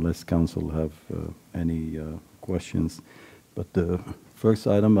 unless council have any questions. But the first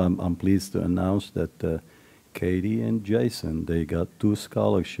item, I'm pleased to announce that Katie and Jason, they got 2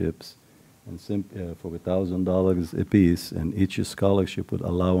 scholarships and for $1,000 apiece, and each scholarship would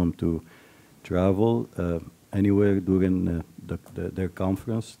allow them to travel anywhere during their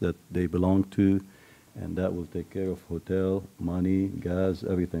conference that they belong to, and that will take care of hotel, money, gas,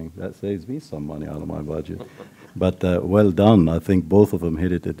 everything. That saves me some money out of my budget. But well done. I think both of them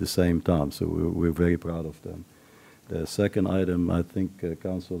hit it at the same time, so we're very proud of them. The second item, I think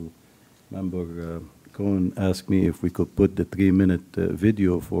Council Member Cohen asked me if we could put the 3-minute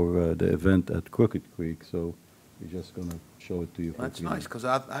video for the event at Crooked Creek, so we're just going to show it to you. That's nice, because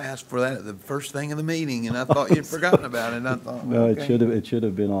I asked for that at the first thing of the meeting, and I thought you'd forgotten about it, and I thought, No, okay. it should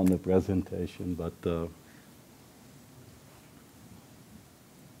have been on the presentation, but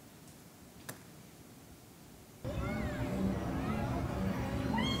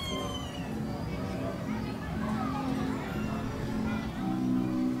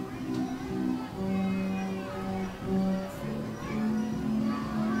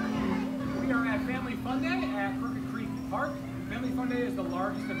We are at Family Fun Day at Crooked Creek Park. Family Fun Day is the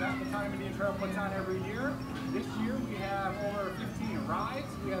largest event the Town of Indian Trail puts on every year. This year we have over 15 rides,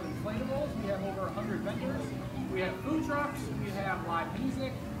 we have inflatables, we have over 100 vendors, we have food trucks, we have live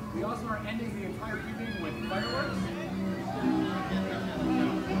music. We also are ending the entire evening with fireworks.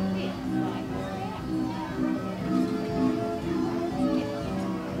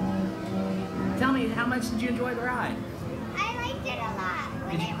 Tell me, how much did you enjoy the ride? I liked it a lot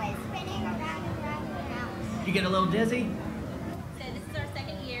when it was spinning around and around and around. Did you get a little dizzy? So this is our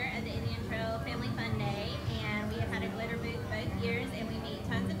second year of the Indian Trail Family Fun Day, and we have had a glitter booth both years, and we meet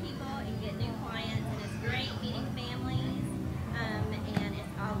tons of people and get new clients, and it's great meeting families, and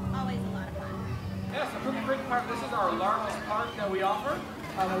it's always a lot of fun. Yes, the Crooked Creek Park, this is our largest park that we offer.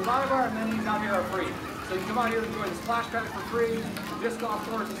 A lot of our amenities out here are free. So you come out here and enjoy the splash pad for free, the disc golf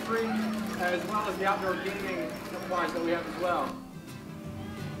course is free, as well as the outdoor gaming supplies that we have as well.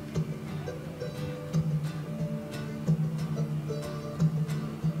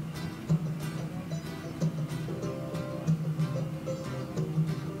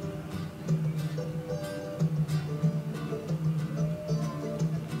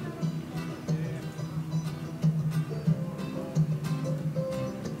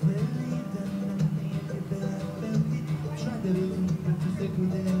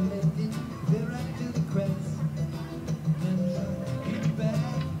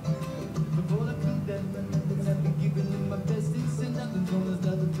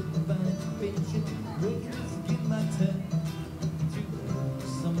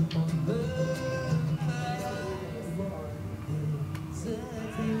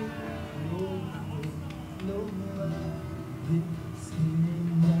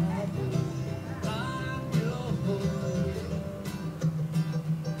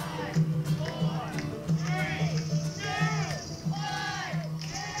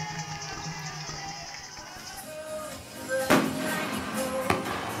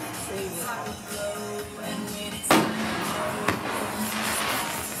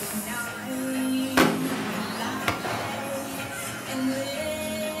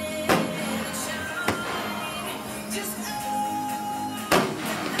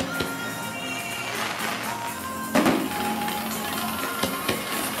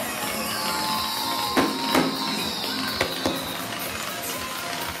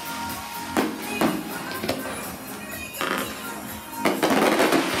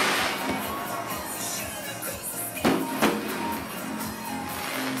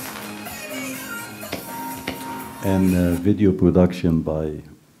 and video production by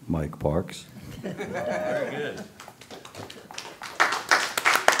Mike Parks. Very good.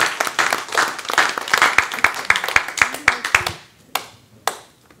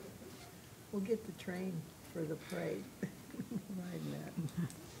 We'll get the train for the parade. Riding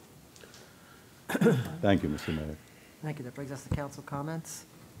Thank you, Mr. Mayor. Thank you. That brings us to council comments.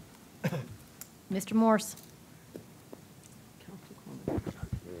 Mr. Morse?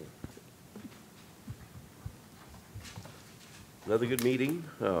 Another good meeting.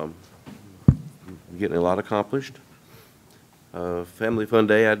 Getting a lot accomplished. Family Fun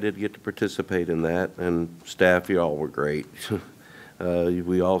Day, I did get to participate in that, and staff, you all were great.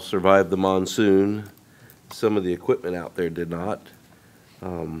 We all survived the monsoon. Some of the equipment out there did not.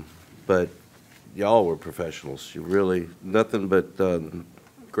 But y'all were professionals. You really, nothing but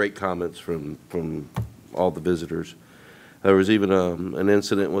great comments from all the visitors. There was even an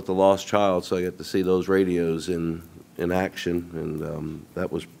incident with the lost child, so I got to see those radios in action, and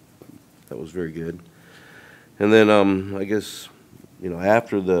that was very good. And then I guess, you know,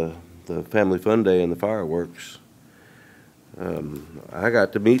 after the Family Fun Day and the fireworks, I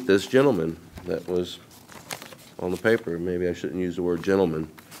got to meet this gentleman that was on the paper. Maybe I shouldn't use the word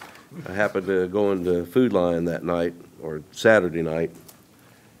gentleman. I happened to go into Food Lion that night, or Saturday night,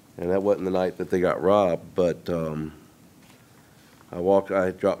 and that wasn't the night that they got robbed, but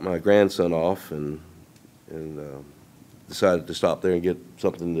I dropped my grandson off and decided to stop there and get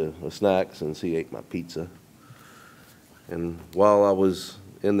something snacks, and he ate my pizza. And while I was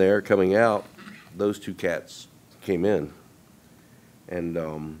in there coming out, those two cats came in, and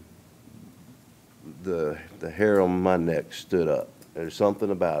the hair on my neck stood up. There's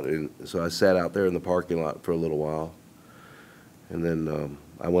something about it. And so I sat out there in the parking lot for a little while, and then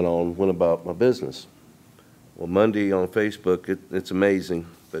I went about my business. Well, Monday on Facebook, it's amazing,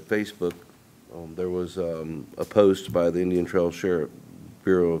 but Facebook, there was a post by the Indian Trail Sheriff's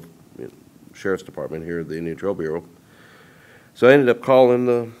Department here, the Indian Trail Bureau. So I ended up calling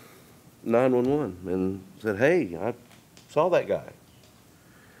the 911 and said, hey, I saw that guy.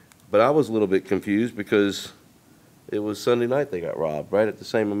 But I was a little bit confused because it was Sunday night they got robbed, right at the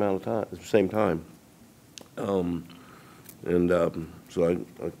same amount of time, same time. So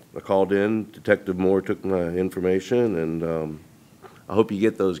I called in. Detective Moore took my information, and I hope you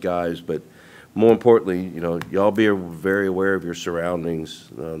get those guys. But more importantly, you know, y'all be very aware of your surroundings.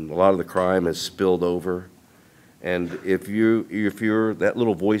 A lot of the crime has spilled over, and if you're that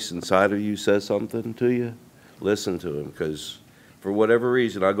little voice inside of you says something to you, listen to him, because for whatever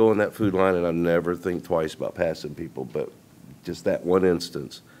reason, I go in that Food Line and I never think twice about passing people, but just that one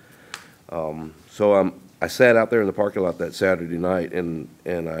instance. So I sat out there in the parking lot that Saturday night, and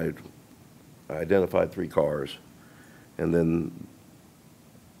I identified 3 cars, and then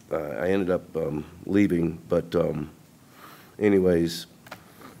I ended up leaving. But anyways,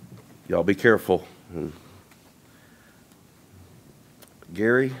 y'all be careful. And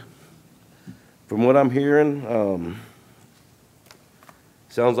Gary, from what I'm hearing,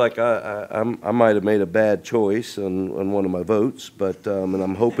 sounds like I might have made a bad choice on one of my votes, but and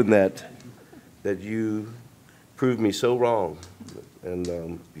I'm hoping that you prove me so wrong,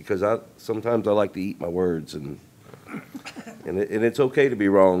 and because sometimes I like to eat my words, and it's okay to be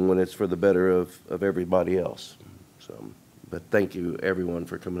wrong when it's for the better of everybody else. So, but thank you everyone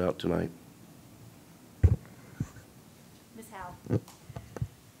for coming out tonight. Ms. Howe?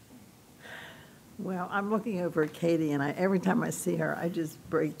 Well, I'm looking over at Katie, and every time I see her, I just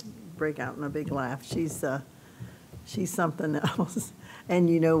break out in a big laugh. She's something else. And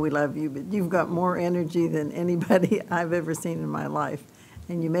you know we love you, but you've got more energy than anybody I've ever seen in my life.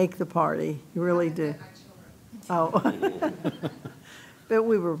 And you make the party. You really do. Oh. But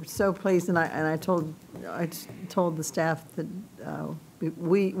we were so pleased, and I told the staff that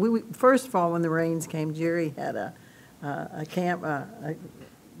we first of all, when the rains came, Jerry had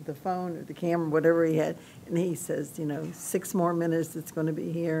the phone or the camera, whatever he had, and he says, you know, 6 more minutes it's going to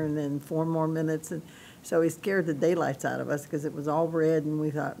be here, and then 4 more minutes, and so he scared the daylights out of us because it was all red, and we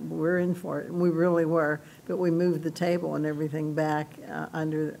thought we're in for it, and we really were. But we moved the table and everything back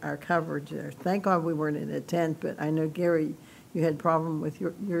under our coverage there. Thank God we weren't in a tent, but I know Gary, you had problem with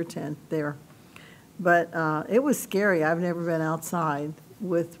your tent there. But it was scary. I've never been outside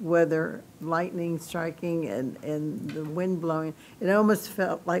with weather, lightning striking and the wind blowing. It almost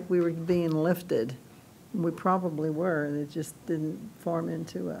felt like we were being lifted. We probably were, and it just didn't form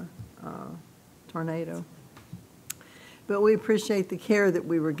into a tornado. But we appreciate the care that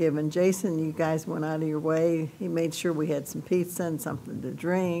we were given. Jason, you guys went out of your way. He made sure we had some pizza and something to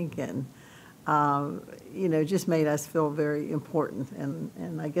drink, and you know, just made us feel very important.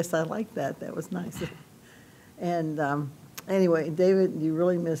 And I guess I liked that. That was nice. And anyway, David, you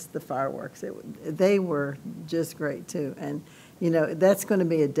really missed the fireworks. They were just great, too. And, you know, that's going to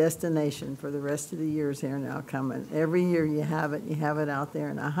be a destination for the rest of the years here now coming. Every year you have it out there,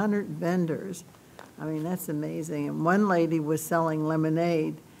 and 100 vendors. I mean, that's amazing. And one lady was selling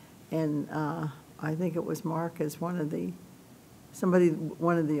lemonade, and I think it was Marcus, one of the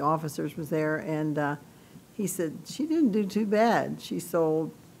officers was there, and he said she didn't do too bad. She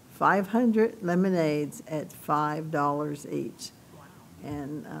sold 500 lemonades at $5 each.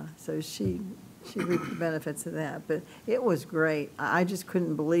 And so she reaped the benefits of that. But it was great. I just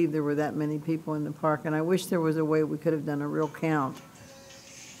couldn't believe there were that many people in the park, and I wish there was a way we could have done a real count.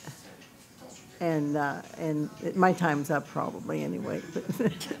 And my time's up probably anyway.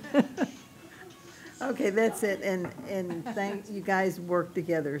 Okay, that's it. And thank you guys worked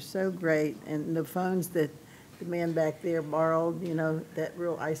together so great. And the phones that the man back there borrowed, you know,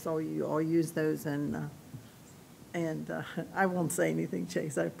 I saw you all use those, and I won't say anything,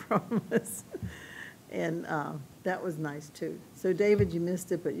 Chase, I promise. And that was nice too. So David, you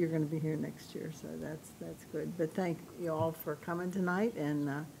missed it, but you're going to be here next year, so that's good. But thank you all for coming tonight,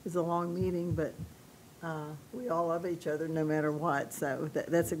 and it's a long meeting, but we all love each other no matter what, so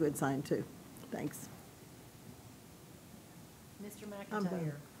that's a good sign too. Thanks. Mr.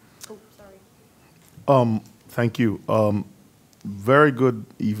 McIntyre. Oh, sorry. Thank you. Very good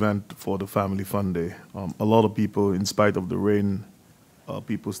event for the Family Fun Day. A lot of people, in spite of the rain,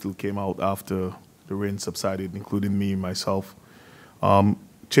 people still came out after the rain subsided, including me, myself.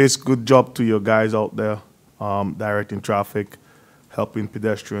 Chase, good job to your guys out there, directing traffic, helping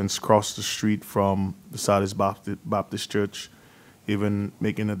pedestrians cross the street from the Sardis Baptist Church, even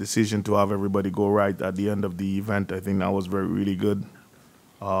making a decision to have everybody go right at the end of the event. I think that was really good.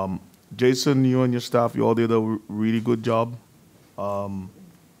 Jason, you and your staff, you all did a really good job.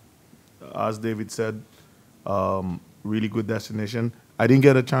 As David said, really good destination. I didn't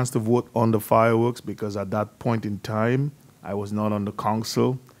get a chance to vote on the fireworks because at that point in time, I was not on the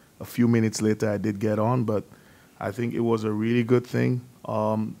council. A few minutes later, I did get on, but I think it was a really good thing.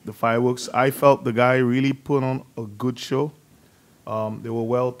 The fireworks, I felt the guy really put on a good show. They were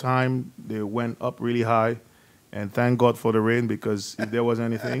well timed. They went up really high. And thank God for the rain, because if there was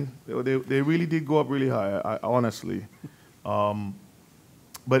anything, they really did go up really high, honestly.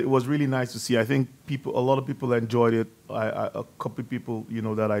 But it was really nice to see. I think a lot of people enjoyed it. A couple of people, you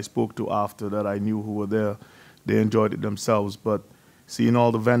know, that I spoke to after that I knew who were there, they enjoyed it themselves. But seeing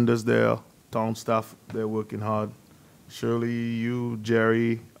all the vendors there, town staff, they're working hard. Shirley, you,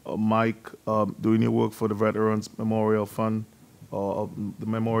 Jerry, Mike, doing your work for the Veterans Memorial Fund, the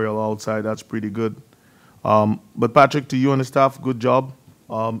memorial outside, that's pretty good. But Patrick, to you and the staff, good job.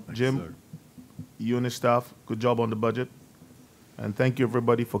 Jim, you and the staff, good job on the budget. And thank you,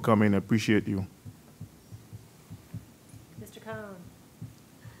 everybody, for coming. I appreciate you. Mr. Cone.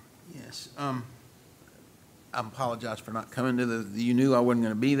 Yes. I apologize for not coming to you knew I wasn't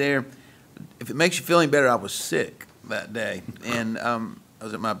going to be there. If it makes you feel any better, I was sick that day. And I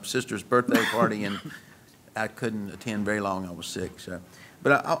was at my sister's birthday party, and I couldn't attend very long. I was sick. So,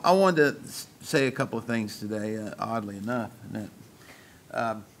 but I wanted to say a couple of things today, oddly enough.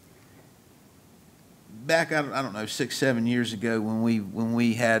 Back, I don't know, 6, 7 years ago when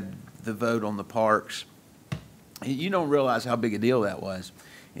we had the vote on the parks, you don't realize how big a deal that was.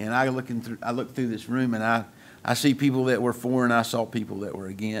 And I looked through this room, and I see people that were for, and I saw people that were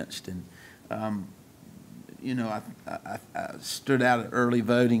against. And you know, I stood out at early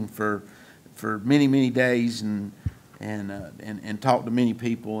voting for many days, and talked to many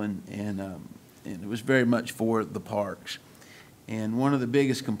people, and it was very much for the parks. And one of the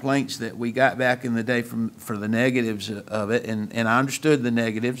biggest complaints that we got back in the day for the negatives of it, and I understood the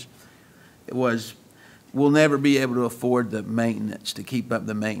negatives, was we'll never be able to afford the maintenance, to keep up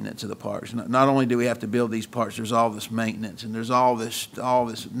the maintenance of the parks. Not only do we have to build these parks, there's all this maintenance, and there's all this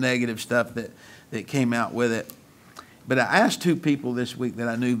negative stuff that came out with it. But I asked 2 people this week that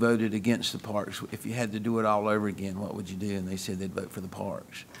I knew voted against the parks, if you had to do it all over again, what would you do? And they said they'd vote for the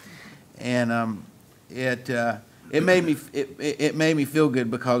parks. And it made me feel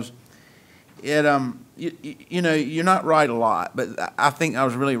good, because you know, you're not right a lot, but I think I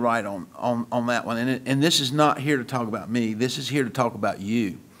was really right on that one. And this is not here to talk about me. This is here to talk about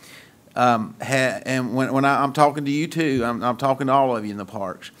you. And when I'm talking to you too, I'm talking to all of you in the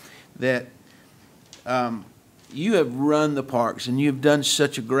parks, that you have run the parks, and you've done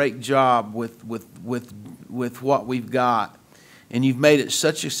such a great job with what we've got, and you've made it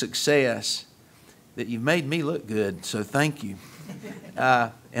such a success that you've made me look good. So thank you,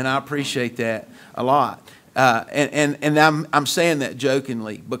 and I appreciate that a lot. And I'm saying that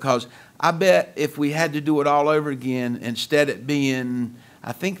jokingly, because I bet if we had to do it all over again, instead of being,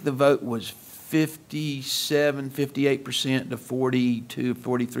 I think the vote was 57, 58% to 42,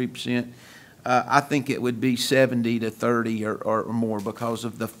 43%. I think it would be 70 to 30 or more because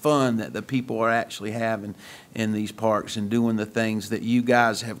of the fun that the people are actually having in these parks and doing the things that you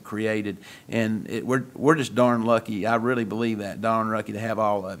guys have created. And we're just darn lucky. I really believe that, darn lucky to have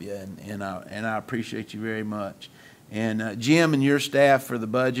all of you. And I appreciate you very much. And Jim and your staff for the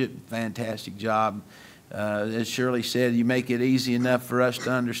budget, fantastic job. As Shirley said, you make it easy enough for us to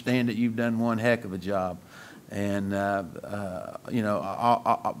understand that you've done one heck of a job. And, you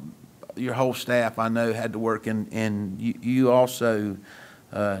know, your whole staff, I know, had to work, and you also,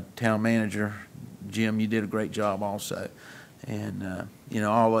 town manager, Jim, you did a great job also. And, you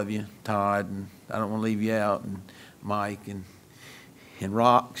know, all of you, Todd, and I don't want to leave you out, and Mike, and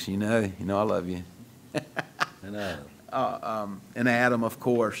Rox, you know, I love you. And and Adam, of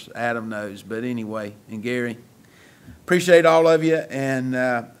course. Adam knows. But anyway, and Gary, appreciate all of you. And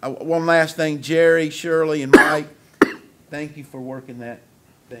one last thing, Jerry, Shirley, and Mike, thank you for working that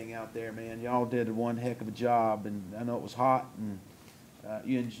thing out there, man. Y'all did one heck of a job, and I know it was hot, and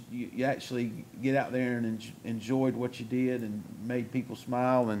you actually get out there and enjoyed what you did and made people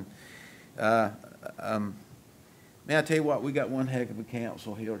smile. And man, I tell you what, we got one heck of a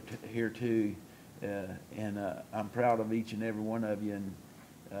council here too. And I'm proud of each and every one of you. And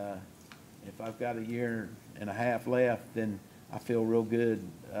if I've got a year and a half left, then I feel real good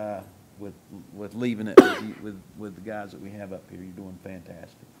with leaving it with the guys that we have up here. You're doing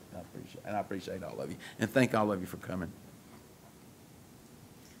fantastic. I appreciate all of you. And thank all of you for coming.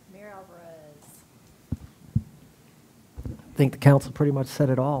 Mayor Alvarez. I think the council pretty much said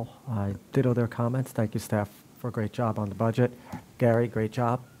it all. I ditto their comments. Thank you, staff, for a great job on the budget. Gary, great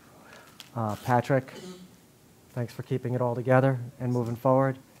job. Patrick, thanks for keeping it all together and moving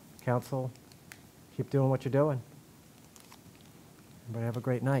forward. Council, keep doing what you're doing. Everybody have a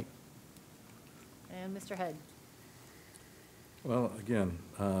great night. And Mr. Head. Well, again,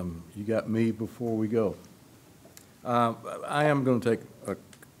 you got me before we go. I am going to take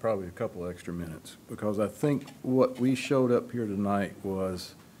probably a couple extra minutes because I think what we showed up here tonight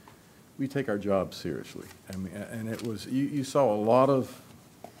was we take our job seriously. I mean, and it was, you saw a lot of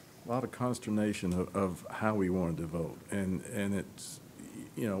consternation of how we wanted to vote. And it's,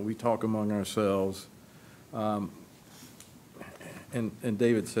 you know, we talk among ourselves. And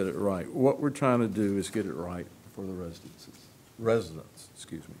David said it right. What we're trying to do is get it right for the residents,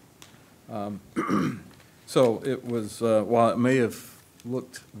 excuse me. So it was, while it may have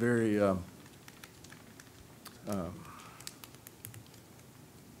looked very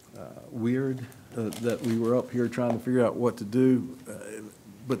weird that we were up here trying to figure out what to do,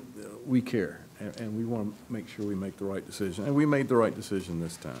 but we care, and we want to make sure we make the right decision. And we made the right decision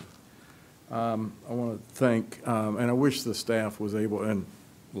this time. I want to thank, and I wish the staff was able, and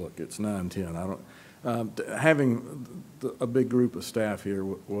look, it's 9:10. I don't, having a big group of staff here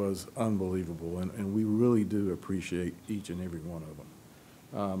was unbelievable, and we really do appreciate each and every one of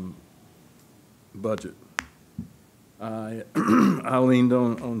them. Budget. I leaned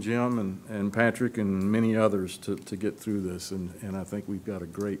on Jim and Patrick and many others to get through this, and I think we've got a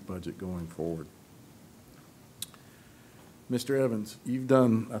great budget going forward. Mr. Evans, you've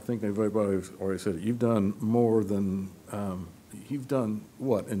done, I think everybody's already said it, you've done more than, you've done,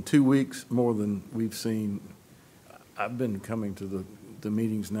 what, in 2 weeks, more than we've seen. I've been coming to the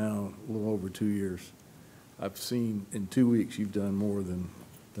meetings now a little over 2 years. I've seen in 2 weeks you've done more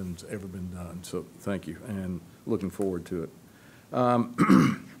than's ever been done, so thank you, and looking forward to it.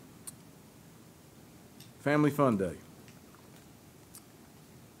 Family Fun Day.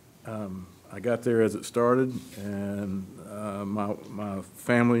 I got there as it started, and my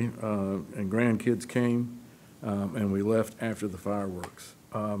family and grandkids came, and we left after the fireworks.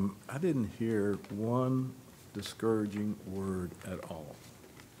 I didn't hear one discouraging word at all,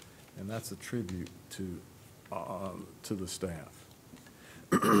 and that's a tribute to the staff.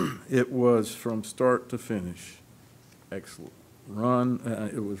 It was from start to finish excellent.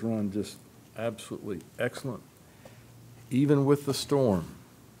 It was run just absolutely excellent. Even with the storm,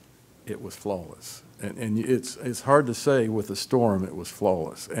 it was flawless. And it's hard to say with a storm it was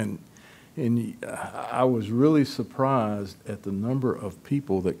flawless. And I was really surprised at the number of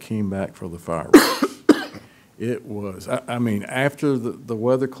people that came back for the fireworks. It was, I mean, after the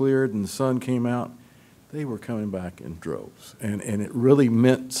weather cleared and the sun came out, they were coming back in droves. And it really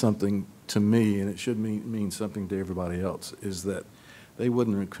meant something to me, and it should mean something to everybody else, is that they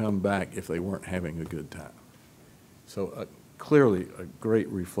wouldn't have come back if they weren't having a good time. So clearly a great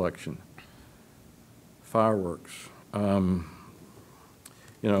reflection. Fireworks.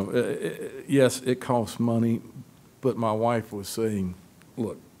 You know, yes, it costs money, but my wife was saying,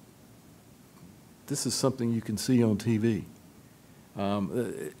 look, this is something you can see on TV.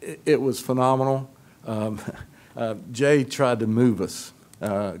 It was phenomenal. Jay tried to move us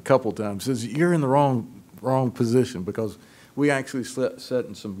a couple times. Says, you're in the wrong position, because we actually sat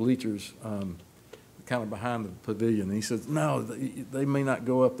in some bleachers kind of behind the pavilion. He says, no, they may not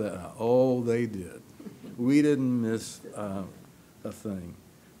go up that high. Oh, they did. We didn't miss a thing.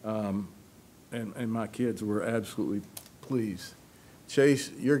 And my kids were absolutely pleased.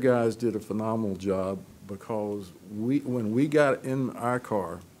 Chase, your guys did a phenomenal job, because when we got in our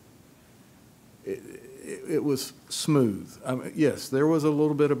car, it was smooth. I mean, yes, there was a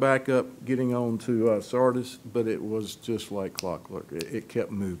little bit of backup getting on to Sardis, but it was just like clockwork. It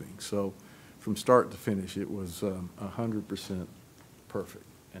kept moving. So from start to finish, it was 100% perfect,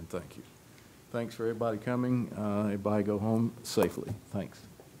 and thank you. Thanks for everybody coming. Everybody go home safely. Thanks.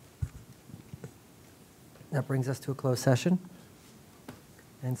 That brings us to a closed session.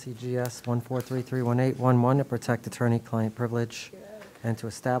 NCGS 1433181 to protect attorney-client privilege and to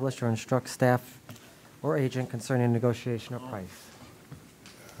establish or instruct staff or agent concerning negotiation or price.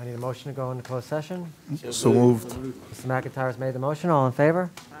 I need a motion to go into closed session. So moved. Mr. McIntyre's made the motion. All in favor?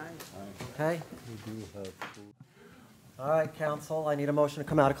 Aye. Okay. All right, counsel, I need a motion to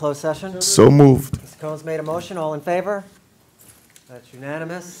come out of closed session. So moved. Mr. Combs made a motion. All in favor? That's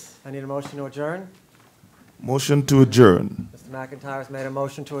unanimous. I need a motion to adjourn. Motion to adjourn. Mr. McIntyre's made a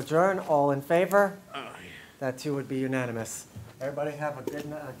motion to adjourn. All in favor? That too would be unanimous. Everybody have a good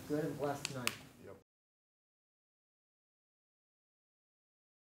and blessed night.